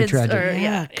Two of the very kids tragic.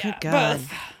 are Good God.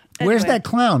 both. Where's Anyway. that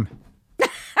clown?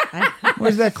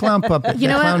 Where's that clown puppet? You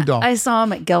that know clown what? doll? I saw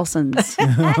him at Gelson's.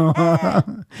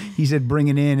 He said, "Bring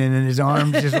it in," and then his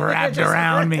arms just wrapped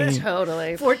around me.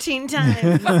 Totally. 14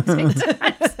 times.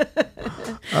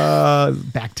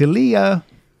 Back to Leah.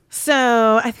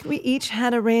 So I think we each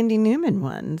had a Randy Newman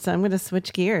one. So I'm going to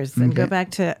switch gears and go Okay.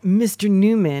 back to Mr.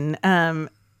 Newman.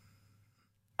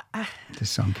 This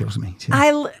song kills me too.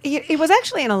 It was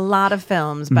actually in a lot of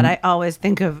films, but I always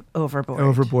think of Overboard.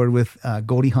 Overboard with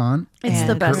Goldie Hawn. It's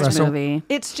the And best Kurt Russell. movie.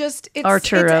 It's just it's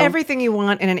Arturo. everything you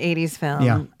want in an 80s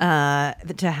film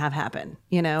to have happen.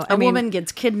 You know, A woman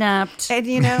gets kidnapped. and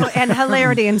and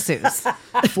hilarity ensues.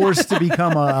 Forced to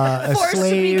become a Forced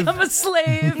slave. to become a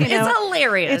slave. You know, It's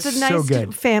hilarious. It's a So nice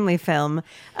good. family film.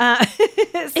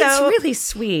 It's really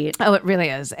sweet. Oh, it really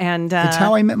is, and It's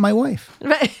how I met my wife.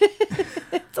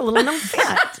 it's a little known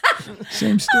fact.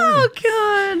 Same story. Oh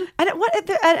God!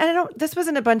 I don't. This was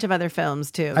in a bunch of other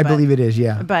films too. I believe it is.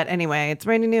 Yeah. But anyway, it's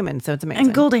Randy Newman, so it's amazing.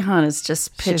 And Goldie Hawn is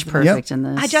just pitch perfect in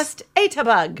this. I just ate a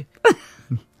bug.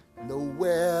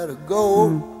 Nowhere to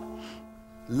go.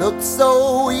 Looks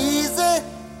so easy,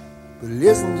 but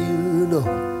listen, you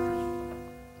know,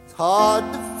 it's hard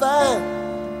to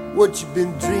find what you've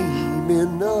been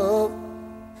dreaming of.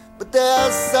 But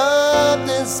there's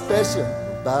something special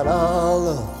about our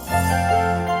love.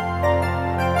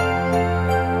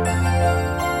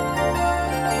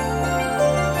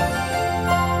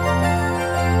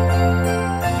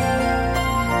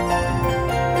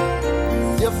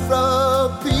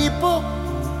 Different people,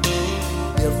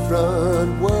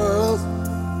 different worlds.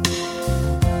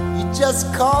 You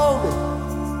just call me,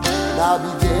 and I'll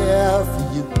be there for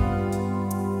you.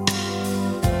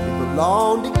 We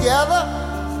belong together,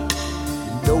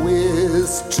 you know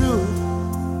it's true.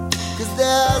 'Cause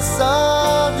there's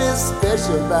something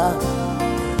special about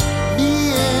me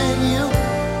and you.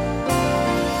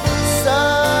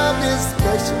 Something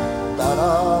special about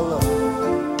our love.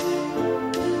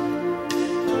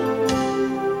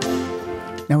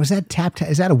 Now, is that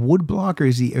is that a wood block, or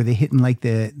are they hitting like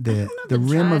the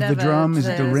rim of the drum? Is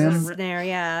it the rim? Snare,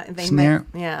 yeah. Snare?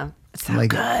 Yeah. It's so I like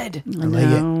good. I like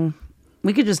it.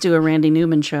 We could just do a Randy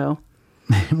Newman show.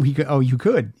 We could. Oh, you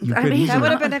could. You could. That easily.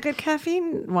 would have been a good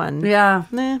caffeine one. Yeah,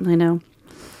 Nah. I know.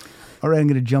 All right, I'm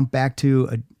going to jump back to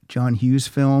a John Hughes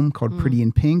film called Pretty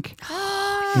in Pink.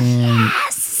 And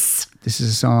this is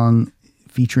a song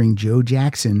featuring Joe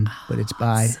Jackson, but it's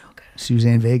by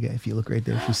Suzanne Vega. If you look right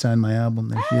there, she signed my album.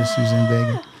 There she is, Suzanne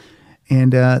Vega.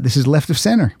 And this is Left of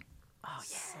Center.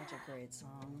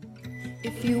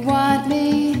 If you want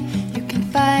me, you can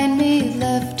find me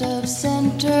left of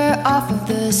center off of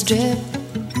the strip.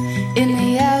 In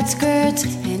the outskirts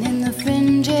and in the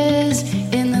fringes,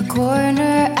 in the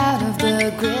corner, out of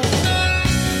the grip.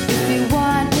 If you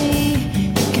want me,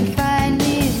 you can find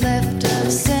me left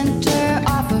of center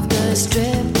off of the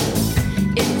strip.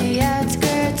 In the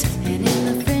outskirts and in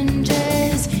the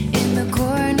fringes, in the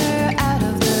corner, out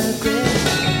of the grip.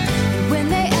 And when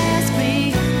they ask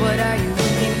me, what are you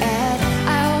looking at?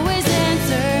 I always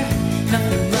answer,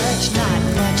 nothing much, not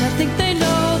much. I think they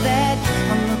know that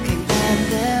I'm looking at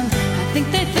them. I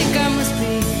think they think I must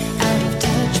be out of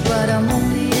touch, but I'm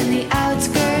only in the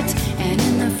outskirts and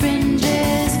in the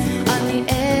fringes, on the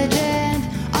edge and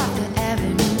off the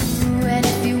avenue. And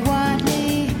if you want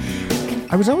me,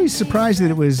 I was always surprised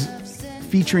that it was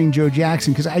featuring Joe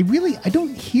Jackson because I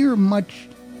don't hear much.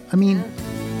 I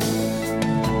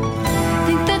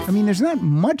mean, there's not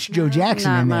much Joe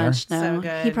Jackson Not in there. much, no.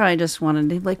 He probably just wanted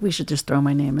to, we should just throw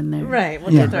my name in there. Right,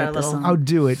 we'll Yeah. just throw a little. I'll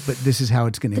do it, but this is how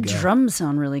it's going to The go. drums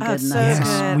sound really good in so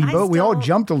that good. Yes, we all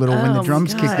jumped a little when the Oh,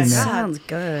 drums God, kicked in it there. sounds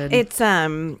good. It's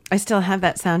I still have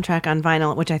that soundtrack on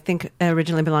vinyl, which I think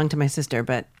originally belonged to my sister,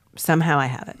 but somehow I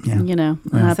have it. Yeah. You know,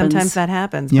 it happens. Sometimes that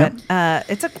happens. Yep. But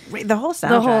it's the whole soundtrack.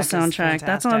 The whole is soundtrack.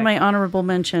 That's on fantastic. my honorable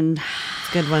mention. It's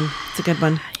a good one. It's a good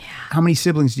one. How many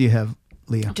siblings do you have,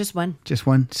 Leah? Just one. Just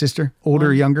one sister? Older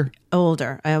or younger?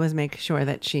 Older. I always make sure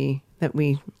that we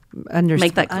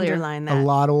Make that clear. underline A that.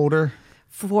 lot older?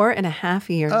 4.5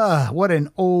 years. What an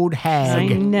old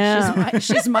hag. I know.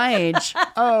 She's my age.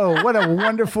 Oh, what a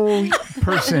wonderful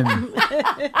person.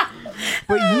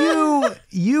 But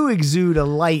you exude a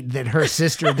light that her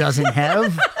sister doesn't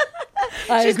have.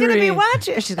 She's going to be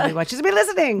watching. She's going to be watching. She's going to be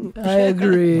listening. I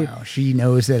agree. Well, she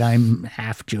knows that I'm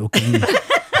half joking.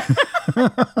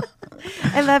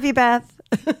 I love you, Beth.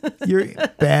 You're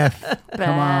Beth. Come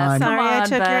on. Sorry, I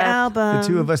took your album. The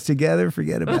two of us together,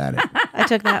 forget about it. I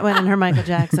took that one and her Michael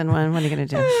Jackson one. What are you going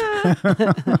to do?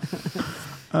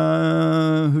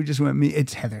 Who just went me?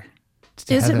 It's Heather. It's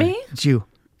Is it Heather. me? It's you.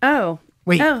 Oh.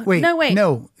 Wait, Oh, wait. No, wait.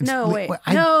 No. It's No, Li- wait. wait,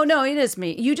 I- No, it is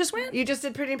me. You just went? You just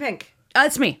did Pretty in Pink.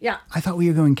 It's me. Yeah. I thought we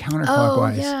were going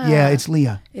counterclockwise. yeah. Yeah, it's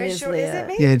Leah. Are you sure? Is it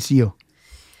me? Yeah, it's you.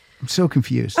 I'm so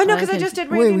confused. Oh, no, because I just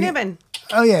did Randy Newman.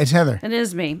 Oh, yeah, it's Heather. It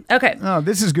is me. Okay. Oh,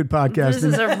 this is good podcasting. This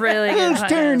is a really good Whose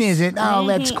turn podcast. is it? Oh,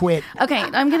 let's quit. Okay,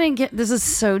 I'm gonna get. This is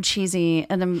so cheesy,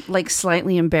 and I'm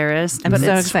slightly embarrassed. I'm but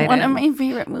so it's excited. One of my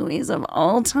favorite movies of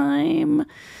all time.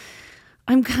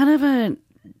 I'm kind of a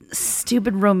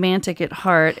stupid romantic at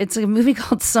heart. It's a movie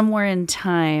called Somewhere in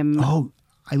Time. Oh,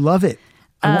 I love it.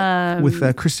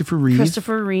 With Christopher Reeve.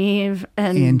 Christopher Reeve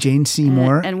and Jane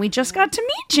Seymour. and we just got to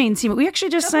meet Jane Seymour. We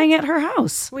actually just sang at her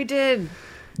house. We did.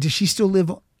 Does she still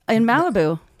live in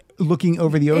Malibu? Looking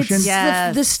over the ocean? It's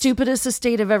the stupidest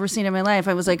estate I've ever seen in my life.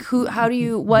 I was like,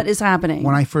 what is happening?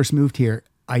 When I first moved here,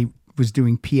 I was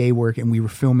doing PA work and we were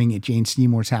filming at Jane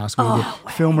Seymour's house. We were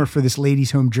the filmer for this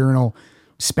Ladies Home Journal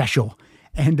special.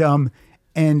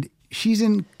 And she's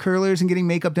in curlers and getting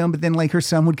makeup done, but then her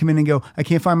son would come in and go, I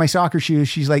can't find my soccer shoes.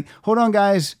 She's like, hold on,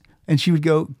 guys. And she would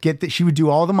go she would do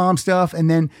all the mom stuff. And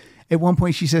then at one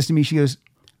point she says to me, she goes,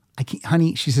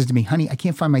 she says to me, honey, I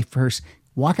can't find my purse.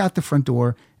 Walk out the front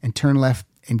door and turn left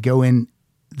and go in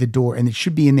the door. And it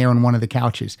should be in there on one of the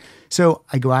couches. So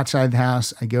I go outside the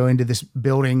house. I go into this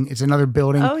building. It's another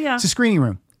building. Oh, yeah. It's a screening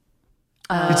room.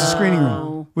 It's a screening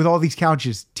room with all these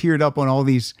couches tiered up on all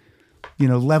these,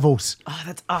 levels. Oh,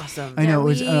 that's awesome. I know, it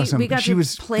was awesome. We got She to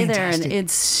was play fantastic. there, and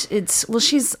it's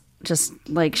she's Just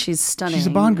like she's stunning. She's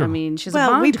a Bond girl. I mean, she's well,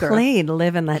 a Bond we girl. played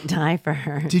Live and Let Die for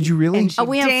her. Did you really? And she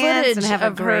We have danced footage and have a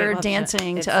of great- her well,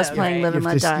 dancing it's to us so playing great. Live and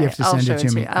Let Die. You have to I'll send show it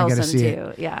to me. you. I I'll gotta send see it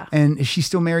it. to you. Yeah. And is she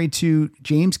still married to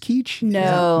James Keach?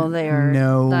 No, they are.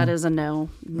 No. That is a no.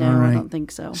 No, All I right. don't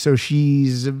think so. So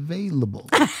she's available.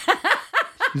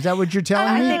 Is that what you're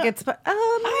telling me? I think it's.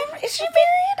 Is she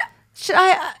married? Should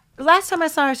I? Last time I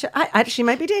saw her, she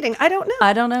might be dating. I don't know.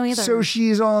 I don't know either. So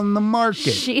she's on the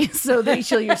market.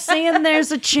 You're saying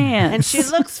there's a chance. And she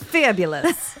looks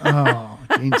fabulous. Oh,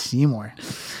 Jane Seymour.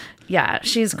 Yeah,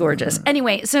 she's gorgeous.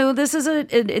 Anyway, so this is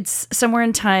it's somewhere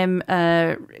in time.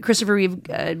 Christopher Reeve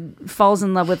falls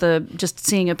in love with just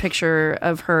seeing a picture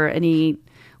of her, and he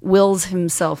wills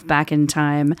himself back in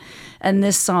time. And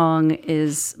this song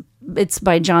it's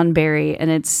by John Barry, and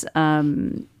it's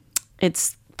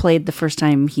played the first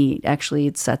time he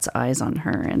actually sets eyes on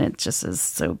her, and it just is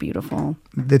so beautiful.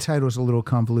 The title's a little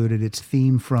convoluted. It's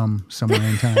Theme from Somewhere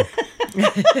in Time.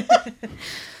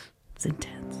 It's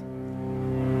intense.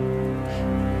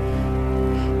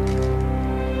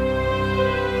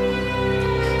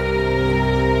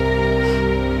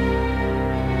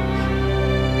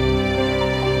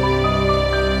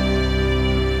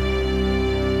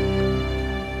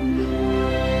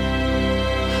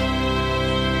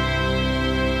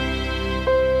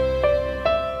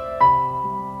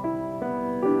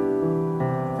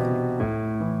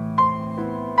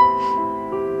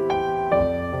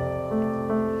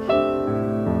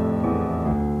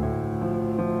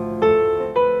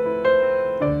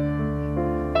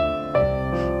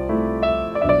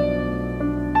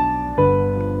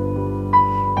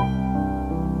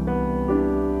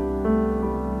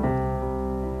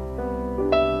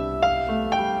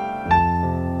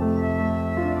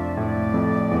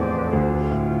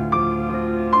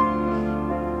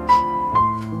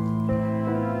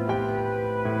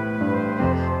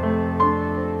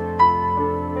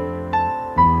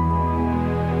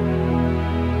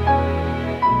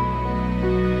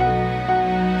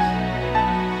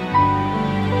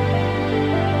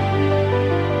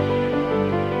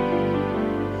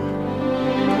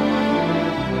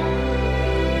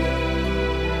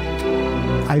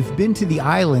 I've been to the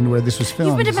island where this was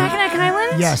filmed. You've been to Mackinac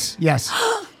Island? Yes.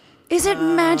 Is it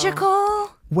magical?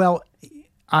 Well,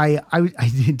 I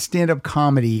did stand-up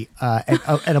comedy at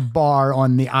a bar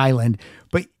on the island,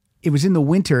 but it was in the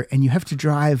winter, and you have to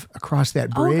drive across that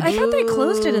bridge. Oh, I thought they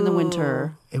closed it in the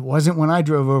winter. It wasn't when I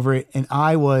drove over it, and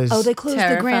I was. Oh, they closed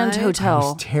the Grand Hotel. I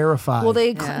was terrified. Well,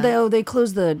 they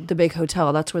closed the big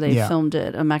hotel. That's where they Yeah. filmed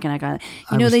it on Mackinac Island.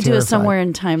 I You know, was they do a terrified. Somewhere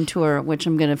in Time tour, which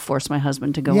I'm going to force my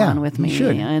husband to go Yeah, on with you me.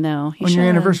 should. I know. He On your should.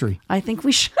 anniversary. I think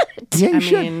we should. Yeah, you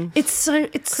should. It's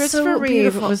Christopher so Reeve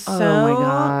beautiful. was oh so my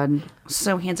god,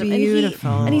 so handsome,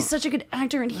 beautiful. and he's such a good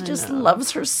actor, and he just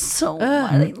loves her so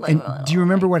much. And do you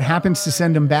remember what happens to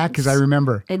send him back? Because I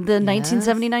remember. And the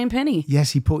 1979 penny.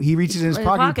 Yes, he reaches in his In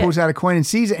pocket, pocket. he pulls out a coin and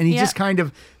sees it, and he Yeah. just kind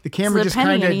of the camera the just penny,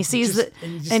 kind of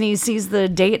and he sees the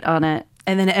date on it,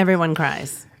 and then everyone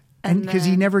cries. and because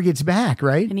he never gets back,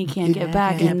 right? and he can't get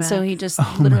back, can't get and so back. he just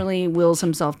literally wills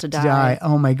himself to die.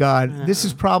 Oh my god, this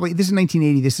is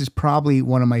 1980. This is probably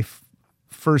one of my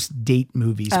first date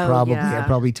movies. Oh, probably yeah. I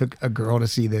probably took a girl to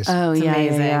see this. Oh It's yeah,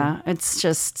 amazing. yeah. It's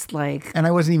just like And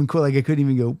I wasn't even cool. Like I couldn't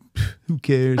even go. Who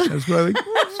cares? I was probably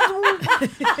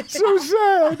like, so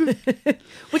sad.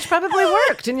 Which probably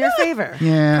worked in your favor.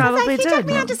 Yeah. probably He took did.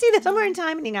 me out to see this Somewhere in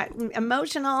Time, and he got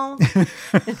emotional.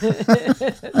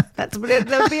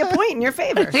 That would be a point in your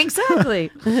favor.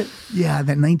 Exactly. Yeah,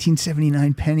 that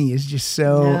 1979 penny is just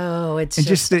so. No, it's and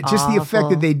just the effect awful.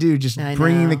 that they do, just I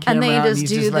bringing know. the camera And they out, just he's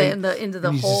do just like, into the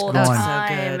and he's just whole gone. time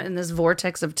So good. and this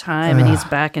vortex of time, and he's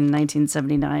back in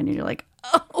 1979, and you're like,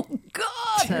 oh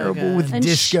god, terrible with And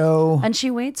disco. and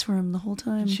she waits for him the whole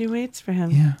time. She waits for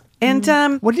him. Yeah. And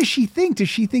What does she think? Does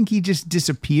she think he just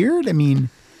disappeared? I mean,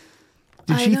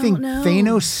 did I she don't think know.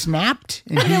 Thanos snapped?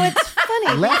 And he, it's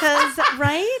funny Left. because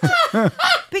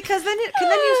because then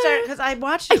you start because I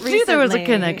watched it recently. knew there was a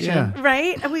connection. Yeah.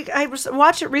 Right? I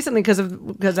watched it recently because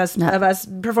of us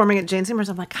performing at Jane Seymour's.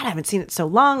 I'm like, God, I haven't seen it so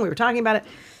long. We were talking about it,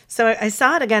 so I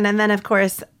saw it again, and then of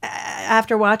course,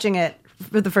 after watching it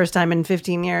for the first time in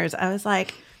 15 years, I was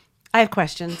like, I have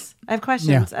questions.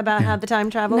 About how the time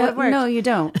travel would work. No, you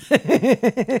don't.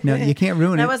 no, you can't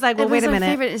ruin I it. was like, well, It wait was a my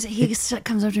minute. favorite is he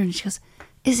comes up to her and she goes,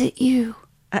 "Is it you?"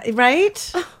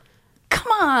 Right?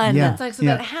 Come on. Yeah. It's like, so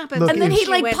Yeah. that happens. Look, And then if- he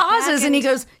like went pauses back and he into-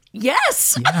 goes,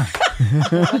 "Yes."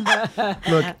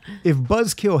 Look, if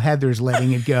Buzzkill Heather's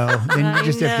letting it go, then you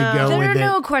just have to go There with are it.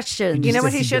 no questions. You know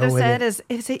what have he to should go have with said it.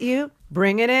 is it you?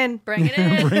 Bring it in. Bring it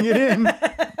in. Bring it in.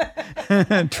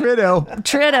 Trito.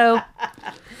 Trito.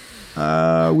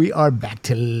 We are back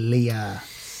to Leah.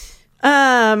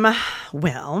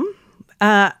 Well,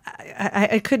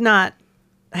 I could not.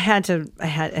 It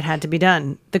had to be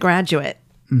done. The Graduate.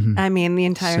 Mhm. I mean, the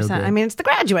entire So sound. good. I mean, it's The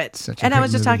Graduate. Such a And I great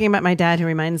was just movie. talking about my dad, who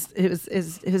reminds it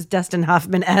was Dustin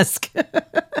Hoffman-esque.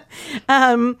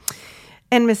 And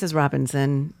Mrs.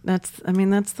 Robinson. That's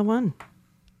the one.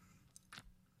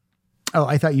 Oh,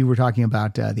 I thought you were talking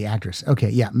about the actress. Okay,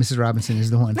 yeah, Mrs. Robinson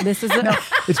is the one. This is Now,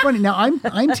 it's funny. Now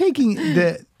I'm taking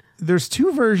there's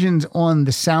two versions on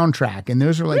the soundtrack, and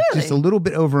those are like just a little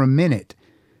bit over a minute.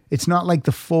 It's not like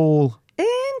the full.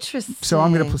 Interesting. So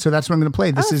that's what I'm gonna play.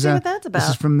 This Oh, is see what that's this is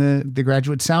about. from the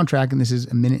Graduate soundtrack, and this is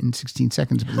 1 minute and 16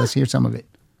 seconds. But let's hear some of it.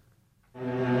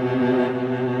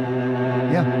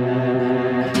 Yeah.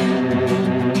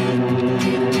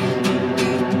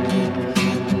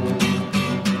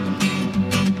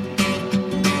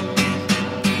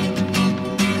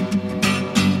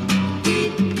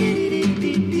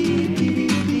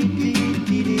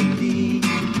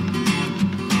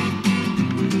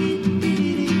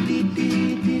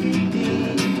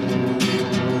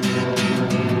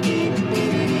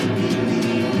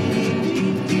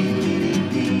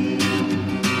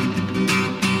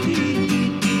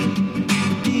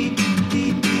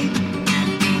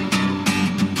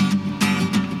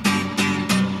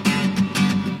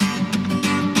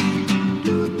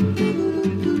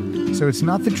 So it's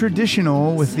not the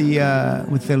traditional with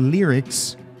the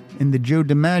lyrics and the Joe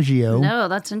DiMaggio. No,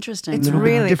 that's interesting. It's little bit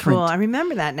really different. cool. I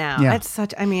remember that now. Yeah. It's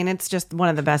it's just one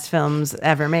of the best films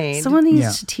ever made. Someone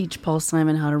needs to teach Paul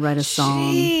Simon how to write a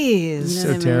song. Jeez. You know So what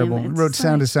I mean? terrible. It's Wrote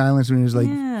Sound of Silence when he was like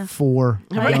Yeah. 4.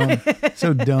 Right. Dumb.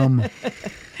 So dumb.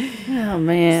 Oh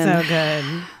man, So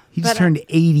good. He just turned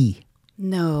 80.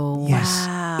 No. Yes.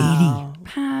 Wow.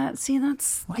 Pat, see,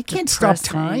 that's I can't stop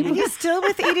time. He's still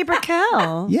with Edie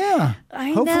Brickell. Yeah.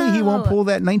 I Hopefully he won't know. pull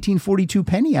that 1942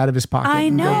 penny out of his pocket. I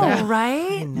and go know, back.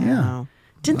 right? Yeah.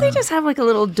 Didn't they just have like a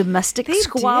little domestic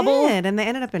squabble? Did, and they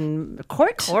ended up in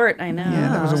court. I know. Yeah,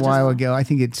 that was a while ago. I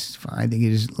think it's fine. I think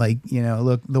it is like,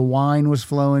 look, the wine was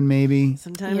flowing maybe.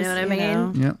 Sometimes, You know what I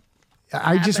mean? Yeah.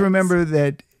 I just remember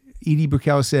that Edie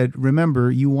Brickell said,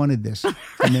 "Remember, you wanted this."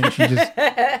 And then she just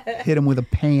hit him with a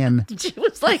pan. She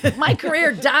was like, my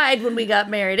career died when we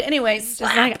got married. Anyway, Just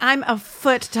like, I'm a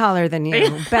foot taller than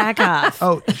you. Back off.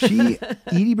 Oh,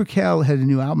 Edie Brickell had a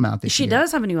new album out this she year.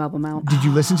 does have a new album out. Did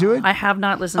you listen to it? I have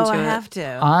not listened to I it. have to.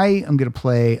 I am going to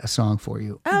play a song for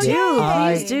you. Oh,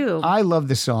 Please do. I love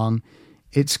this song.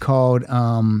 It's called,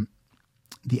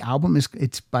 the album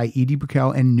it's by Edie Brickell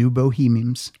and New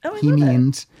Bohemians.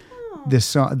 Bohemians.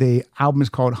 The album is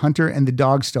called Hunter and the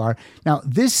Dog Star. Now,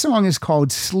 this song is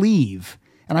called Sleeve,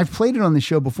 and I've played it on the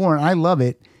show before, and I love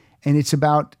it. And it's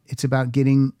about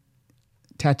getting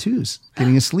tattoos,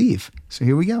 getting a sleeve. So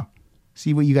here we go.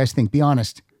 See what you guys think. Be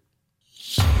honest.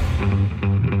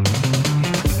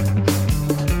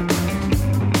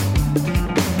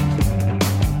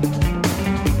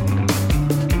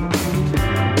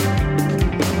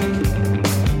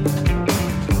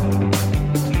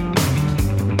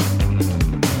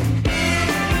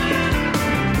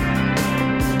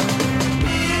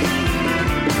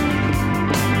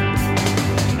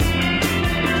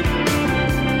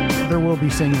 There will be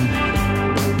singing.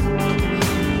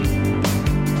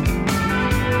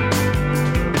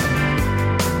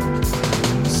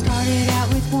 Started out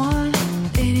with one,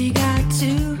 then he got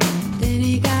two, then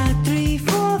he got 3,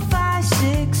 4, 5,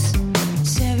 6,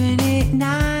 7, 8,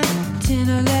 9, 10,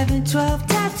 11, 12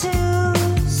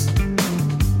 tattoos.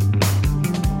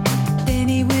 Then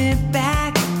he went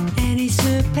back and he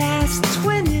surpassed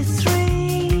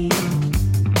 23.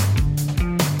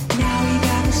 Now he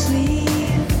got a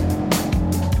sleeve.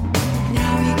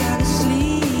 Now he got a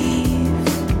sleeve.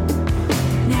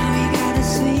 Now he got a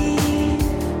sleeve.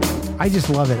 I just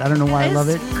love it. I don't know why I love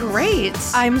it. Great.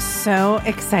 I'm so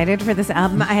excited for this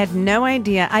album. I had no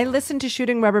idea. I listened to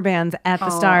Shooting Rubber Bands at the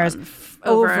Oh, Stars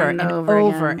over over and and over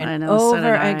over again. I and know, so over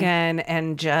did I. again,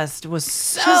 and just was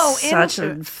so Just such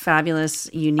into a fabulous,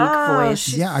 unique Oh, voice.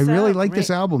 she's Yeah, I really so like this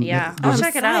great. album. Yeah, There's, I'll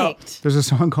check it out. Psyched. there's a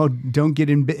song called "Don't Get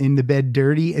in the Bed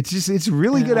Dirty." It's a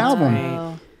really good album.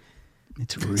 Oh.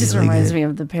 It's really This reminds good. me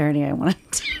of the parody I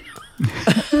wanted to do.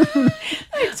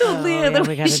 I told Leah that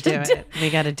we got to do it. We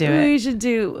got to do We it. should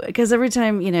do, because every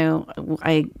time,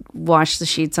 I wash the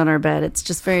sheets on our bed, it's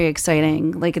just very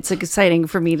exciting. Like, it's exciting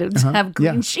for me to have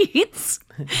clean Yeah. sheets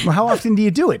Well, how often do you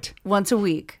do it? once a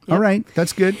week. All right,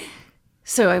 that's good.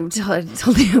 So I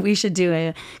told Leah we should do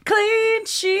a clean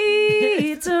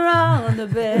sheets are on the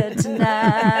bed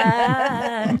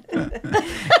tonight.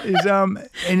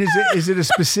 Is it a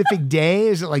specific day?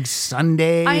 Is it like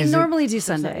Sunday? I Is it normally do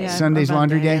Sunday. Sunday's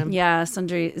laundry day? Yeah,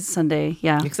 Sunday.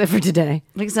 Yeah, Except for today.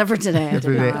 except for today. I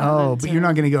did not. Oh, but you're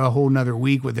not going to go a whole nother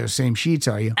week with those same sheets,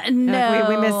 are you? No,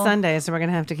 We missed Sunday, so we're going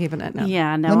to have to keep it at no.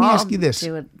 Yeah, no. Let me I'll ask you this.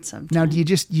 do it sometime. Now, do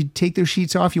you take those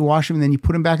sheets off, you wash them, and then you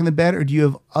put them back in the bed, or do you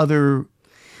have other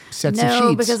sets of sheets?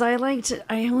 No, because I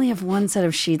only have one set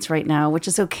of sheets right now, which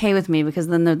is okay with me because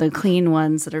then they're the clean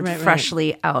ones that are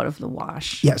freshly out of the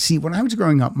wash. Yeah, see, when I was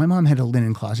growing up, my mom had a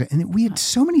linen closet, and we had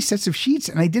so many sets of sheets,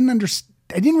 and I didn't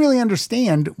really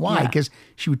understand why, because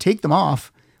she would take them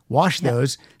off, wash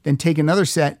those, then take another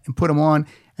set and put them on,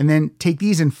 and then take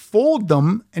these and fold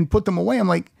them and put them away. I'm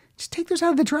like, just take those out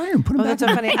of the dryer and put them back.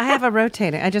 That's so funny. I have a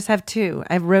rotating. I just have two.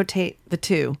 I rotate the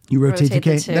two. You rotate the the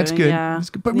cake. two, That's good. yeah. That's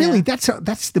good. But really, that's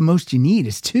the most you need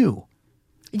is two.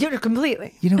 You're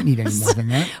completely. You don't need any more than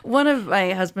that. One of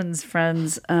my husband's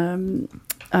friends,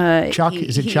 Chuck?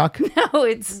 Is it Chuck? No,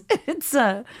 it's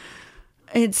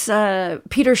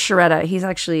Peter Sharetta. He's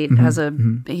actually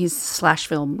he's a slash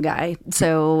film guy.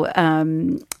 So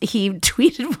he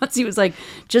tweeted once, he was like,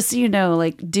 just so you know,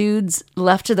 like dudes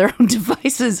left to their own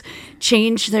devices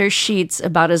change their sheets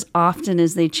about as often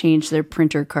as they change their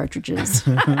printer cartridges.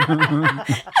 And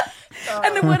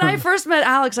when I first met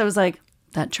Alex, I was like,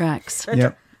 that tracks.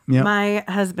 Yep. My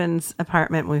husband's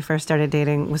apartment when we first started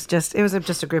dating was just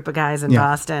a group of guys in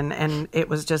Boston, and it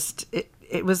was just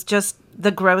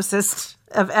the grossest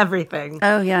of everything.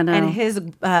 Oh yeah, no. And his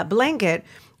blanket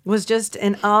was just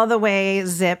an all the way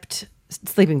zipped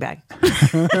sleeping bag,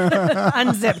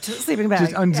 unzipped sleeping bag,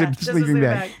 Just unzipped sleeping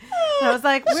bag. And I was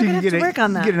like, we're gonna have to work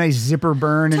on that. You get a nice zipper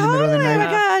burn in the middle of the night. Oh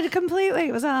my god, completely!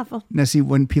 It was awful. Now, see,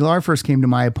 when Pilar first came to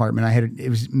my apartment, it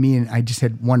was me and I just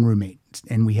had one roommate,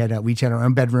 and we each had our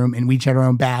own bedroom, and we each had our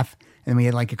own bath, and we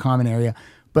had like a common area.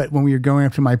 But when we were going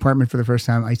up to my apartment for the first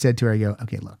time, I said to her, I go,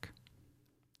 okay, look,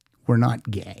 we're not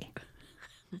gay,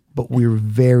 but we're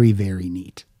very, very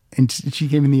neat. And she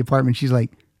came in the apartment. She's like,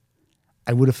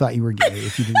 I would have thought you were gay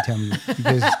if you didn't tell me,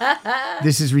 because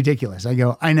this is ridiculous. I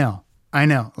go, I know.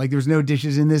 Like there was no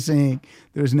dishes in the sink.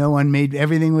 There was no unmade.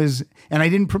 Everything was, and I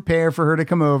didn't prepare for her to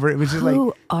come over. It was just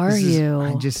Who are you?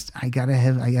 I'm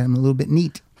a little bit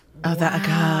neat. Oh,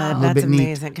 God, that's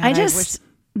amazing. God,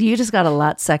 you just got a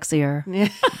lot sexier.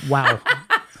 Wow.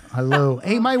 Hello.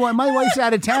 Hey, my wife's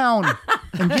out of town,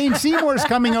 and Jane Seymour's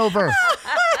coming over.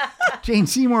 Jane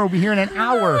Seymour will be here in an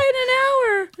hour.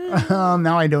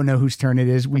 Now I don't know whose turn it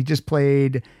is. We just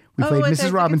played. We played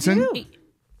Mrs. Robinson.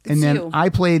 And then I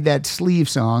played that sleeve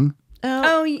song.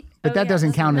 But that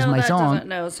doesn't count as my song.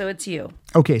 No, so it's you.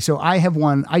 Okay, so I have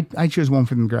one. I chose one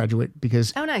from The Graduate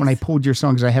because when I pulled your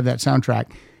songs, I have that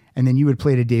soundtrack. And then you had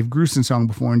played a Dave Grusin song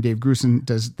before, and Dave Grusin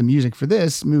does the music for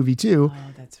this movie too. Oh,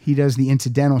 that's right. He does the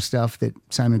incidental stuff that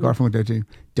Simon and Garfunkel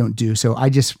don't do. So I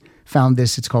just found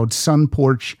this. It's called Sun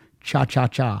Porch Cha Cha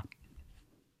Cha.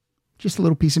 Just a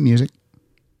little piece of music.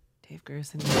 Dave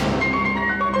Grusin.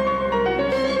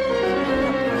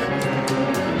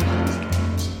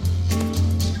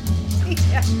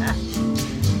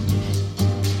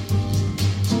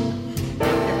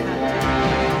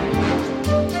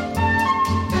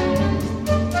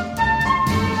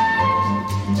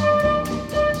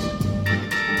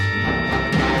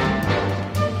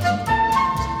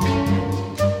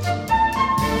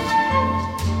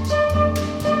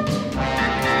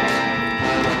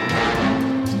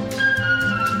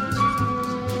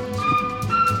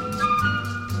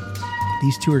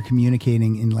 These two are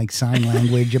communicating in like sign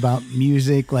language about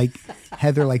music. Like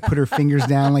Heather like put her fingers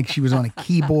down like she was on a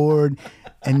keyboard.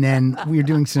 And then we were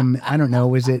doing some, I don't know,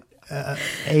 was it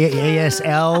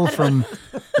ASL from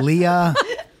Leah?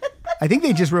 I think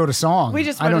they just wrote a song. We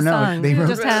just wrote a song. They wrote,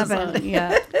 just happened.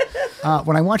 Yeah.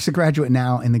 When I watch The Graduate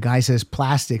now and the guy says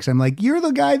plastics, I'm like, you're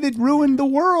the guy that ruined the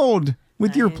world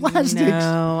with your plastics.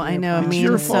 I know. It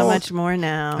means so much more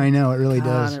now. I know, it really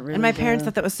does. Really and my parents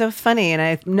thought that was so funny, and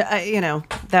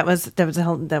that was an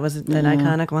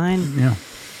iconic line. Yeah.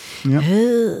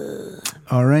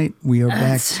 All right, we are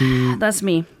back to. That's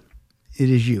me.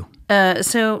 It is you.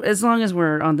 So as long as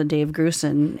we're on the Dave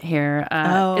Grusin here,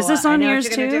 is this on yours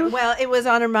too? Well, it was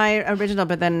on my original,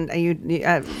 but then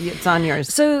it's on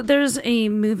yours. So there's a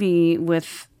movie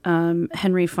with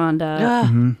Henry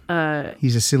Fonda.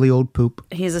 He's a silly old poop.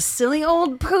 He's a silly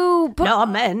old poop.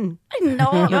 Norman, you're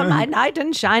my knight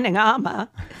in shining armor.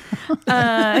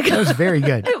 That was very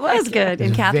good. It was good.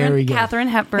 And Katharine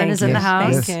Hepburn is in the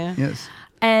house. Yes.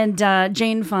 And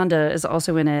Jane Fonda is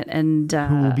also in it, and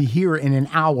who will be here in an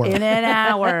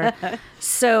hour.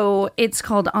 So it's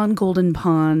called On Golden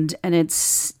Pond, and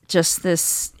it's just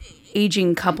this.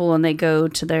 aging couple, and they go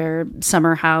to their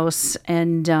summer house,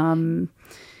 and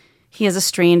he has a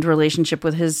strained relationship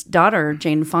with his daughter,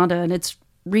 Jane Fonda, and it's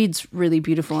reads really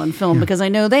beautiful on film because I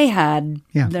know they had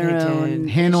their own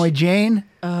Hanoi Jane.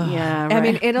 Yeah, right. I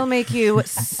mean, it'll make you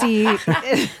see.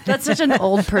 That's such an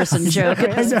old person joke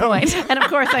at this point. And of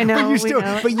course, I know.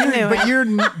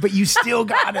 But you still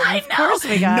got it. I know. Of course,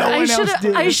 we got No it. one else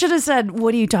did. I should have said,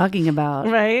 "What are you talking about?"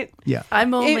 Right? Yeah.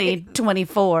 I'm only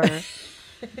 24.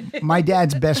 My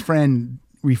dad's best friend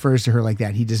refers to her like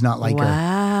that. He does not like her.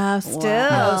 Wow,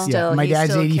 still. Yeah. My he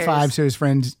dad's still 85, cares. so his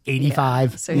friend's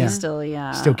 85. Yeah, so he's still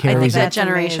still I carries think it. that That's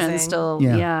generation amazing. still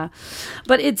Yeah.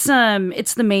 But it's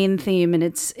the main theme, and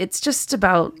it's just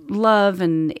about love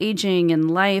and aging and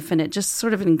life, and it just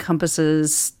sort of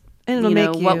encompasses And it'll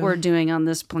make what you- we're doing on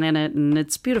this planet, and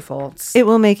it's beautiful. It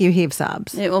will make you heave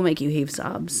sobs. It will make you heave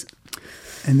sobs.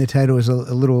 And the title is a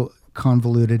little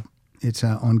convoluted. It's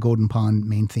on Golden Pond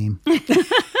main theme.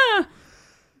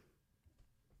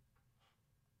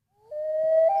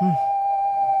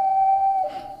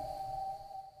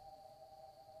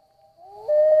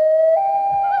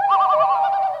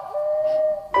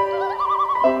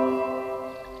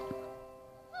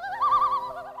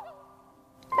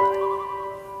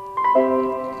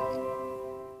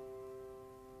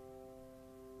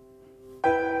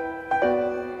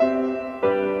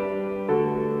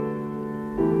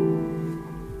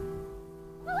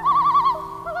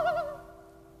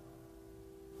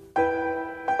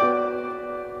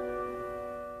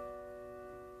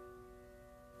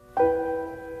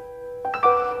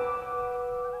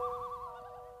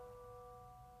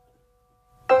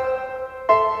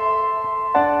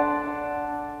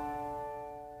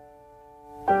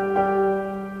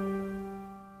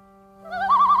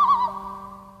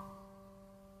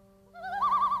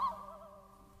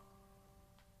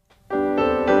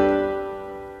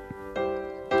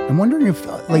 I'm wondering if,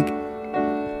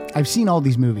 I've seen all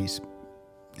these movies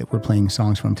that we're playing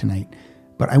songs from tonight,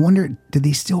 but I wonder, do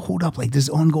they still hold up? Like, does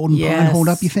On Golden Pond hold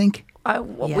up, you think?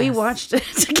 We watched it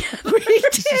together. We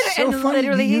did, so and funny.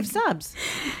 literally You- heave sobs.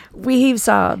 We heave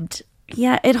sobbed.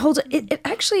 Yeah, it holds. It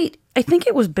actually, I think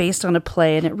it was based on a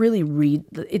play, and it really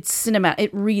it's cinema.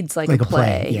 It reads like a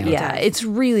play. yeah. It's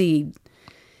really,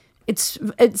 it's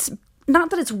not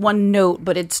that it's one note,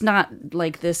 but it's not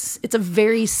like this. It's a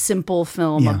very simple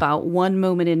film about one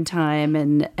moment in time,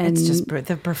 and It's just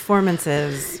the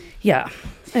performances. yeah.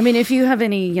 I mean, if you have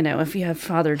any, if you have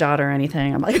father-daughter or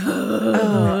anything, I'm like,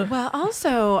 Well,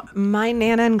 also, my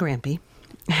Nana and Grampy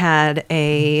had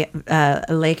a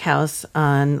lake house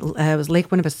on it was Lake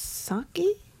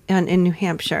Winnipesaukee in New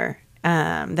Hampshire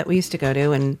that we used to go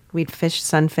to, and we'd fish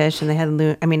sunfish, and they had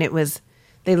they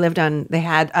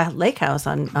had a lake house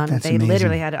on That's they amazing.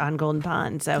 literally had it on Golden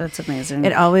Pond. So That's amazing.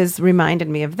 It always reminded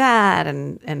me of that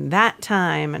and that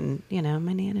time, and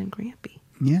my Nana and Grampy.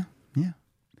 Yeah, yeah.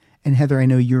 And Heather, I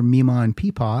know your Mima and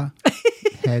Peepaw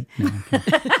had... No,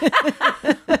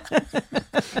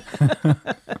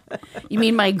 you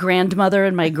mean my grandmother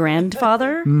and my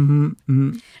grandfather?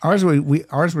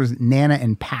 Ours was Nana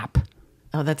and Pap.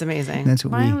 Oh, that's amazing. That's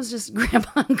what Mine was just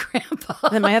grandpa and grandpa.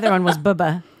 Then my other one was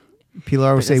Bubba.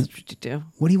 Pilar would say, That's what you do.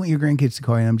 what do you want your grandkids to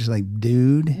call you? And I'm just like,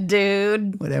 dude,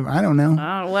 Dude. whatever. I don't know.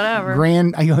 Oh, whatever.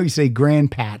 I always say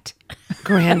Grandpat.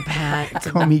 Grandpat.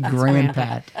 Call me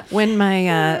Grandpat. When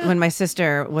my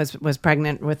sister was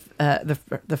pregnant with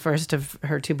the first of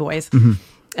her two boys,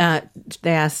 they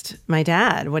asked my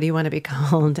dad, "What do you want to be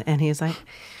called?" And he's like,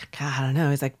 "God, I don't know."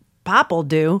 He's like, "Pop'll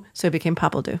do." So it became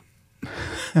Pop'll do.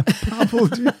 Popple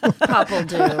do. Popple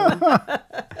do.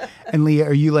 And Leah,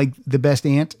 are you like the best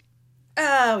aunt?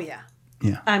 Oh yeah.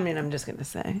 Yeah. I mean, I'm just gonna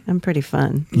say I'm pretty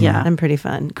fun. Yeah. I'm pretty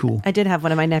fun. Cool. I did have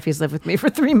one of my nephews live with me for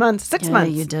 3 months, 6 Yeah,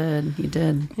 months. you did. You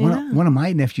did. One of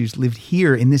my nephews lived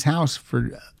here in this house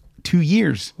for 2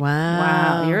 years.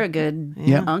 Wow, you're a good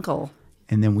uncle.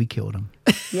 And then we killed him.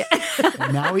 Yeah.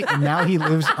 now he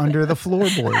lives under the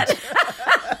floorboards.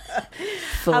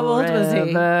 How old was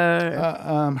he?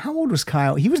 How old was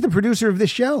Kyle? He was the producer of this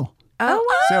show. Oh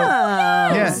So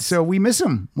wow. yeah, so we miss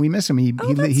him.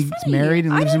 He's married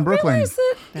and lives in Brooklyn. Realize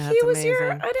that That's he was your.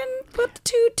 amazing. I didn't put the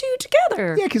two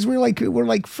together. Yeah, because we're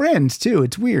like friends too.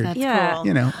 It's weird. That's Yeah.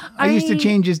 cool. I used to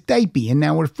change his diaper, and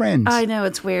now we're friends. I know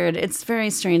it's weird. It's very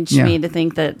strange to Yeah. me to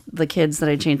think that the kids that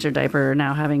I changed their diaper are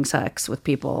now having sex with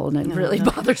people, and it really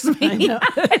bothers me.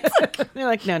 You're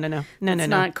like, no. It's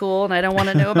not cool, and I don't want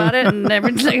to know about it. And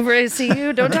every time I see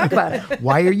you, don't talk about it.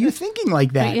 Why are you thinking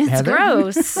like that, It's Heather?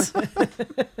 gross.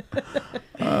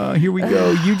 Here we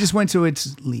go. You just went, so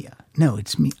it's Leah. No,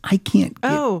 it's me. I can't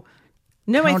get Oh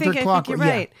no, I think you're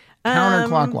right.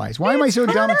 counterclockwise. Why am I so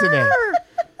dumb today?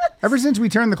 Ever since we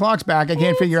turned the clocks back, I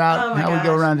can't figure out how we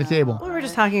go around the table. We were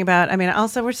just talking about,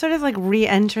 also we're sort of like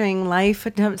re-entering life.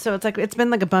 So it's like, it's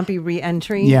been like a bumpy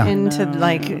re-entry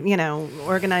into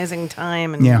organizing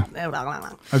time. And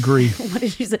Agree. What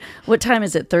did you say? What time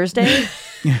is it? Thursday?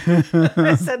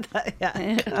 I said that,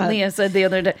 yeah. Leah said the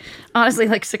other day, honestly,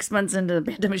 like 6 months into the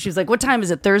pandemic, she was like, what time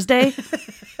is it? Thursday?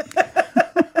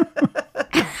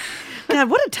 God,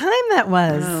 what a time that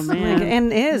was. Oh, man.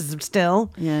 And is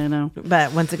still. Yeah, I know.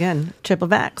 But once again, triple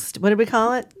vaxxed. What did we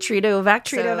call it? Trito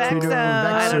Vaxo.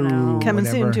 I don't know. Coming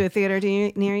soon to a theater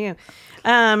near you.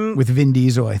 With Vin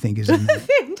Diesel, I think, is in there.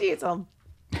 Vin Diesel.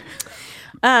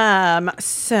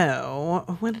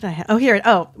 So what did I have?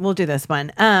 We'll do this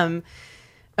one.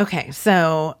 Okay,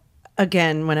 so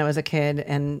again, when I was a kid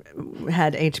and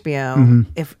had HBO,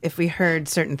 if we heard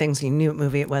certain things, you knew what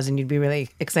movie it was, and you'd be really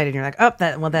excited. You're like,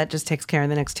 that just takes care of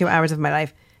the next 2 hours of my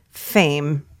life.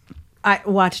 Fame. I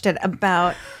watched it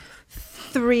about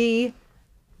 3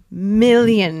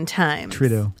 million times.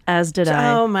 Trito. As did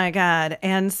I. Oh my God.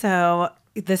 And so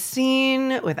the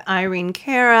scene with Irene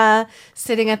Cara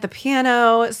sitting at the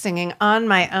piano, singing On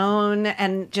My Own,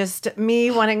 and just me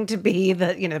wanting to be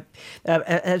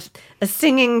a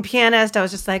singing pianist. I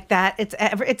was just like that. It's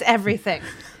everything.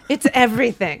 It's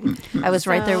everything. I was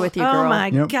right there with you, girl. Oh my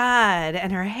God.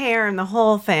 And her hair and the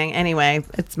whole thing. Anyway,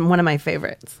 it's one of my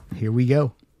favorites. Here we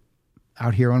go.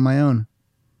 Out Here on My Own.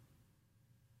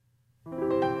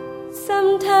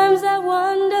 Sometimes I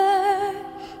wonder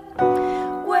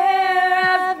where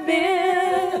I've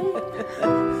been,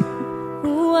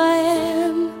 who I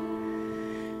am,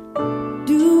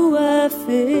 do I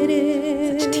fit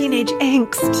in? Such teenage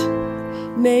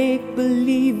angst. Make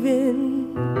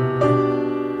believing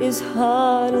is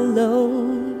hard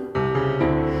alone,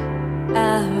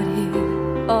 out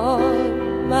here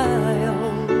on my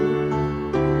own.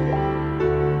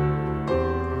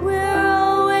 We're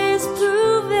always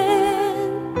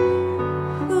proving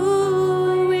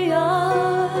who we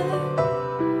are,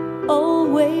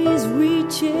 always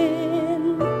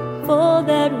reaching for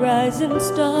that rising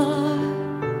star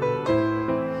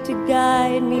to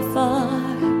guide me far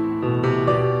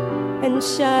and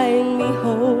shine me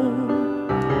home,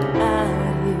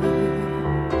 out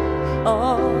here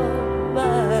on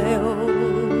my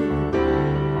own.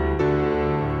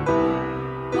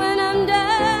 When I'm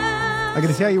down, I got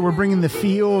to tell you, we're bringing the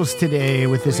feels today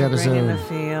with this episode. Bringing the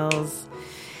feels.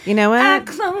 You know what? I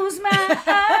close my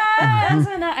eyes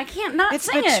and I can't not It's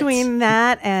sing between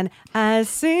that and I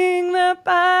sing the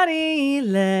body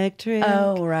electric.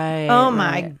 Oh, right. Oh,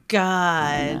 my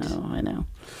God. I know.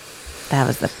 That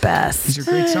was the best. These are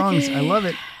great songs. I love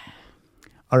it.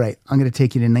 All right, I'm going to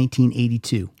take you to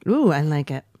 1982. Ooh, I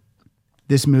like it.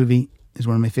 This movie is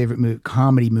one of my favorite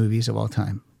comedy movies of all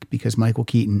time because Michael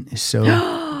Keaton is so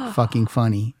fucking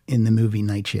funny in the movie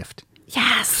Night Shift.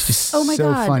 Yes. It's just Oh my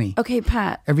so God. funny. Okay,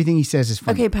 Pat. Everything he says is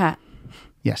funny. Okay, Pat.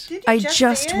 Yes. I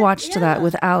just watched that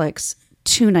with Alex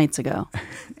 2 nights ago.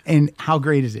 And how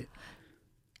great is it?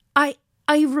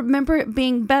 I remember it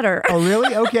being better. Oh,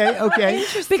 really? Okay.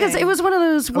 Because it was one of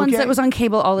those ones Okay. that was on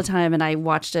cable all the time, and I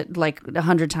watched it like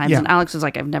 100 times, Yeah. and Alex was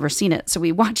like, I've never seen it. So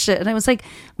we watched it, and I was like,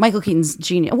 Michael Keaton's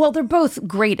genius. Well, they're both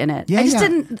great in it. Yeah, I just yeah.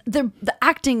 didn't, the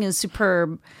acting is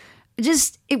superb.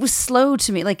 It was slow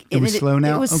to me. Like It was slow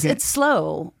now? Okay. It's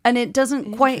slow, and it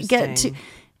doesn't quite get to,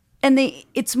 and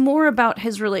it's more about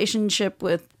his relationship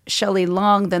with Shelley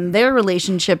Long than their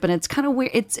relationship, and it's kind of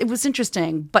weird. It was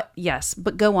interesting, but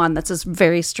go on. That's just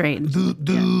very strange.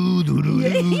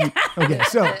 Okay,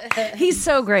 so He's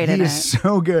so great in he it. is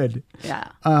so good.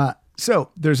 Yeah.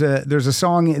 So there's a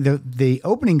song. The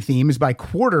opening theme is by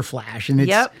Quarter Flash, and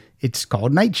it's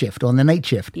called Night Shift, on the Night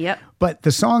Shift. Yep. But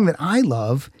the song that I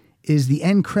love is the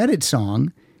end credit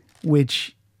song,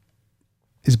 which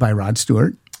is by Rod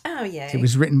Stewart. Oh, yeah. It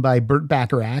was written by Burt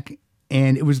Bacharach,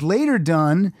 and it was later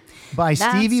done by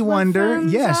Stevie Wonder.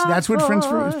 Yes, that's what friends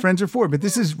are for. But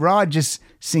this is Rod just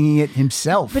singing it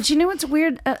himself. But you know what's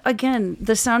weird? Again,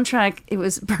 the soundtrack, it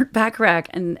was Burt Bacharach,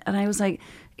 and I was like,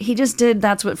 he just did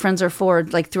That's What Friends Are For,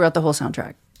 like throughout the whole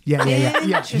soundtrack. Yeah.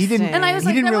 He didn't. And I was he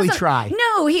like, didn't that really wasn't- try.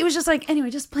 No, he was just like, anyway,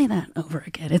 just play that over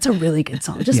again. It's a really good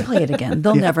song. Just play it again.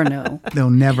 They'll never know. They'll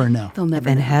never know. They'll never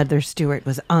And know. Heather Stewart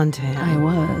was onto him. I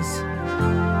was.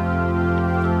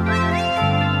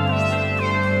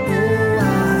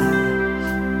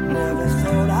 Never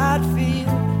thought I'd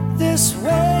feel this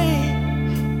way.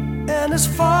 And as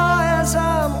far as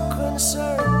I'm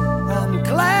concerned, I'm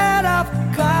glad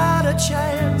I've got a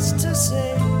chance to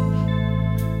say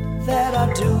that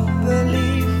I do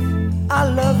believe I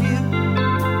love you.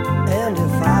 And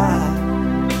if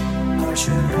I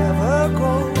should ever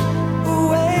go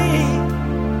away,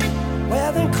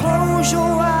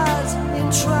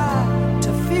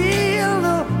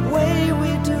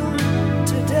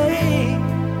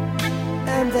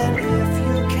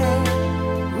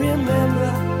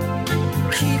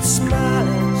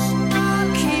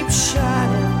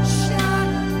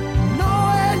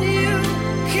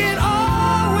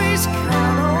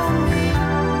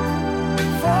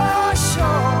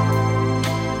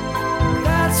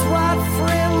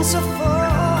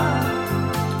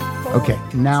 Okay,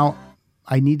 now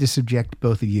I need to subject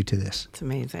both of you to this. It's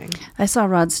amazing. I saw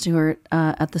Rod Stewart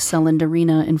at the Selland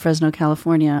Arena in Fresno,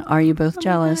 California. Are you both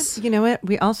jealous? You know what?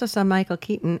 We also saw Michael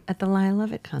Keaton at the Lyle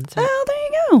Lovett concert. Oh, there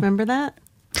you go. Remember that?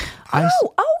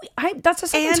 That's the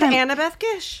second time. And Annabeth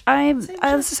Gish.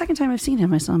 That's the second time I've seen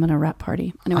him. I saw him at a rap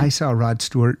party. Anyway. I saw Rod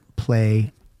Stewart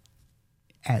play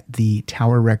at the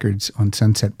Tower Records on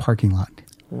Sunset parking lot.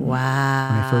 Wow.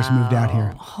 When I first moved out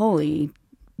here. Holy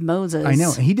Moses. I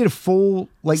know. He did a full,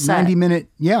 like, Set. 90-minute,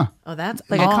 yeah. Oh, that's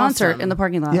like awesome. a concert in the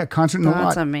parking lot. Yeah, concert in the lot.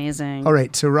 That's amazing. All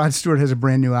right, so Rod Stewart has a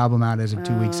brand new album out as of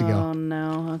 2 weeks ago. Oh,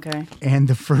 no. Okay. And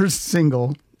the first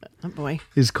single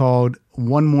is called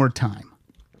One More Time.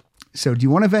 So do you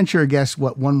want to venture a guess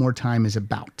what One More Time is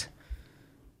about?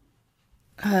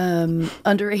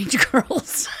 Underage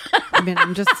girls. I mean,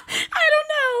 I'm just... I don't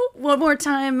know. One more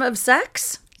time of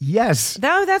sex? Yes.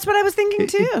 That's what I was thinking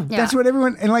too. That's what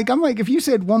everyone, and like, I'm like, if you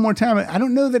said one more time, I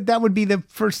don't know that would be the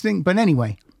first thing. But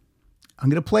anyway, I'm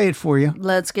going to play it for you.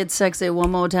 Let's get sexy one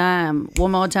more time.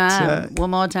 One more time. One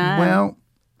more time. Well,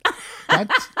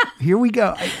 here we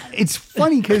go. It's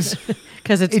funny because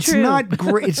it's true. not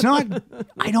great. It's not,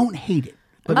 I don't hate it,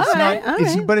 but it's All not, right.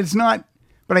 it's, but it's not,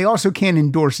 but I also can't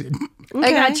endorse it.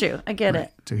 I got you. I get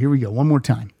it. So here we go. One more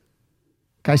time.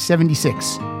 Guy's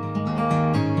 76.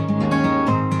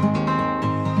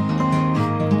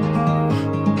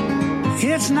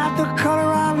 It's not the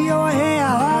color of your hair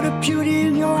or the beauty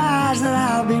in your eyes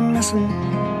that I'll be missing.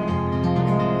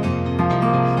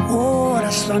 Oh,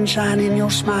 the sunshine in your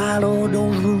smile, oh,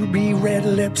 those ruby red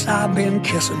lips I've been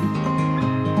kissing.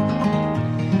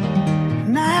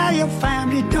 Now your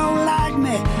family don't like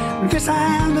me, this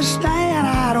I understand.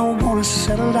 I don't want to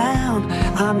settle down,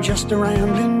 I'm just a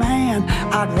rambling man.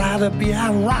 I'd rather be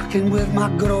out rocking with my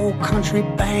good old country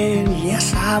band.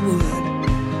 Yes, I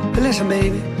would. But listen,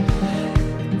 baby,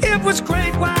 it was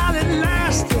great while it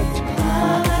lasted,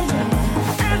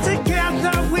 and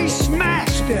together we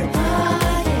smashed it.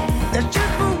 There's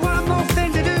just one more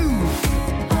thing to do.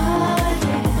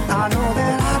 I know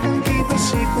that I can keep a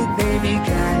secret, baby,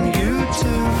 can you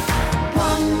too?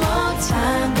 One more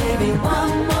time, baby,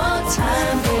 one more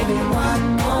time, baby, one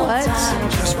more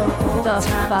time. Just for old the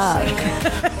fuck?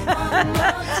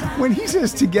 When he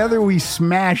says together we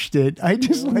smashed it, I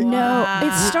just like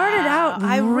it started out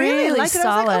I really liked it.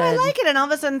 solid. I was like, oh, I like it, and all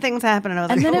of a sudden things happen, and I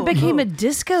was And like, then oh, it became a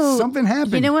disco. Something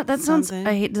happened. You know what? That sounds.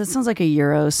 That sounds like a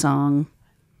Euro song.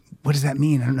 What does that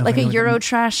mean? I don't know. Like if I a know what that Euro means.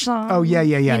 trash song. Oh, yeah.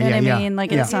 You know what I yeah. mean?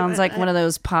 Like Yeah. it sounds like one of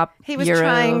those pop. he was Euro.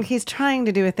 trying. He's trying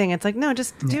to do a thing. It's like, no,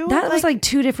 just do. That was like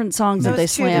two different songs that they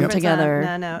those two slammed different together.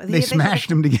 songs. No. They smashed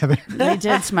them together. They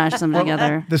did smash them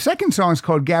together. The second song is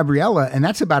called Gabriella, and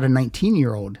that's about a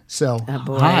 19-year-old. So,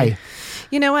 hi.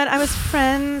 You know what? I was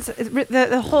friends.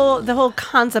 The whole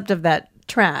concept of that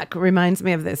track reminds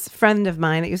me of this friend of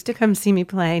mine that used to come see me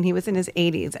play, and he was in his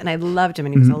 80s, and I loved him,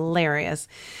 and he was hilarious.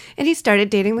 And he started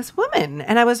dating this woman,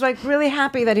 and I was like really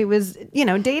happy that he was,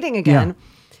 dating again.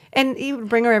 And he would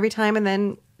bring her every time, and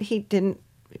then he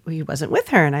wasn't with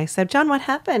her. And I said, John, what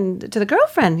happened to the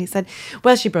girlfriend? He said,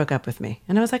 well, she broke up with me.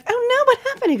 And I was like, oh no, what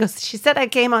happened? He goes, she said I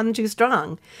came on too strong.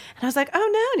 And I was like, oh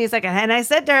no. And he's like, and I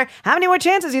said to her, how many more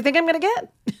chances do you think I'm going to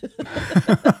get?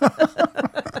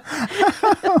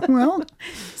 Well,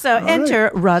 so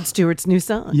enter Rod Stewart's new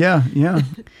song. Yeah.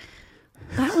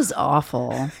 That was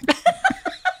awful.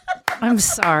 I'm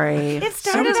sorry. It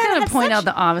started I'm just going to point out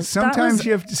the obvious. Sometimes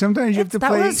you have to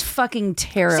play. That was fucking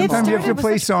terrible. Sometimes you have to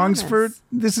play songs for.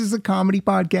 This is a comedy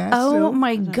podcast. Oh so.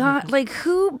 my god! Like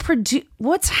who produced?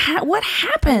 What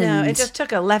happened? No, it just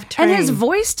took a left turn. And his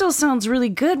voice still sounds really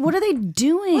good. What are they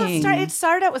doing? Well, it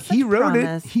started out with such He wrote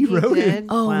promise. it. He wrote it.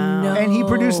 Oh Wow. no! And he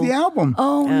produced the album.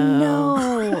 Oh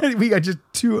no! We got just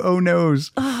 2 oh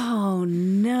no's. Oh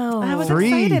no! I was 3.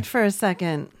 excited for a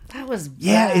second. That was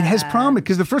Yeah, it has promise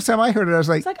because the first time I heard it, I was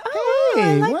like, oh, hey,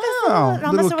 I like wow. this little,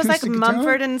 almost it was like acoustic guitar.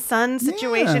 Mumford and Son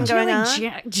situation going like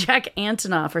on. Jack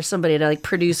Antonoff or somebody to like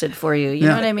produce it for you. You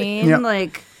know what I mean? Yeah.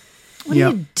 Like, what are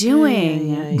you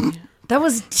doing? That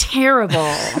was terrible.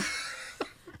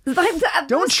 Like that,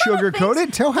 Don't sugarcoat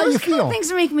it. Tell how you feel.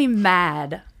 Things make me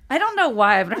mad. I don't know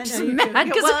why, but I'm just mad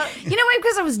because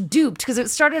because I was duped because it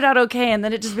started out okay and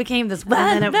then it just became this.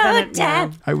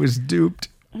 I was duped.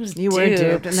 You were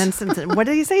duped, and then what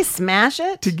did he say? Smash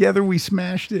it. Together we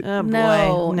smashed it. Oh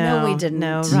boy, no, we didn't.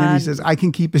 No, And then Rod. he says, I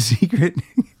can keep a secret.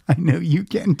 I know you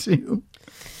can too.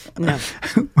 No.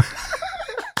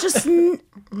 Just.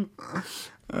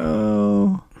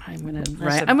 Oh. I'm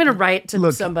gonna write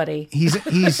to somebody. He's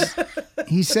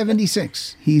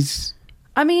 76.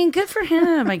 I mean, good for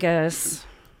him, I guess.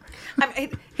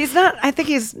 He's not. I think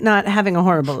he's not having a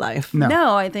horrible life.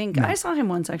 No, I think I saw him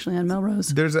once actually on Melrose.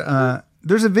 There's a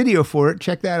video for it.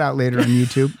 Check that out later on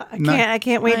YouTube. I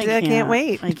can't wait. I can't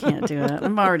wait. I can't do it.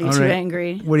 I'm already All too right.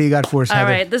 angry. What do you got for us, All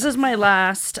Heather? right, this is my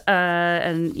last,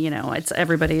 and it's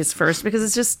everybody's first because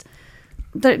it's just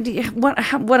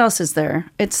what else is there?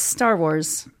 It's Star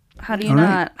Wars. How do you All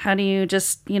not? right. How do you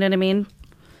just what I mean?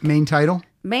 Main title?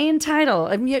 Main title.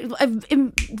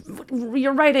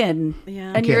 You're right in,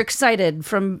 and Okay. you're excited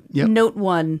from Yep. note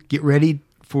one. Get ready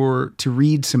to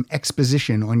read some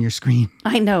exposition on your screen.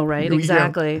 I know, right? Here we go.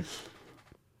 Exactly.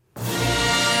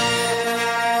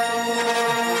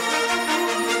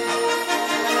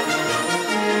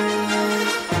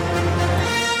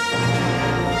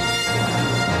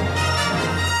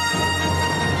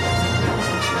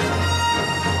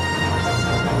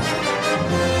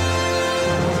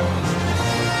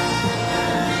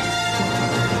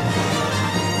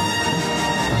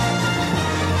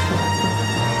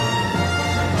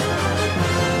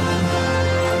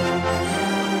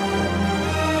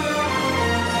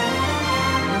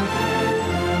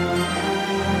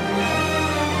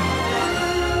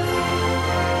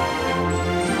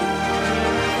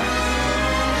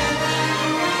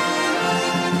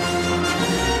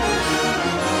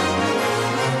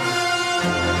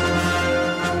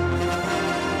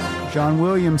 John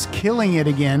Williams killing it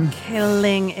again.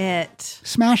 Killing it.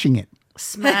 Smashing it.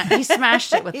 He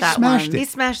smashed it with that smashed one. it. He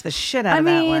smashed the shit out I of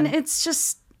that mean, one. it's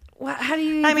just how do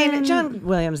you? I mean, even- John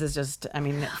Williams is just. I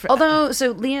mean, Although,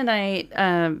 so Leah and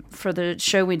I, for the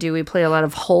show we do, we play a lot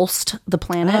of Holst, the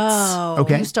planets. Oh.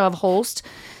 Okay. Gustav Holst.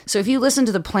 So if you listen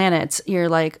to the planets, you're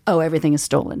like, oh, everything is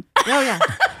stolen. Oh yeah,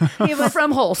 he was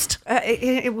from Holst.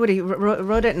 Woody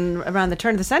wrote it around the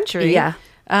turn of the century. Yeah.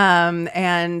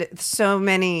 And so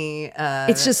many.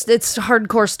 It's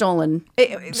hardcore stolen.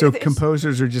 So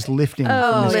composers are just lifting from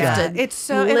the sky. lifted. It's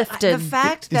so lifted. The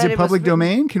fact Is that it public was,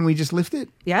 domain? Can we just lift it?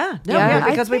 Yeah, Yeah,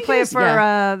 because I we think play it it is, for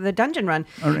yeah. the dungeon run.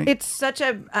 All right. It's such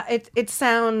a. It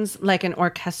sounds like an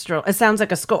orchestral. It sounds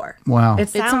like a score. Wow. It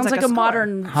sounds like a score.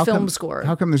 modern film score.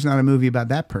 How come there's not a movie about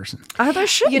that person? There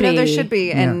should be. You know, there should be,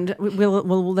 Yeah. and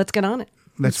we'll let's get on it.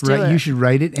 That's do right. it. You should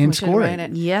write it and We should score write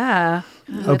it. it. Yeah.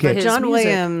 Okay. His John music.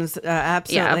 Williams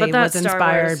absolutely but that's was Star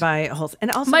inspired Wars. by Holst, and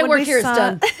also My when work we here is saw-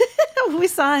 done. we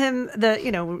saw him.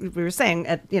 We were saying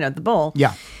at the bowl.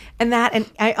 Yeah. And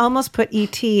I almost put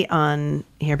E.T. on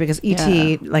here because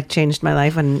E.T. like changed my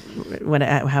life when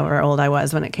however old I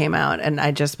was when it came out, and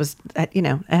I just was I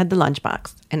had the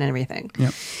lunchbox and everything.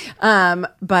 Yep.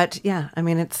 But yeah, I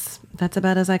mean that's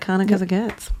about as iconic as it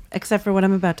gets, except for what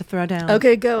I'm about to throw down.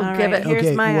 Okay, go. All Give right, it.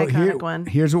 Here's my well, iconic one.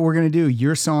 Here's what we're going to do.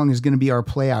 Your song is going to be our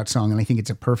play out song, and I think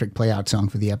it's a perfect play out song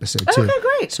for the episode, too. Okay,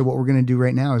 great. So, what we're going to do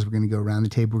right now is we're going to go around the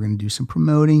table. We're going to do some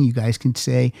promoting. You guys can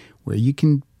say where you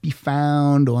can be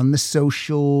found on the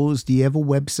socials. Do you have a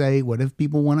website? What if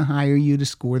people want to hire you to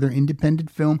score their independent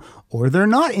film or their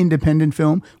not independent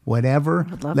film? Whatever.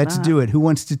 Let's do it. Who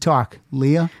wants to talk?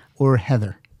 Leah or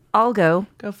Heather? I'll go.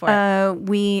 Go for it.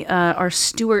 We are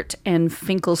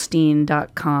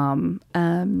stuartandfinkelstein.com.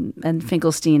 And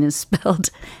Finkelstein is spelled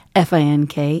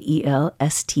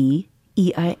Finkelstein.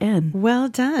 Well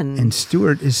done. And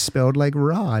Stewart is spelled like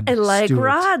Rod. I like Stewart.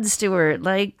 Rod Stewart,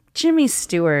 like Jimmy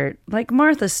Stewart, like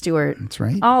Martha Stewart. That's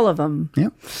right. All of them.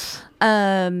 Yep.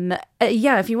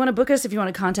 Yeah, if you want to book us, if you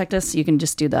want to contact us, you can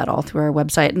just do that all through our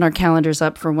website. And our calendar's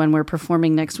up for when we're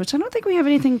performing next, which I don't think we have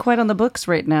anything quite on the books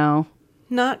right now.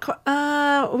 Not quite.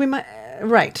 We might.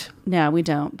 Right. No, we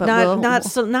don't. But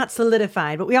Not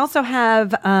solidified. But we also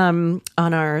have on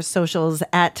our socials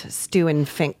at Stu and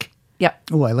Fink. Yeah.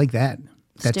 Oh, I like that.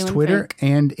 That's Stu and Twitter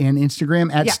and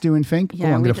Instagram at Yeah. Stu and Fink. Yeah,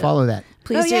 I'm we going to do. follow that.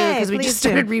 Please do, yay, because we please just do.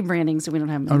 started rebranding, so we don't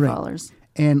have many All right. followers.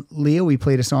 And Leah, we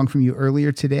played a song from you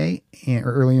earlier today, or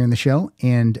earlier in the show,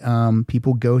 and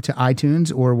people go to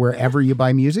iTunes or wherever you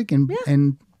buy music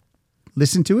and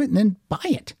listen to it and then buy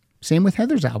it. Same with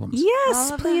Heather's albums.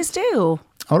 Yes, please do.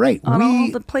 All right. On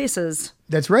all the places.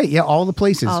 That's right. Yeah, all the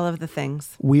places. All of the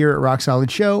things. We're at Rock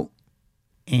Solid Show,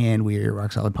 and we're at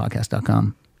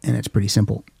rocksolidpodcast.com, and it's pretty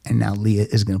simple. And now Leah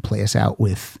is going to play us out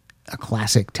with a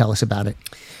classic. Tell us about it.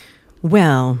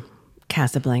 Well,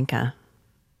 Casablanca.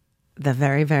 The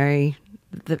very, very,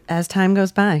 as time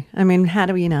goes by. I mean, how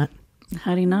do you not?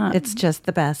 How do you not? It's just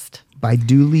the best. By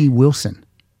Dooley Wilson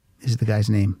is the guy's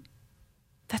name.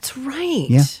 That's right.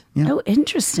 Yeah. Oh,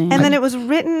 interesting. And then it was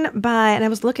written by, and I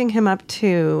was looking him up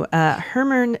too,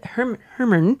 Herman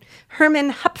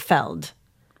Hupfeld.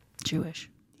 Jewish.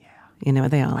 You know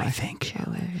what they all are. I think.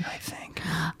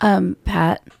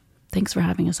 Pat, thanks for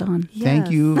having us on.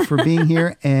 Thank you for being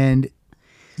here. And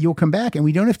you'll come back, and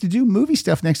we don't have to do movie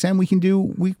stuff next time. We'll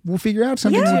figure out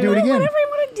something. We'll do it again. Whatever you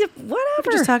want to do,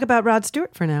 whatever. Just talk about Rod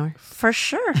Stewart for an hour. For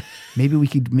sure. Maybe we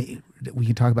can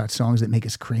talk about songs that make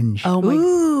us cringe.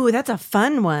 Ooh, that's a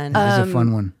fun one. That's a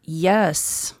fun one.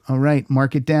 Yes. All right,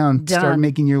 mark it down. Done. Start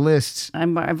making your lists.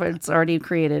 It's already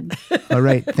created. All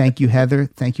right. Thank you, Heather.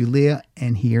 Thank you, Leah.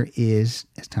 And here is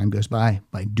As Time Goes by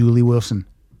Dooley Wilson.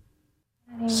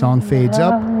 Song fades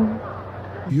up.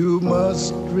 You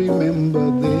must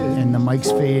remember this. And the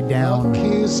mics fade down. A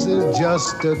kiss is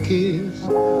just a kiss.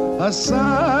 A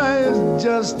sigh is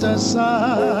just a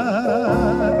sigh.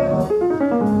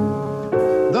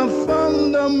 The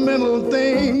fundamental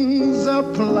things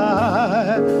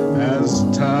apply as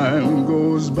time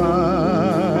goes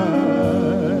by.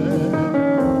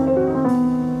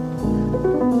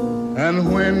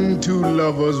 And when two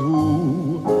lovers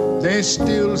woo, they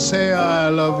still say I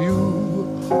love you.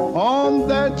 On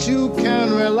that you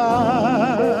can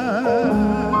rely.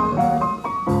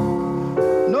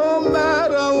 No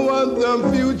matter what the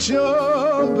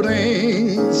future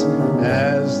brings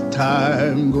as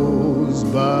time goes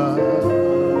by.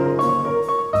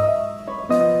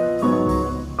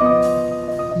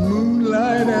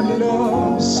 Moonlight and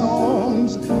love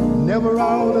songs never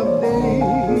out of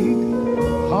date.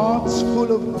 Hearts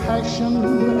full of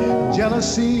passion,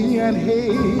 jealousy and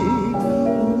hate.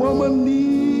 Woman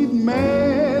need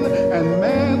man, and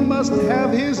man must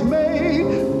have his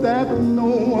mate. That no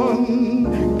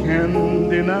one can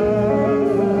deny.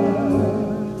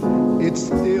 It's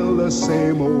still the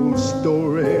same old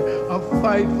story, a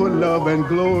fight for love and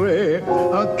glory,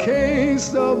 a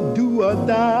case of do or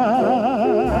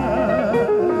die.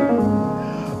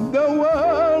 The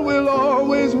world will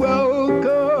always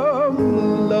welcome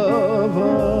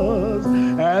lovers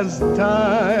as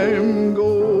time goes